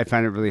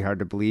find it really hard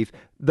to believe,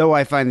 though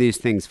I find these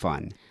things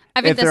fun. I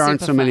think if there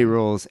aren't super so many fun.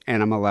 rules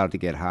and I'm allowed to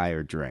get high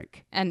or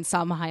drink. And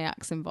Salma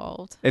Hayek's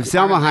involved. If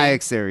Salma apparently.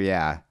 Hayek's there,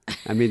 yeah.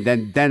 I mean,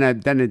 then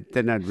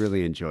I'd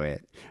really enjoy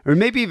it. Or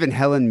maybe even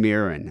Helen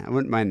Mirren. I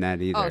wouldn't mind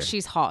that either. Oh,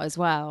 she's hot as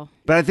well.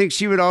 But I think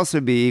she would also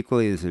be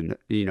equally as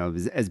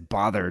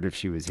bothered if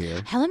she was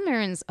here. Helen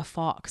Mirren's a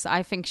fox.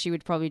 I think she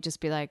would probably just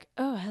be like,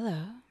 oh,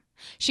 hello.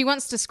 She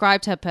once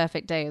described her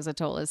perfect day as a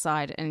total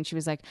aside, and she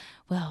was like,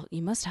 well,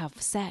 you must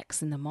have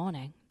sex in the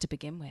morning to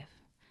begin with.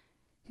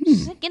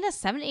 She's like in her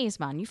 70s,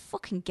 man. You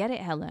fucking get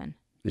it, Helen.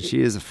 And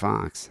she is a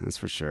fox, that's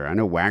for sure. I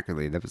know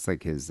Wackerly, that was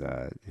like his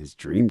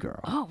dream girl.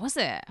 Oh, was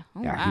it?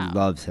 Oh, Yeah, wow. he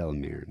loves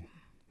Helen Mirren.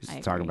 He used I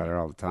to talk agree. about her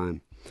all the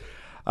time.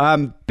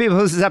 People,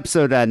 this is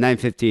episode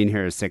 915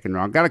 here at Sick and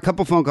Wrong. Got a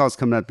couple phone calls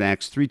coming up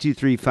next,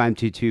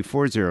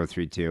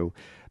 323-522-4032.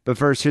 But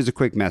first, here's a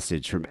quick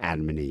message from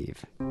Adam and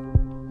Eve.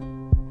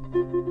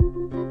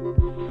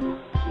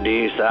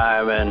 D.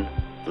 Simon,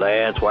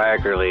 Lance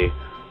Wackerly.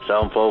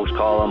 Some folks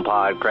call them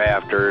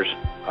podcrafters.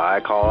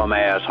 I call them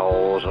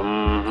assholes.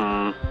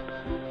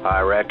 I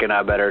reckon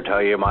I better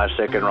tell you my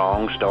sick and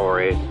wrong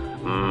story.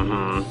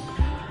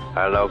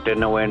 I looked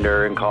in the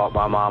window and caught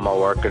my mama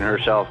working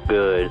herself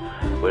good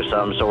with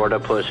some sort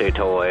of pussy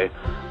toy.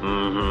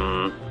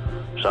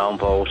 Some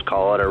folks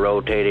call it a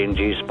rotating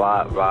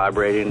G-spot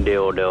vibrating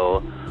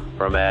dildo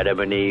from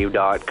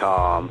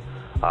AdamandEve.com.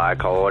 I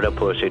call it a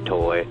pussy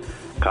toy,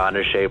 kind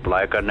of shaped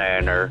like a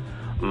nanner.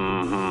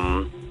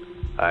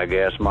 I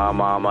guess my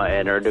mama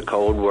entered the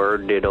code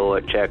word diddle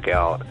at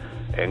checkout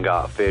and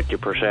got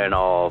 50%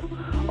 off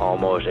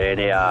almost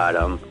any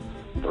item,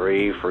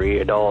 3 free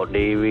adult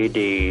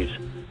DVDs,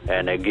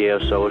 and a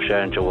gift so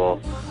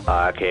sensual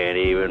I can't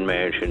even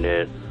mention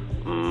it.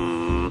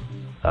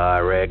 I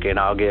reckon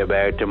I'll get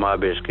back to my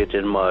biscuits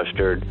and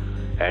mustard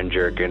and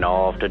jerking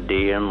off to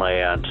D and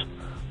Lance.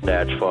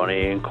 That's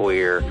funny and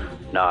queer,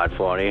 not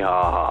funny,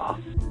 ha-ha.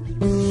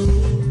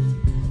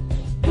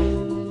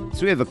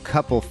 So we have a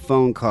couple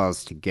phone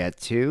calls to get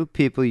to.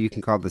 People, you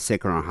can call the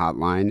Sick and Wrong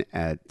hotline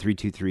at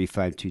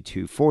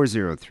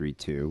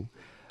 323-522-4032.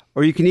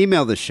 Or you can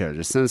email the show.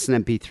 Just send us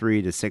an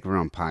MP3 to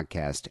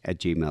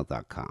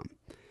sickandwrongpodcast@gmail.com.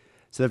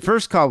 So the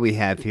first call we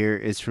have here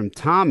is from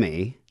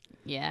Tommy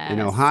Yeah. in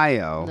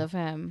Ohio, Love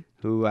him.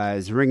 who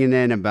is ringing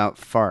in about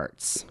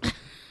farts. I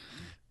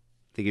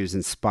think he was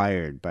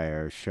inspired by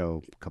our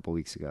show a couple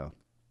weeks ago.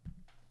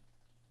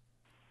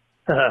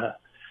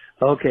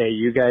 Okay,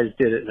 you guys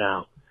did it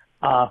now.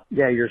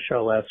 Yeah, your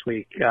show last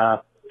week.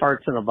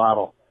 Farts in a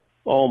bottle.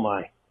 Oh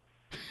my.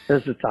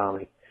 This is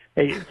Tommy.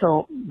 Hey,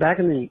 so back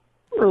in the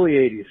early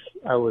 80s,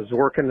 I was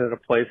working at a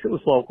place. It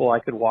was local. I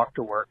could walk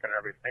to work and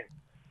everything.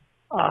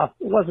 It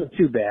wasn't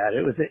too bad.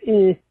 It was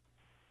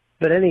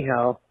but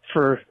anyhow,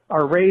 for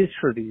our raise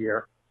for the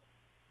year,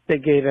 they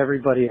gave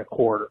everybody a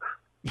quarter.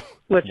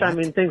 Which, I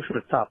mean, things were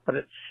tough, but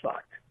it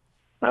sucked.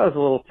 I was a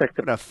little ticked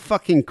But a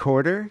fucking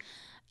quarter?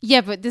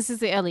 Yeah, but this is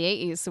the early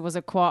 80s, so was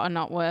a quarter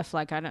not worth,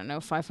 like, I don't know,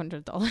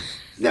 $500?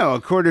 No,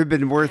 a quarter had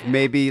been worth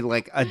maybe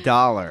like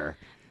 $1.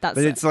 That's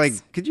But it's like,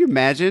 could you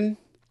imagine?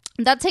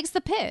 That takes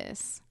the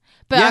piss.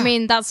 But, Yeah. I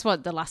mean, that's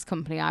what the last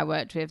company I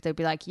worked with, they'd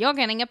be like, you're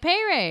getting a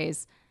pay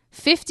raise,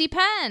 50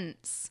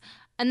 pence.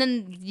 And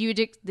then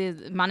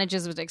the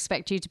managers would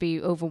expect you to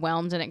be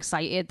overwhelmed and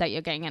excited that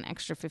you're getting an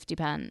extra 50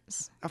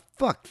 pence. Oh,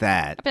 fuck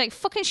that. I'd be like,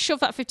 fucking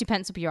shove that 50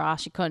 pence up your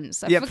ass, you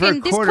cunts. Yeah, for a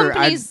This quarter,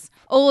 company's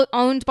all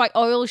owned by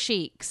oil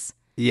sheiks.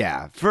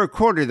 Yeah, for a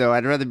quarter though,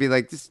 I'd rather be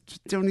like,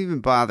 just don't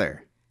even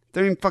bother.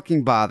 Don't even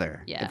fucking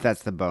bother. Yeah. If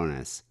that's the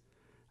bonus,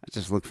 I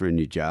just look for a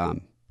new job.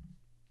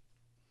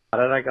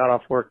 And I got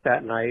off work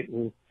that night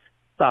and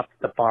stopped at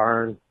the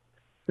bar and,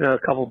 a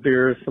couple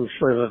beers, some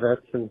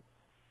Slivovitz, and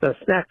the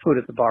snack food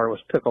at the bar was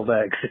pickled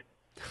eggs, with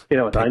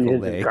Pickled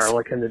onions eggs. and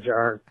garlic in the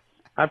jar.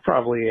 I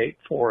probably ate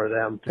 4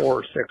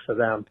 or 6 of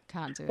them.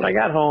 Can't do When I it.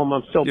 got home,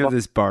 I'm still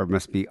This bar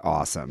must be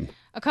awesome.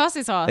 Of course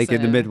it's awesome. Like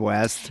in the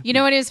Midwest. You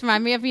know what it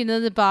remind me of?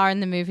 The bar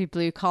in the movie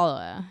Blue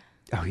Collar.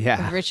 Oh, with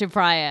yeah. Richard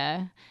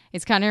Pryor.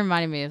 It's kind of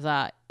reminding me of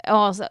that.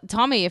 Oh, so,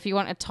 Tommy, if you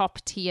want a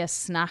top tier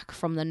snack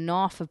from the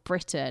north of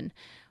Britain,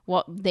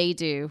 what we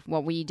do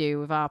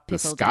with our The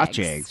pickled Scotch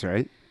eggs,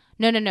 right?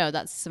 No,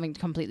 that's something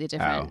completely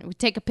different. Oh. We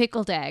take a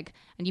pickled egg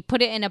and you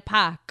put it in a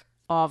pack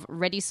of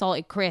ready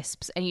salted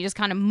crisps and you just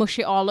kind of mush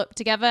it all up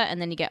together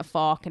and then you get a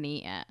fork and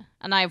eat it.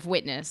 And I've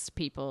witnessed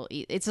people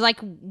eat. It's like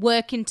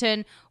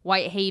Workington,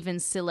 Whitehaven,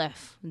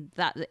 Silliff.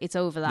 That it's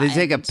over that. They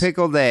take a end.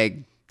 pickled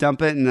egg,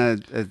 dump it in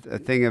a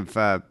thing of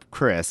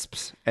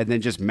crisps, and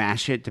then just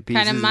mash it to pieces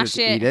Kind of and mash just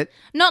it. eat it.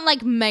 Not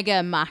like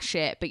mega mash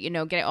it, but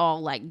get it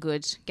all like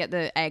good. Get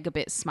the egg a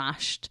bit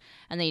smashed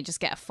and then you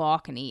just get a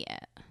fork and eat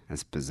it.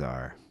 That's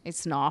bizarre.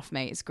 It's north,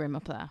 mate. It's grim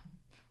up there.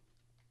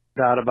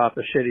 Out about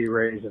the shitty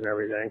raise and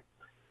everything.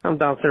 I'm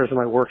downstairs in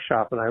my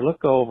workshop and I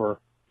look over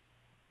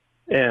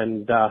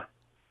and,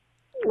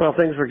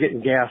 things were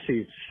getting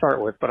gassy to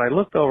start with, but I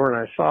looked over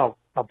and I saw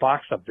a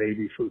box of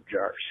baby food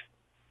jars.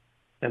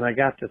 And I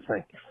got to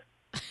think,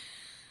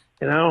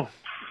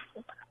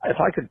 if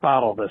I could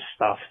bottle this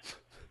stuff.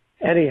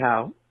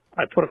 Anyhow,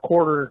 I put a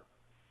quarter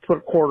in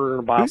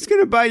a bottle. Who's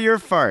going to buy your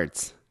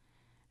farts?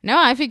 No,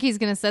 I think he's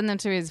going to send them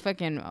to his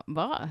fucking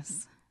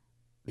boss.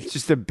 It's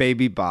just a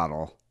baby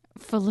bottle.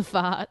 Full of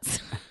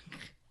farts.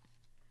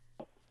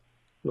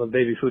 The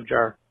baby food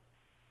jar.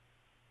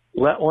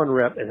 Let one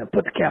rip and then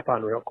put the cap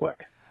on real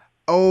quick.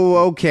 Oh,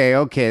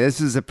 okay.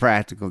 This is a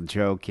practical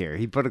joke here.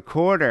 He put a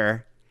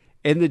quarter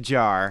in the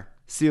jar,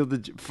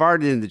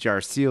 farted in the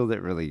jar, sealed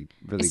it really,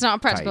 really It's not a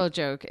practical tight.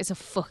 joke. It's a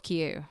fuck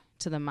you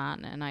to the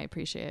man, and I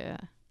appreciate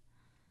it.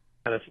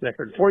 And a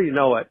snickered. Before you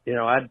know it,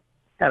 I'd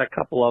had a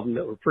couple of them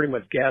that were pretty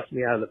much gassing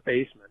me out of the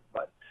basement,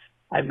 but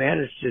I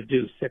managed to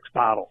do 6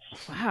 bottles.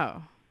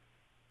 Wow.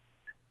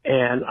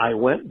 And I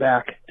went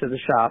back to the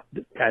shop.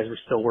 The guys were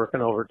still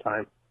working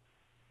overtime.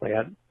 I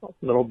had a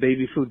little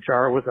baby food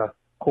jar with a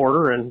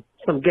quarter and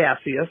some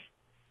gaseous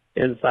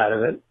inside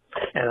of it.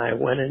 And I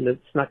went in and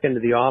snuck into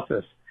the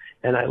office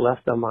and I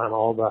left them on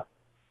all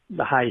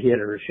the high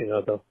hitters,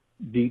 the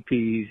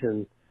VPs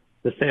and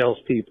the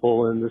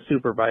salespeople and the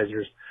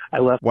supervisors. I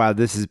left. Wow,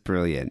 this is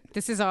brilliant.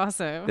 This is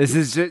awesome. This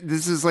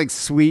is like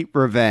sweet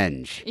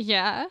revenge.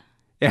 Yeah.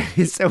 Yeah,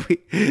 so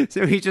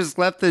he just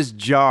left this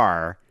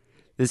jar.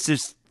 This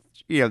just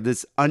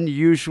this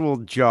unusual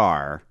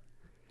jar,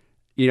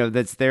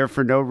 that's there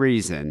for no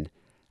reason,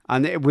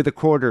 with a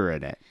quarter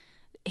in it.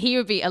 He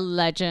would be a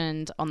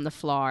legend on the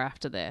floor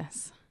after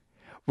this.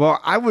 Well,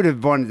 I would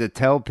have wanted to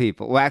tell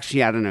people. Well,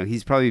 actually, I don't know.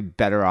 He's probably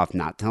better off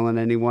not telling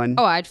anyone.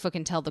 Oh, I'd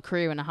fucking tell the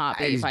crew in a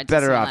heartbeat He's if I did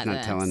better something off like not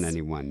this. telling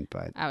anyone,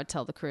 but I would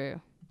tell the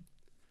crew.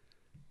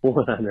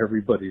 One on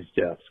everybody's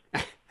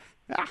desk.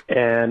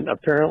 And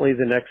apparently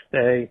the next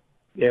day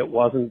there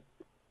was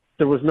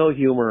no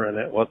humor in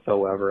it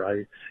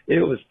whatsoever. It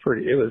was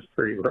pretty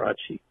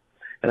raunchy.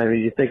 And I mean,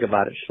 you think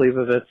about it,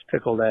 Schlivovitz,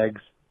 pickled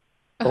eggs.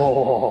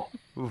 Oh,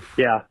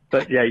 yeah.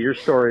 But yeah, your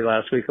story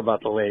last week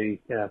about the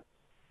lady, yeah,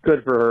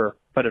 good for her.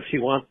 But if she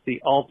wants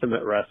the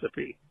ultimate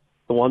recipe,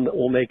 the one that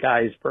will make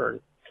eyes burn,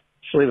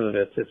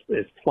 Schlivovitz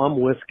is plum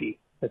whiskey.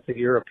 It's a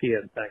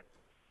European thing.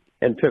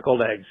 And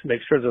pickled eggs.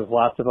 Make sure there's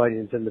lots of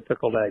onions in the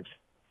pickled eggs.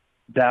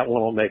 That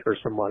one will make her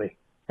some money.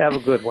 Have a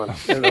good one.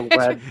 And I'm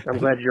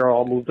glad you're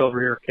all moved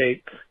over here,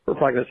 Kate. We're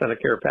probably going to send a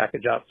care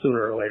package out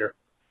sooner or later.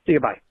 See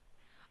you, bye.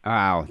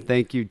 wow,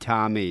 thank you,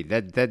 Tommy.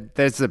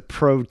 That's a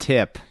pro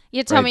tip.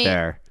 Yeah, Tommy, right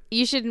there.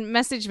 you should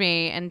message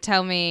me and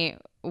tell me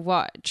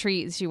what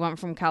treats you want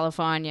from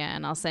California,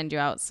 and I'll send you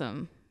out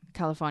some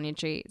California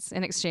treats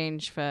in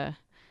exchange for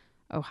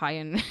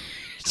Ohioan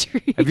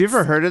treats. Have you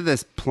ever heard of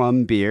this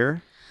plum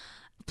beer?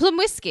 Plum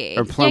whiskey.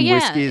 Or plum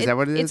whiskey, is that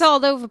what it is? It's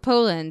all over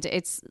Poland.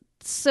 It's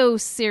so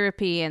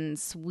syrupy and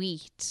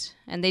sweet.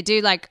 And they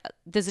do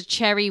there's a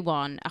cherry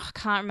one. I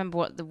can't remember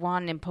what the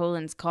one in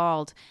Poland's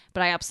called,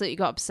 but I absolutely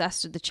got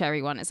obsessed with the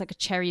cherry one. It's like a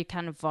cherry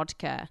kind of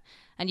vodka.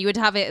 And you would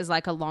have it as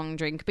like a long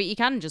drink, but you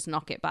can just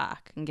knock it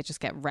back and just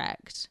get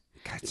wrecked.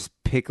 God, it's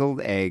pickled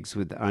eggs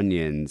with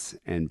onions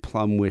and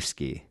plum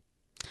whiskey.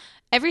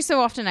 Every so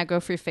often I go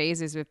through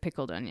phases with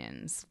pickled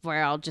onions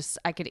where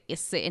I could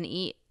sit and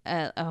eat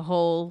a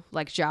whole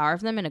jar of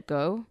them in a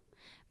go.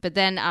 But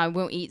then I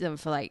won't eat them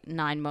for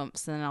 9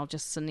 months and then I'll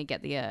just suddenly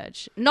get the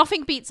urge.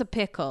 Nothing beats a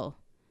pickle.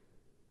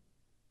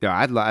 Yeah,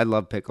 I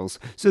love pickles.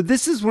 So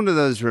this is one of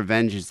those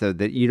revenges, though,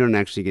 that you don't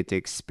actually get to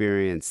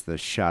experience the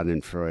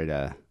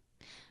Schadenfreude.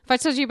 If I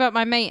told you about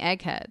my mate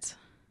Egghead.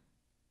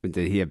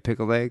 Did he have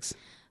pickled eggs?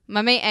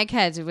 My mate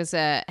Egghead was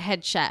a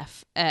head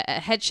chef,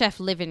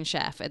 living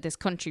chef at this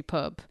country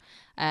pub,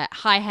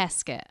 High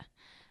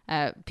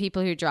Heskett.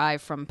 People who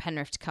drive from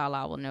Penrith to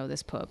Carlisle will know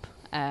this pub,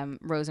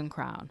 Rose and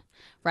Crown,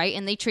 right?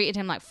 And they treated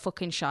him like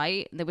fucking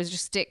shite. There was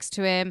just sticks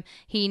to him.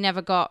 He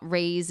never got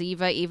raise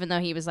either, even though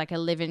he was a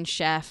living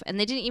chef. And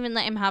they didn't even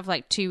let him have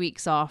 2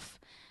 weeks off.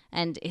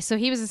 And so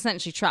he was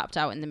essentially trapped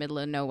out in the middle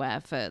of nowhere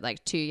for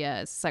 2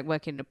 years. It's like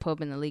working in a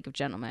pub in the League of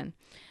Gentlemen.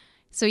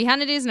 So he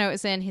handed his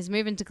notice in. He's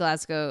moving to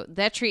Glasgow.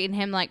 They're treating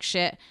him like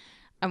shit.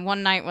 And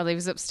one night while he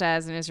was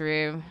upstairs in his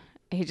room,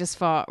 he just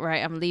thought,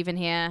 right, I'm leaving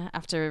here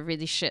after a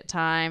really shit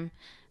time.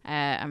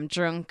 I'm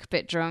drunk,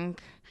 bit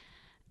drunk.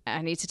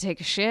 I need to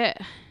take a shit.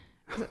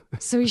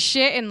 So he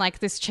shit in like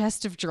this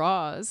chest of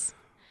drawers.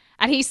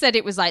 And he said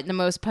it was like the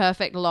most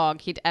perfect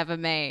log he'd ever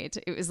made.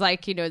 It was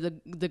like, you know,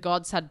 the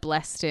gods had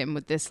blessed him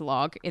with this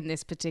log in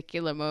this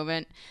particular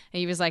moment. And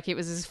he was like, it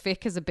was as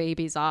thick as a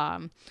baby's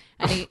arm.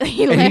 And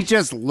he And left, he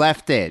just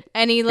left it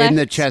and he left, in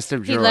the chest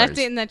of drawers. He left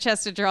it in the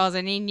chest of drawers,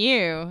 and he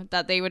knew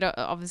that they would,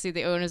 obviously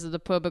the owners of the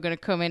pub are going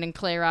to come in and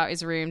clear out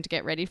his room to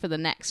get ready for the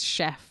next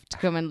chef to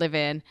come and live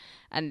in.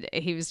 And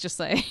he was just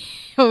like,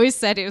 he always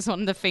said it was one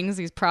of the things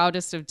he's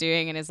proudest of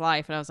doing in his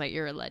life. And I was like,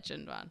 you're a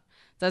legend, man.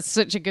 That's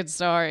such a good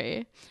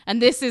story. And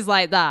this is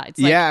like that. It's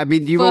like, yeah, I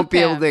mean, you won't be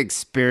able him. to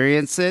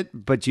experience it,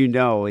 but you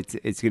know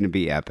it's going to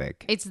be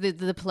epic. It's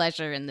the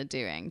pleasure in the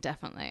doing,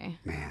 definitely.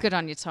 Good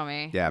on you,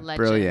 Tommy. Yeah, Legend.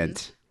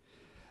 brilliant.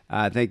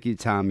 Thank you,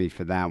 Tommy,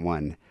 for that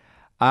one.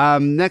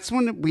 Next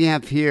one we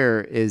have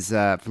here is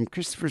from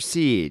Christopher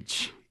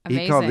Siege.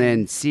 He called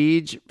Amazing. in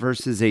Siege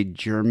versus a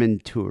German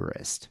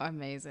tourist.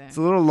 Amazing. It's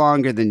a little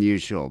longer than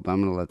usual, but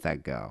I'm going to let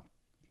that go.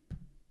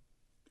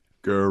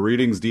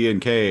 Greetings, D and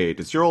Kate.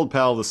 It's your old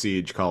pal, The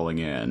Siege, calling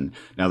in.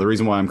 Now, the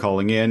reason why I'm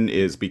calling in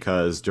is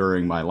because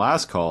during my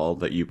last call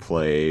that you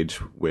played,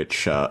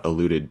 which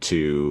alluded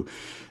to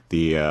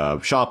the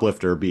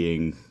shoplifter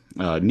being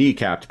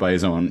kneecapped by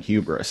his own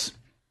hubris,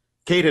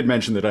 Kate had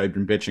mentioned that I'd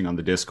been bitching on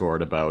the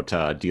Discord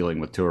about dealing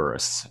with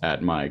tourists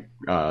at my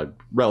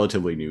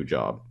relatively new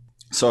job.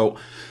 So,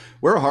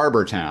 we're a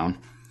harbor town.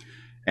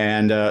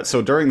 And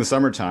so during the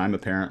summertime,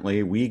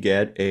 apparently, we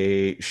get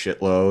a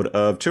shitload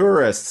of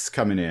tourists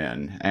coming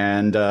in.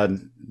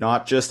 And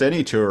not just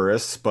any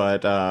tourists,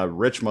 but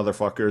rich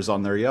motherfuckers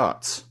on their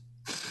yachts.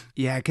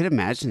 Yeah, I could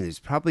imagine there's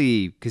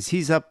probably, because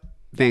he's up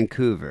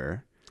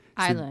Vancouver.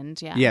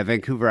 Island, yeah. Yeah,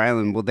 Vancouver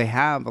Island. Well, they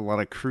have a lot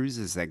of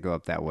cruises that go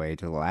up that way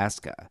to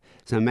Alaska.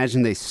 So I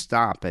imagine they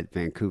stop at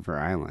Vancouver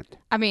Island.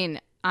 I mean,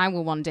 I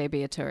will one day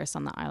be a tourist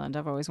on that island.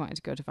 I've always wanted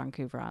to go to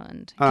Vancouver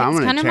Island. Oh, I'm It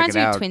going kind to of check reminds it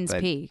me out. of Twins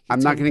but Peak. I'm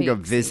not going to go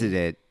Peaks. visit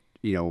it,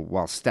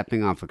 while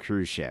stepping off a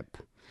cruise ship.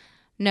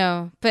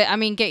 No, but I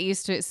mean, get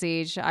used to it,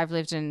 Siege. I've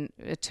lived in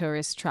a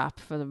tourist trap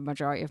for the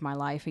majority of my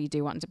life. You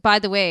do want to. By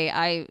the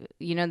way,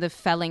 the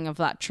felling of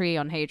that tree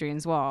on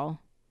Hadrian's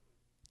Wall.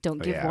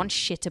 Don't give one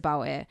shit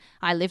about it.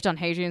 I lived on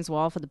Hadrian's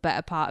Wall for the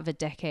better part of a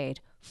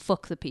decade.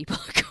 Fuck the people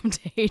who come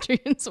to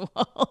Hadrian's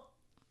Wall.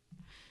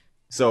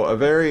 So a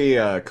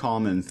very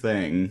common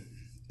thing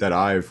that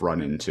I've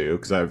run into,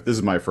 because this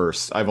is my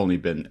first, I've only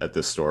been at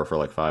this store for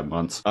like 5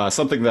 months.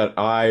 Something that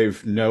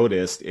I've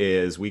noticed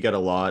is we get a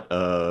lot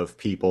of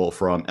people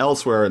from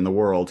elsewhere in the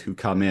world who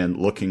come in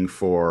looking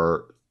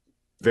for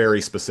very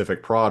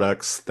specific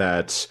products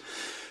that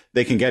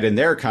they can get in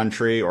their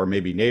country or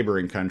maybe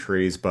neighboring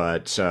countries,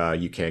 but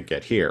you can't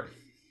get here.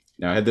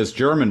 Now, I had this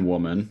German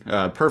woman,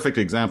 perfect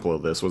example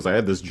of this was I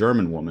had this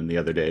German woman the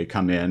other day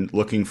come in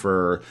looking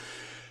for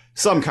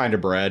some kind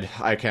of bread.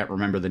 I can't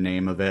remember the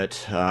name of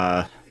it.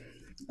 I'm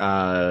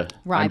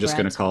just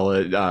going to call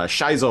it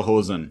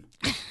Scheißehosen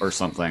or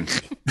something.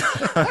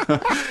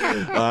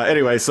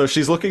 Anyway, so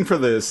she's looking for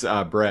this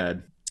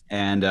bread,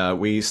 and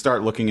we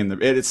start looking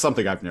in it's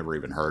something I've never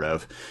even heard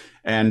of.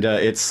 And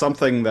it's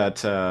something that,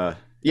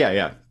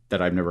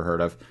 that I've never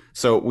heard of.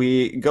 So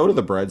we go to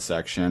the bread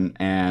section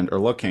and are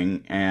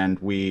looking, and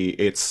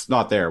it's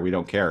not there. We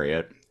don't carry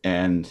it.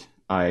 And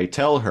I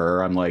tell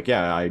her, I'm like,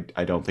 I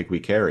don't think we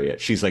carry it.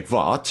 She's like,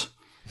 what?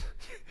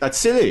 That's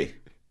silly.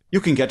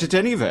 You can get it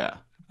anywhere.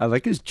 I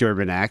like his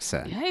German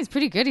accent. Yeah, he's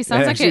pretty good. He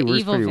sounds like an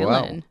evil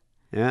villain.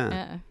 Well.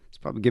 Yeah. He's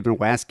probably giving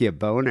Wasky a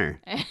boner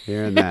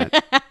hearing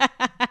that.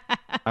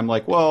 I'm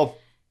like, well,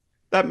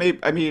 that may,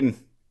 I mean,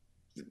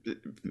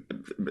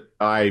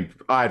 I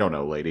don't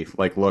know, lady.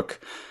 Like,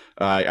 look,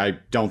 I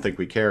don't think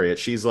we carry it.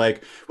 She's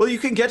like, well, you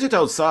can get it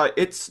outside.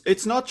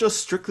 It's not just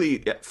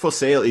strictly for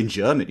sale in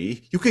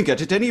Germany. You can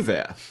get it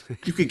anywhere.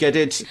 You can get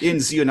it in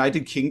the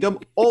United Kingdom,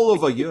 all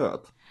over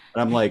Europe.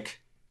 And I'm like,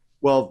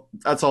 well,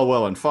 that's all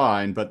well and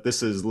fine, but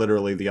this is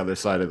literally the other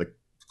side of the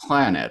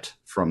planet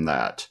from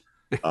that.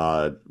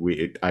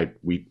 We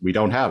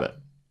don't have it.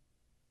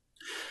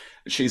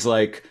 She's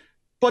like,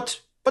 but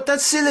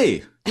that's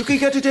silly. You can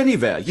get it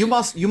anywhere. You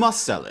must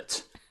sell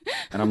it.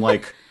 And I'm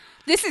like,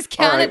 this is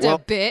Canada,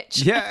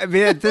 bitch. Yeah, I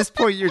mean, at this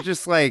point, you're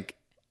just like,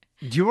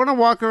 do you want to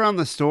walk around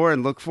the store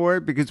and look for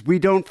it? Because we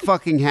don't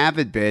fucking have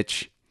it,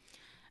 bitch.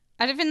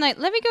 I'd have been like,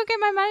 let me go get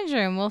my manager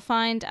and we'll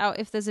find out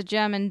if there's a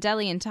German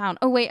deli in town.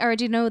 Oh, wait, I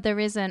already know there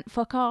isn't.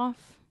 Fuck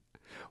off.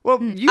 Well,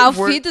 Auf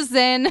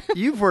Wiedersehen.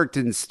 You've worked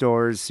in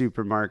stores,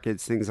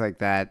 supermarkets, things like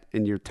that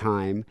in your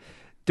time.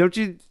 Don't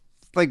you,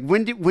 like,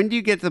 when do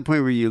you get to the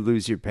point where you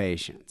lose your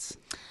patience?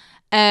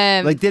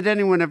 Like, did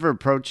anyone ever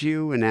approach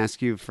you and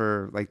ask you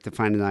for, like, to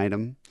find an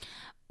item?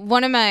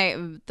 One of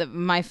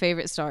my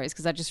favorite stories,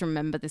 because I just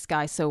remember this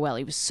guy so well.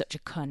 He was such a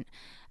cunt.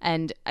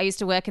 And I used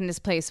to work in this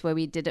place where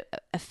we did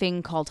a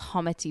thing called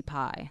hominy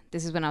pie.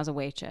 This is when I was a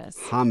waitress.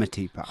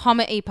 Hominy pie.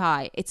 Hominy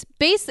pie. It's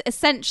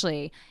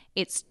essentially,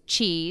 it's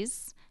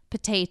cheese,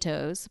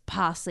 potatoes,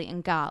 parsley,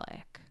 and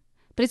garlic.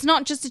 But But it's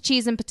not just a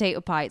cheese and potato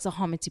pie. It's a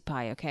hominy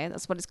pie, okay?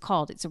 That's what it's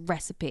called. It's a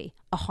recipe,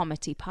 a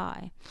hominy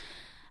pie.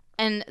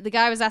 And the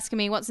guy was asking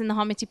me, what's in the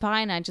hominy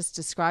pie? And I just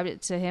described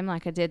it to him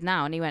like I did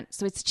now. And he went,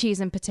 so it's cheese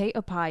and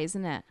potato pie,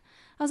 isn't it?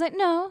 I was like,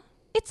 no,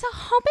 it's a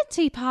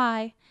hominy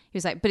pie. He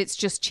was like, but it's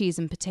just cheese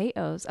and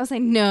potatoes. I was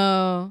like,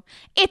 no,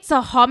 it's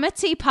a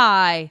hominy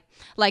pie.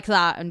 Like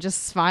that, and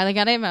just smiling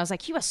at him. I was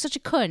like, you are such a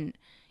cunt.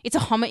 It's a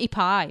hominy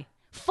pie.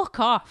 Fuck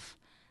off.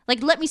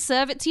 Like, let me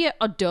serve it to you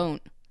or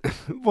don't.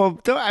 Well,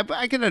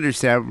 I can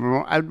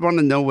understand. I'd want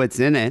to know what's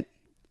in it.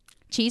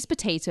 Cheese,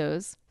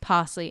 potatoes,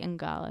 parsley, and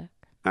garlic.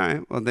 All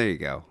right. Well, there you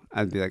go.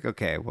 I'd be like,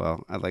 okay,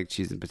 well, I like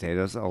cheese and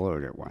potatoes. I'll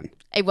order one.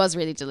 It was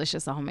really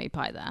delicious, the homemade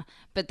pie there.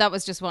 But that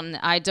was just one.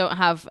 I don't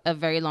have a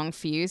very long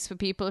fuse for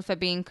people if they're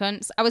being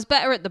cunts. I was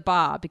better at the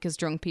bar because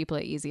drunk people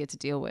are easier to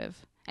deal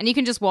with. And you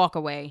can just walk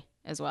away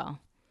as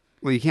well.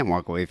 Well, you can't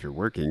walk away if you're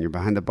working. You're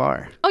behind the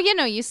bar. Oh, yeah,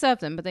 no, you serve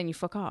them, but then you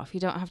fuck off.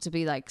 You don't have to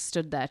be, like,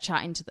 stood there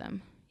chatting to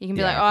them. You can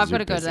be like, oh, I've got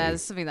to go there.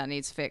 There's something that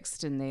needs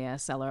fixed in the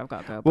cellar. I've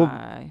got to go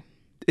by.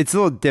 It's a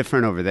little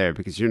different over there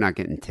because you're not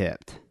getting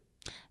tipped.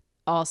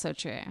 Also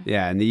true.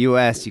 Yeah, in the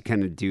U.S., you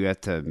kind of do have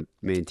to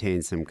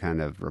maintain some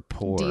kind of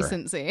rapport.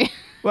 Decency.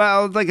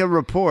 Well, like a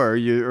rapport,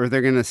 or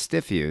they're going to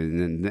stiff you,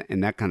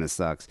 and that kind of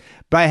sucks.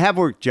 But I have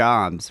worked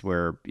jobs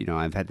where,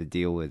 I've had to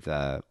deal with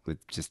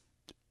just,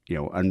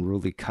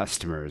 unruly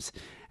customers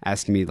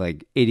asking me,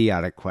 like,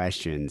 idiotic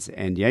questions.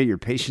 And, yeah, your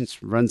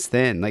patience runs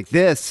thin. Like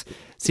this,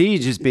 see,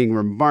 just being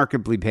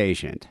remarkably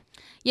patient.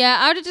 Yeah,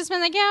 I would have just been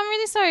like, yeah, I'm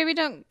really sorry, we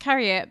don't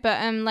carry it, but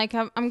I'm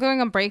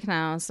going on break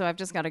now, so I've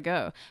just got to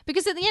go.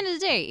 Because at the end of the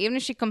day, even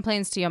if she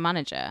complains to your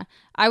manager,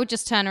 I would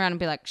just turn around and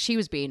be like, she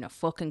was being a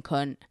fucking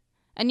cunt.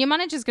 And your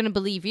manager's going to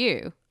believe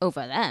you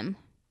over them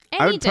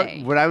any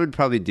day. What I would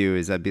probably do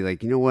is I'd be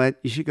like, you know what?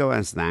 You should go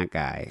ask that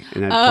guy.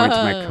 And I'd point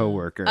to my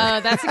coworker. Oh,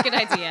 that's a good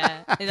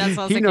idea. That's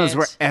also he knows good.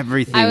 where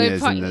everything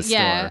is in the store.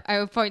 Yeah, I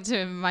would point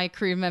to my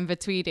crew member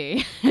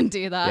Tweedy and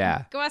do that.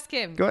 Yeah. Go ask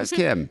him. Go ask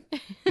him.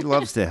 He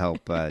loves to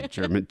help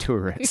German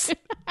tourists.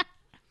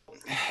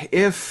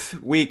 If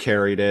we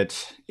carried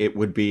it, it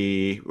would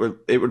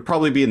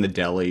probably be in the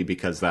deli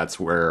because that's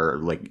where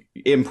like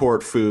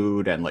import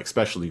food and like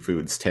specialty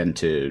foods tend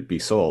to be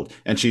sold.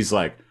 And she's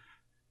like,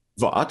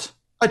 what?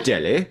 A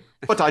deli?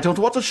 But I don't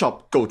want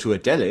to go to a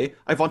deli.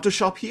 I want to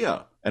shop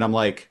here. And I'm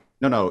like,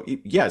 no,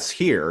 yes,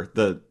 here,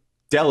 the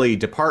deli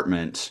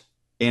department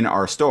in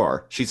our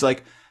store. She's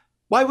like,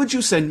 why would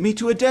you send me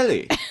to a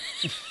deli?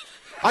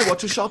 I want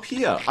to shop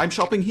here. I'm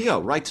shopping here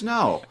right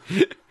now.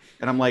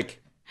 And I'm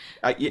like,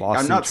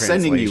 I'm not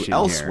sending you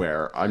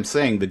elsewhere. Here. I'm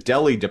saying the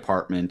deli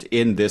department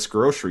in this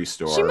grocery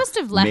store. She must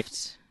have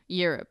left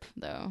Europe,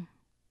 though.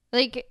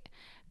 Like,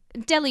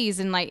 delis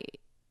in, like,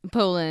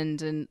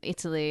 Poland and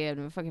Italy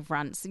and fucking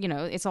France,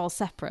 it's all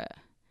separate.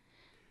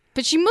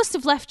 But she must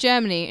have left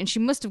Germany and she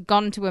must have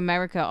gone to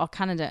America or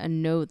Canada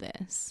and know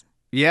this.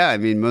 Yeah, I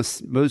mean,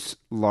 most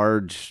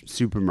large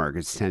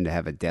supermarkets tend to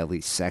have a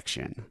deli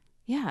section.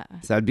 Yeah.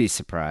 So I'd be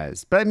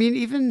surprised. But I mean,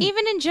 even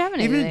in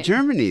Germany. Even in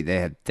Germany, they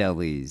have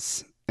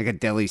delis, like a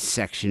deli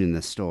section in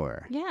the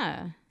store.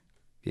 Yeah.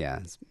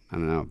 Yeah, I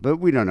don't know. But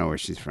we don't know where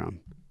she's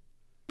from.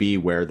 Be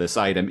where this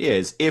item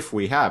is if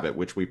we have it,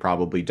 which we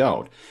probably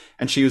don't.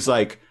 And she was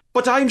like,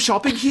 but I'm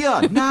shopping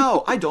here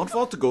now. I don't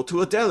want to go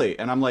to a deli.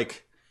 And I'm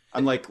like,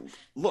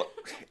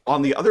 look,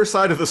 on the other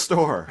side of the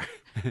store,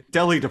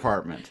 deli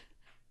department,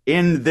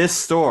 in this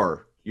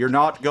store, you're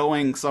not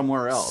going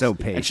somewhere else. So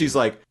patient. And she's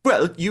like,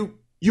 well, you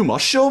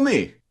must show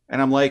me.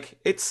 And I'm like,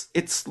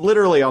 it's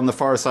literally on the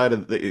far side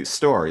of the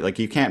store. Like,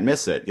 you can't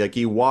miss it. Like,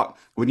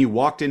 when you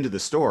walked into the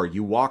store,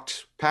 you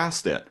walked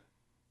past it.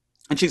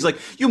 And she's like,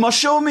 you must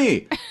show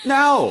me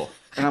now.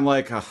 And I'm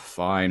like, oh,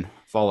 fine,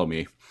 follow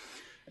me.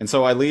 And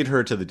so I lead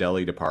her to the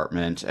deli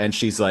department and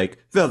she's like,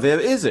 well, where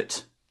is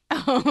it?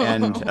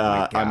 And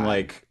I'm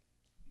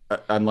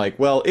like,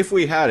 well, if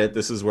we had it,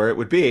 this is where it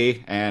would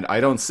be. And I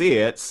don't see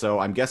it. So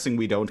I'm guessing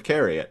we don't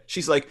carry it.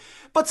 She's like,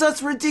 but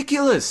that's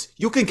ridiculous.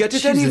 You can get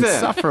it anywhere.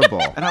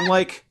 Insufferable. And I'm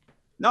like,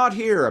 not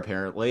here,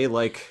 apparently.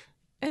 Like,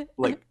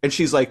 and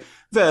she's like,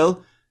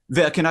 well,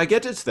 where can I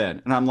get it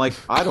then? And I'm like,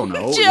 I don't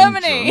know.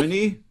 Germany. In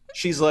Germany?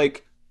 She's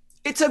like,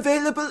 it's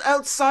available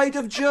outside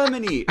of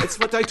Germany. It's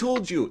what I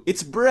told you.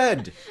 It's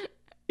bread.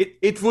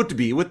 It would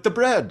be with the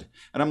bread.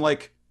 And I'm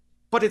like,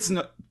 but it's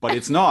not,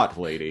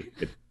 lady.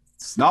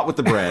 It's not with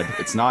the bread.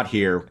 It's not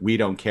here. We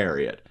don't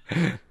carry it.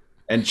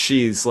 And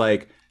she's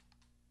like,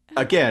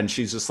 again,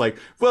 she's just like,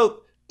 well,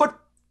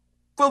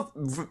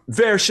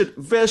 where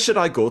should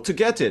I go to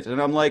get it?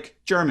 And I'm like,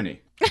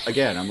 Germany.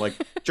 Again, I'm like,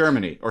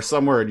 Germany or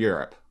somewhere in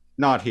Europe.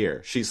 Not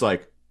here. She's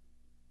like,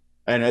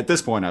 and at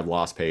this point, I've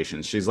lost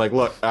patience. She's like,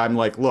 look, I'm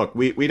like, look,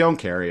 we don't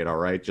carry it, all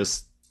right?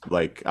 Just,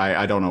 like,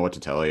 I don't know what to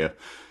tell you.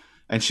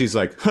 And she's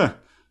like, huh,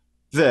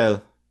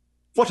 well,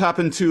 what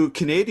happened to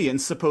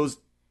Canadians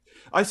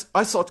I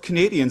thought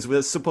Canadians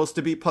were supposed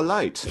to be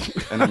polite.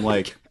 And I'm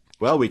like,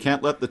 well, we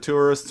can't let the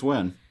tourists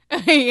win.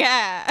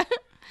 Yeah.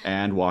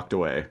 And walked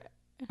away.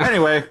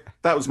 Anyway,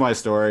 that was my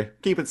story.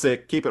 Keep it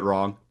sick, keep it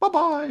wrong.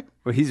 Bye-bye.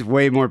 Well, he's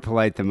way more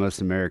polite than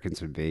most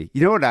Americans would be.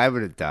 You know what I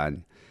would have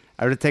done?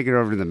 I would have taken it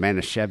over to the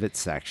Manischewitz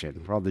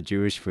section where all the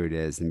Jewish food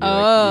is and be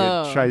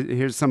like, "Here, try,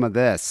 here's some of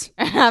this.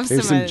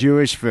 Here's some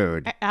Jewish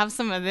food. Have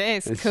some of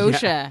this.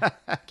 Kosher.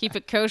 Keep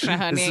it kosher,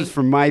 honey. This is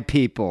for my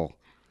people."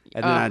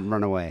 And then I'd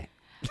run away.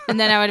 And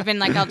then I would have been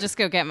like, I'll just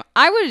go get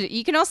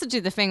you can also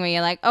do the thing where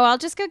you're like, oh, I'll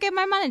just go get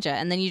my manager.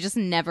 And then you just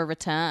never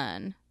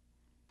return.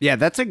 Yeah,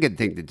 that's a good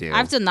thing to do.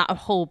 I've done that a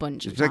whole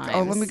bunch of times. Like,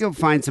 oh, let me go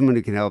find someone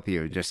who can help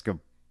you. Just go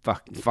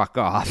fuck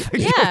off.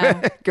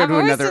 Yeah. Go to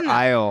another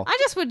aisle. I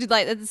just would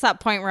like, it's that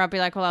point where I'd be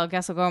like, well, I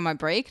guess I'll go on my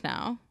break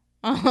now.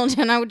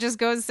 And I would just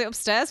go and sit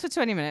upstairs for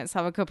 20 minutes,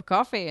 have a cup of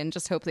coffee, and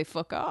just hope they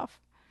fuck off.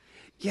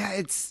 Yeah,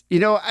 it's,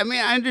 I mean,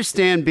 I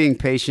understand being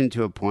patient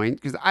to a point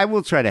because I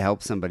will try to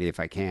help somebody if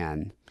I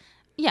can.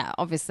 Yeah,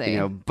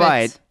 obviously.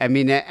 But I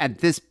mean, at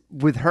this,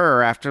 with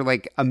her, after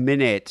like a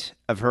minute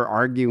of her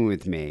arguing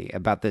with me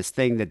about this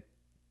thing that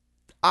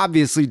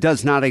obviously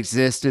does not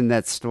exist in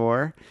that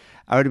store,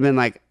 I would have been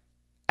like,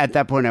 at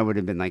that point, I would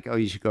have been like, oh,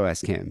 you should go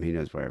ask him. He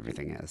knows where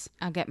everything is.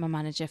 I'll get my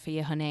manager for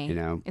you, honey.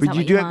 But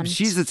you do have,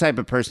 she's the type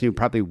of person who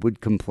probably would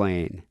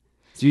complain.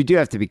 So you do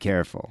have to be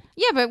careful.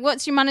 Yeah, but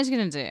what's your manager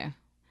going to do?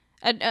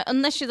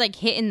 Unless you're like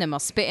hitting them or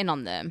spitting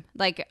on them.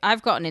 Like,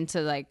 I've gotten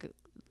into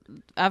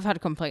I've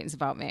had complaints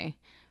about me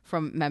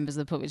from members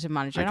of the public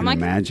manager. I can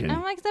imagine.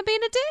 I'm like, they're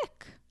being a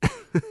dick.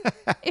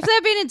 If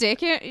they're being a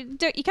dick,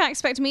 you can't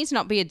expect me to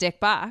not be a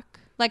dick back.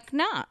 Like,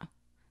 nah.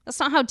 That's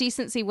not how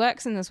decency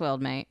works in this world,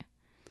 mate.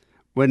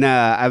 When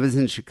I was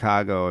in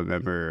Chicago, I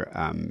remember,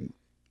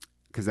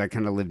 because I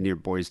kind of lived near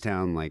Boys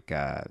Town,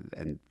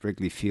 and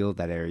Wrigley Field,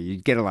 that area,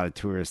 you'd get a lot of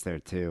tourists there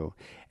too.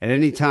 And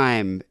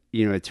anytime,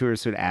 a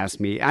tourist would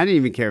ask me, I didn't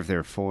even care if they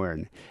were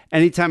foreign.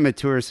 Anytime a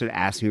tourist would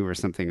ask me where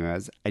something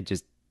was, I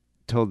just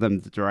told them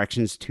the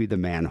directions to the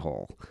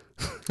manhole.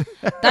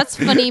 That's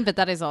funny, but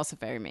that is also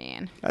very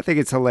mean. I think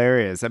it's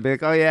hilarious. I'd be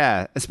like, oh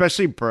yeah,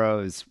 especially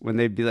pros, when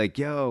they'd be like,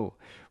 yo,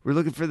 we're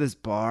looking for this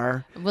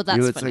bar. Well,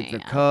 that's it's funny, like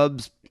the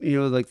Cubs,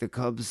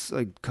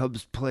 like the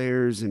Cubs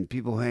players and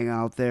people hang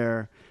out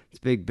there. It's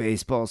a big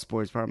baseball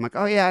sports bar. I'm like,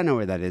 oh yeah, I know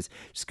where that is.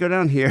 Just go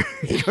down here,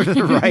 go to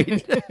the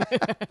right.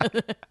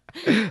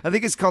 I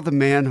think it's called the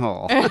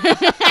manhole.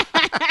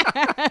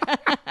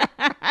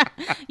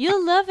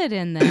 You'll love it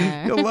in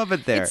there. You'll love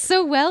it there. It's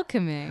so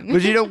welcoming.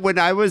 But when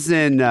I was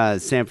in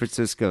San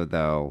Francisco,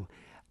 though,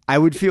 I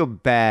would feel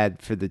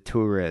bad for the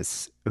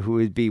tourists who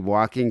would be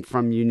walking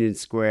from Union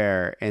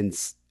Square and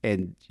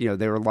they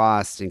were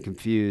lost and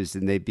confused,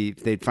 and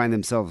they'd find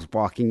themselves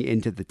walking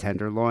into the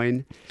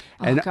Tenderloin.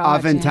 And God,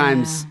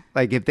 oftentimes,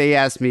 yeah. if they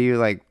asked me,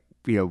 hey,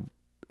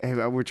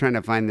 we're trying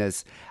to find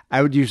this,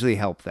 I would usually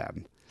help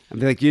them.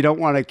 I'd be like, you don't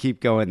want to keep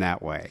going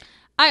that way.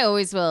 I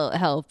always will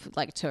help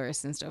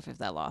tourists and stuff if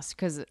they're lost,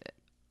 because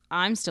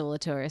I'm still a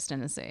tourist in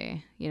the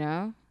city,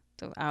 So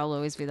I'll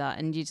always be that,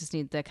 and you just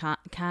need the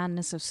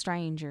kindness of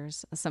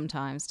strangers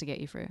sometimes to get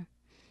you through.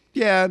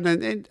 Yeah,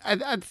 and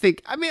I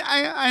think,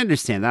 I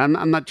understand that.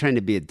 I'm not trying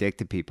to be a dick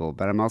to people,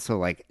 but I'm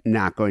also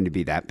not going to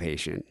be that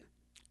patient.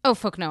 Oh,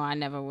 fuck no, I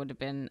never would have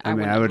been. I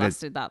wouldn't have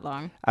lasted that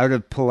long. I would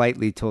have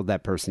politely told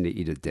that person to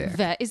eat a dick.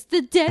 That is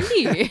the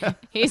deli.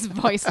 His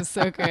voice is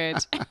so good.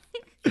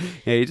 Yeah,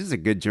 he does a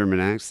good German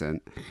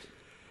accent.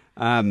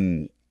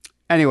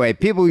 Anyway,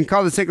 people can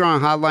call the Sick or Wrong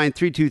hotline,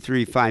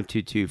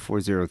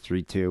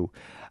 323-522-4032.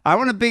 I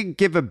want to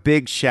give a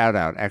big shout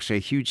out, actually a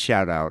huge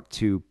shout out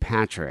to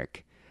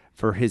Patrick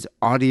for his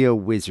audio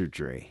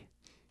wizardry.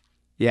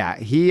 Yeah,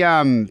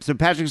 so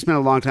Patrick spent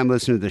a long time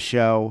listening to the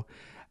show.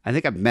 I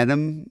think I've met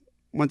him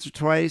once or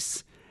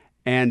twice.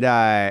 And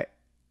I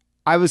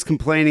was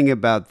complaining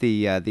about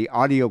the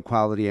audio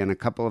quality on a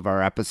couple of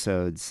our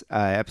episodes,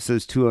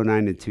 episodes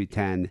 209 and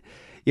 210.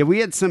 Yeah, we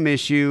had some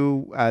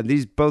issue.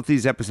 Both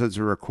these episodes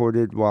were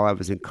recorded while I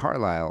was in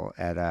Carlisle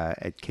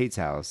at Kate's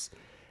house.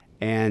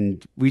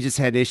 And we just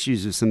had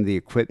issues with some of the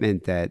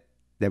equipment that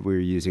we were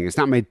using. It's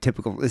not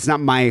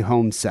my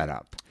home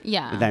setup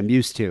that I'm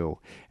used to.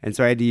 And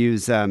so I had to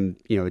use, a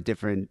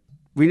different,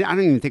 I don't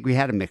even think we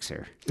had a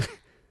mixer.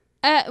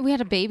 We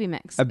had a baby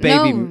mix. A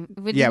baby. No,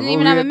 we didn't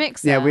even have a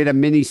mixer. Yeah, we had a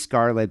mini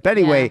Scarlett. But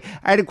anyway,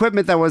 I had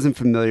equipment that I wasn't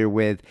familiar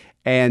with.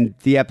 And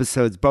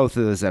both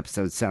of those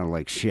episodes sounded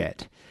like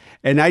shit.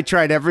 And I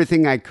tried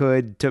everything I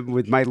could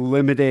with my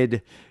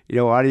limited,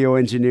 audio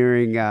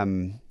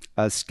engineering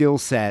skill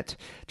set.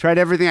 Tried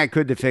everything I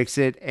could to fix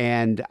it,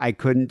 and I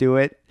couldn't do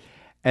it.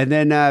 And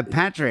then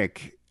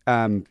Patrick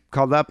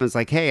called up and was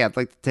like, "Hey, I'd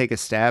like to take a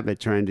stab at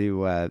trying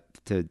to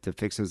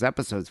fix those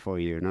episodes for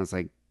you." And I was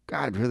like,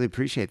 "God, I'd really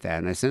appreciate that."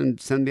 And I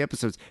sent the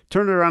episodes,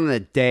 turned it around in a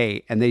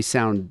day, and they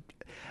sound.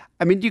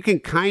 You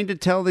can kind of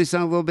tell they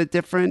sound a little bit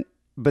different,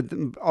 but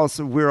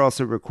also we're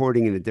also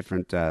recording in a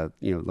different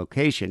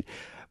location,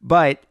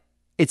 but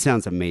it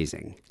sounds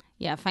amazing.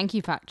 Yeah, thank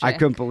you, Patrick. I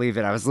couldn't believe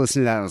it. I was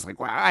listening to that. I was like,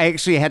 wow. I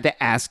actually had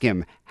to ask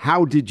him,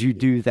 how did you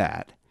do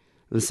that?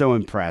 I was so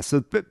impressed.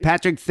 So,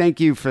 Patrick, thank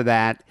you for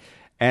that.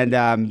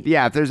 And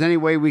yeah, if there's any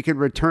way we could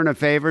return a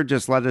favor,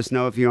 just let us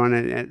know. If you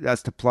want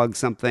us to plug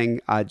something,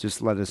 just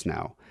let us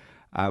know.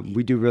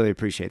 We do really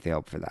appreciate the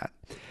help for that.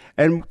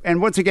 And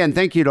once again,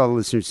 thank you to all the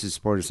listeners who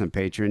support us on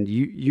Patreon.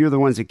 You're the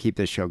ones that keep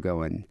this show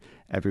going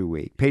every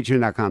week.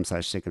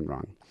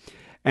 Patreon.com/sickandwrong.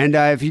 And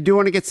if you do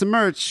want to get some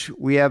merch,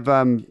 we have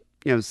a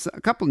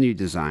couple new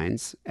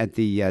designs at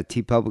the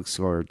TeePublic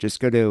store. Just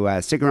go to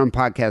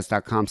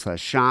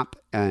sickandwrongpodcast.com/shop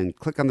and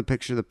click on the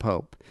picture of the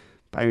Pope.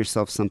 Buy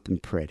yourself something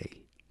pretty.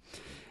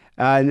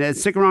 And the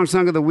Sick and Wrong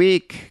Song of the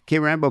Week, Kate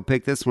Rambo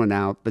picked this one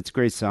out. It's a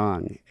great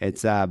song.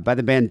 It's by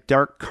the band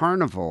Dark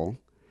Carnival,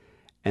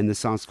 and the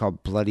song's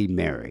called Bloody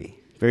Mary.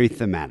 Very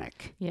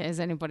thematic. Yeah, is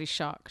anybody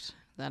shocked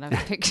that I've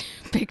picked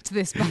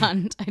this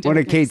band? I don't One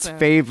of think Kate's so.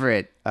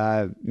 favorite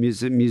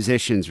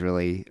musicians,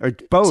 really. Or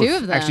both. Two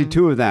of them. Actually,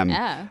 two of them.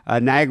 Yeah.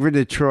 Niagara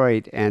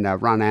Detroit and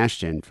Ron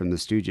Ashton from the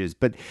Stooges.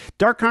 But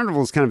Dark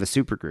Carnival is kind of a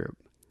supergroup.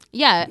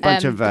 Yeah, A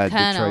bunch of the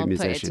Detroit Colonel put it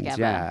musicians.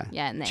 together.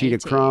 Yeah. In the Cheetah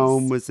 80s.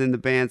 Chrome was in the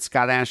band.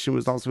 Scott Ashton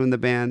was also in the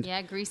band.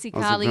 Yeah, Greasy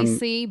Also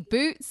Khaleesi,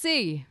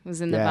 Bootsy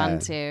was in the Yeah.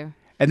 band too.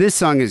 And this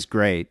song is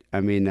great.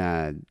 I mean,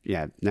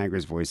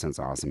 Niagara's voice sounds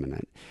awesome in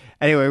it.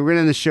 Anyway, we're going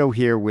to end the show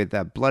here with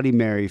Bloody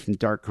Mary from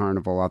Dark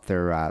Carnival off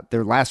their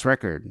last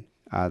record,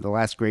 The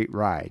Last Great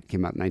Ride,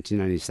 came out in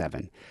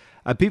 1997.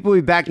 People will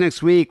be back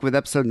next week with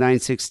episode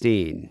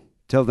 916.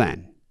 Till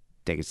then,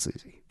 take it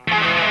sleazy.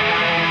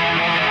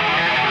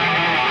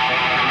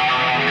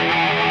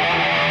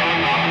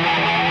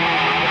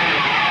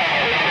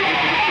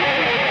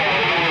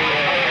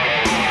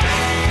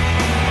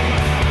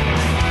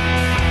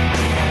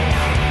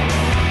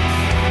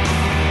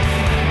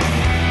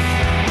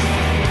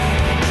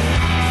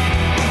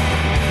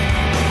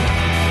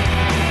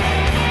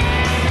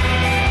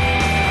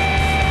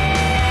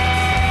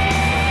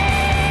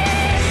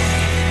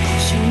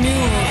 She knew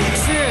all the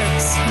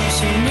tricks, and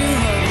she knew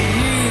how to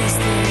use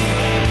them.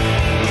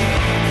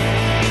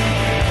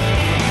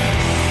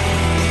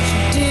 She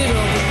did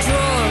all the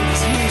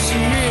drugs, and she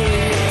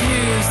really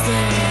abused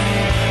them.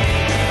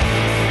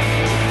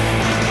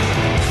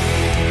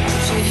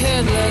 She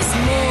had less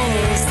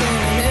morals than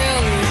an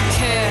alley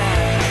cat.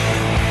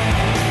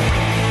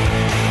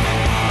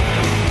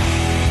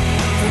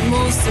 But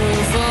most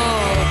of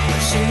all,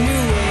 she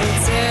knew where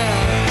it's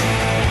at.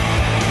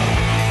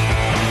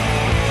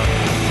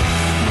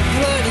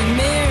 Bloody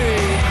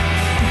Mary,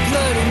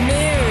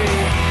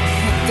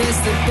 that's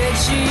the bed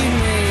she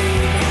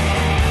made.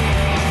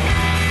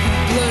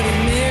 Bloody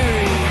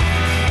Mary,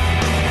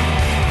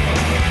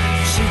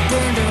 she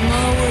burned them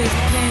all with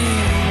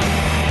pain.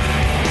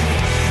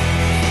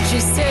 She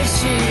said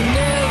she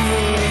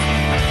never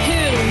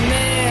hit a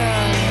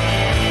man.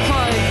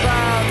 Why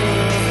bother?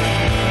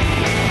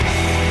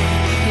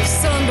 If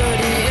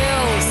somebody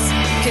else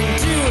can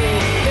do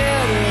it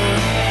better.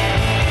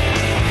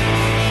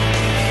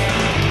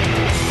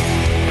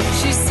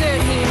 She said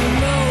he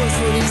knows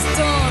what he's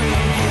done,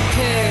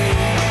 okay.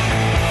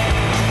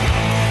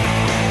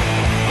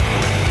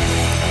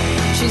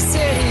 She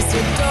said he's a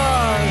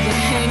dog,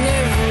 and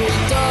every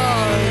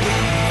dog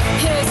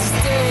has to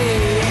stay.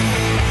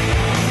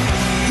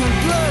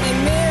 Bloody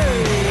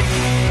Mary,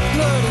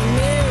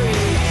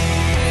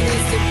 and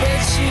it's the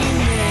bed she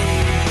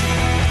made.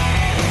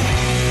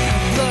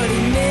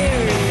 Bloody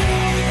Mary,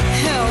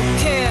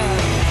 Hellcat,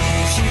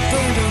 she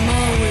burned them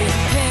all with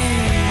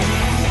pain.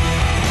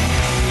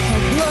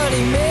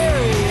 Bloody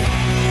Mary,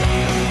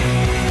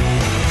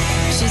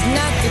 she's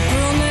not the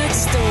girl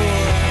next door.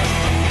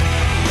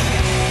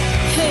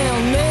 Hail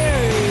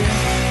Mary,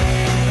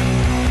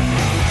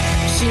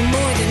 she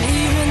more than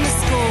even the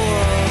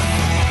score.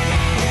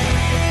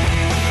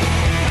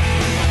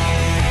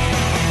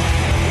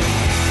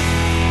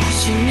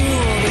 She knew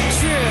all the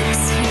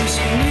tricks, and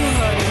she knew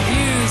how to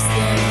use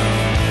them.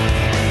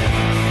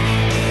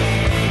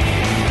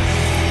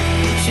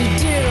 She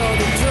did all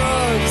the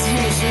drugs,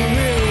 and she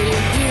really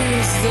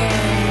abused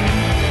them.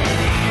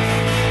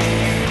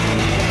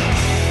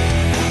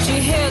 She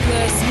had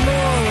less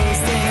morals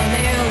than an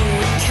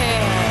alley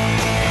cat.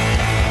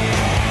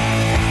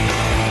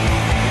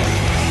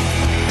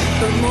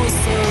 But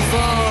most of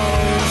all,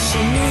 she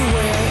knew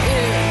where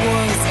it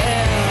was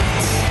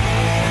at.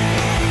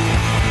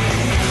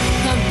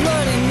 Now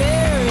Bloody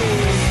Mary,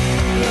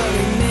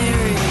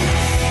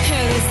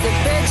 hell is the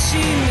bed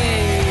she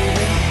made.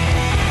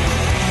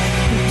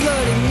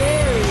 Bloody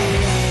Mary,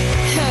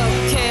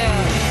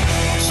 Hellcat,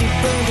 she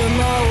burned them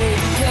all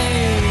with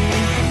pain.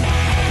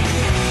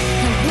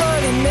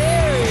 Bloody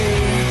Mary,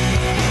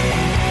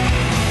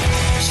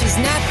 she's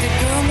not the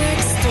girl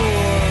next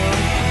door.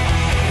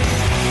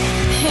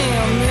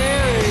 Hail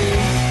Mary,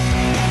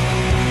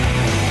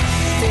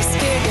 they're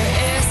scared to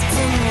ask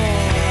for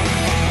more.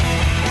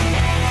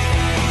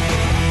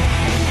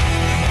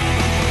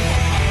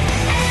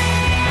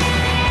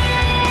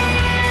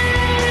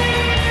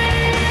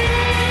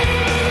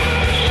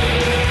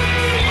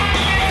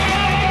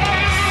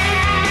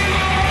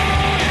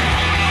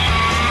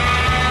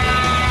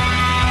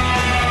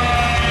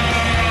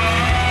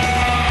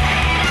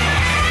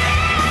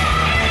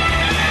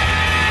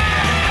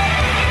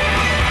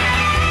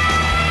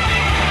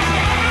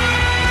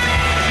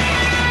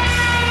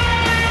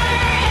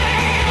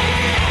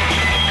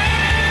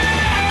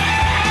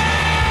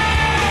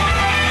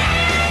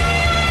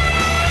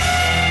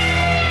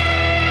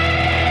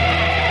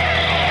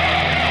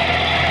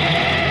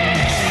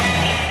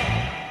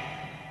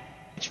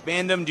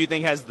 fandom do you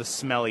think has the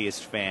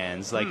smelliest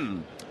fans? Like,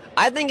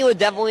 I think it would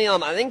definitely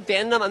I think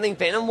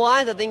fandom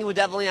wise, I think it would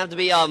definitely have to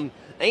be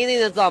anything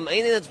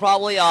that's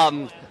probably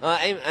and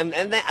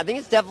I think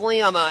it's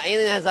definitely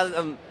anything that has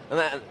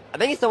I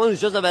think it's someone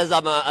who's just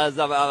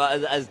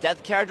as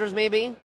death characters maybe.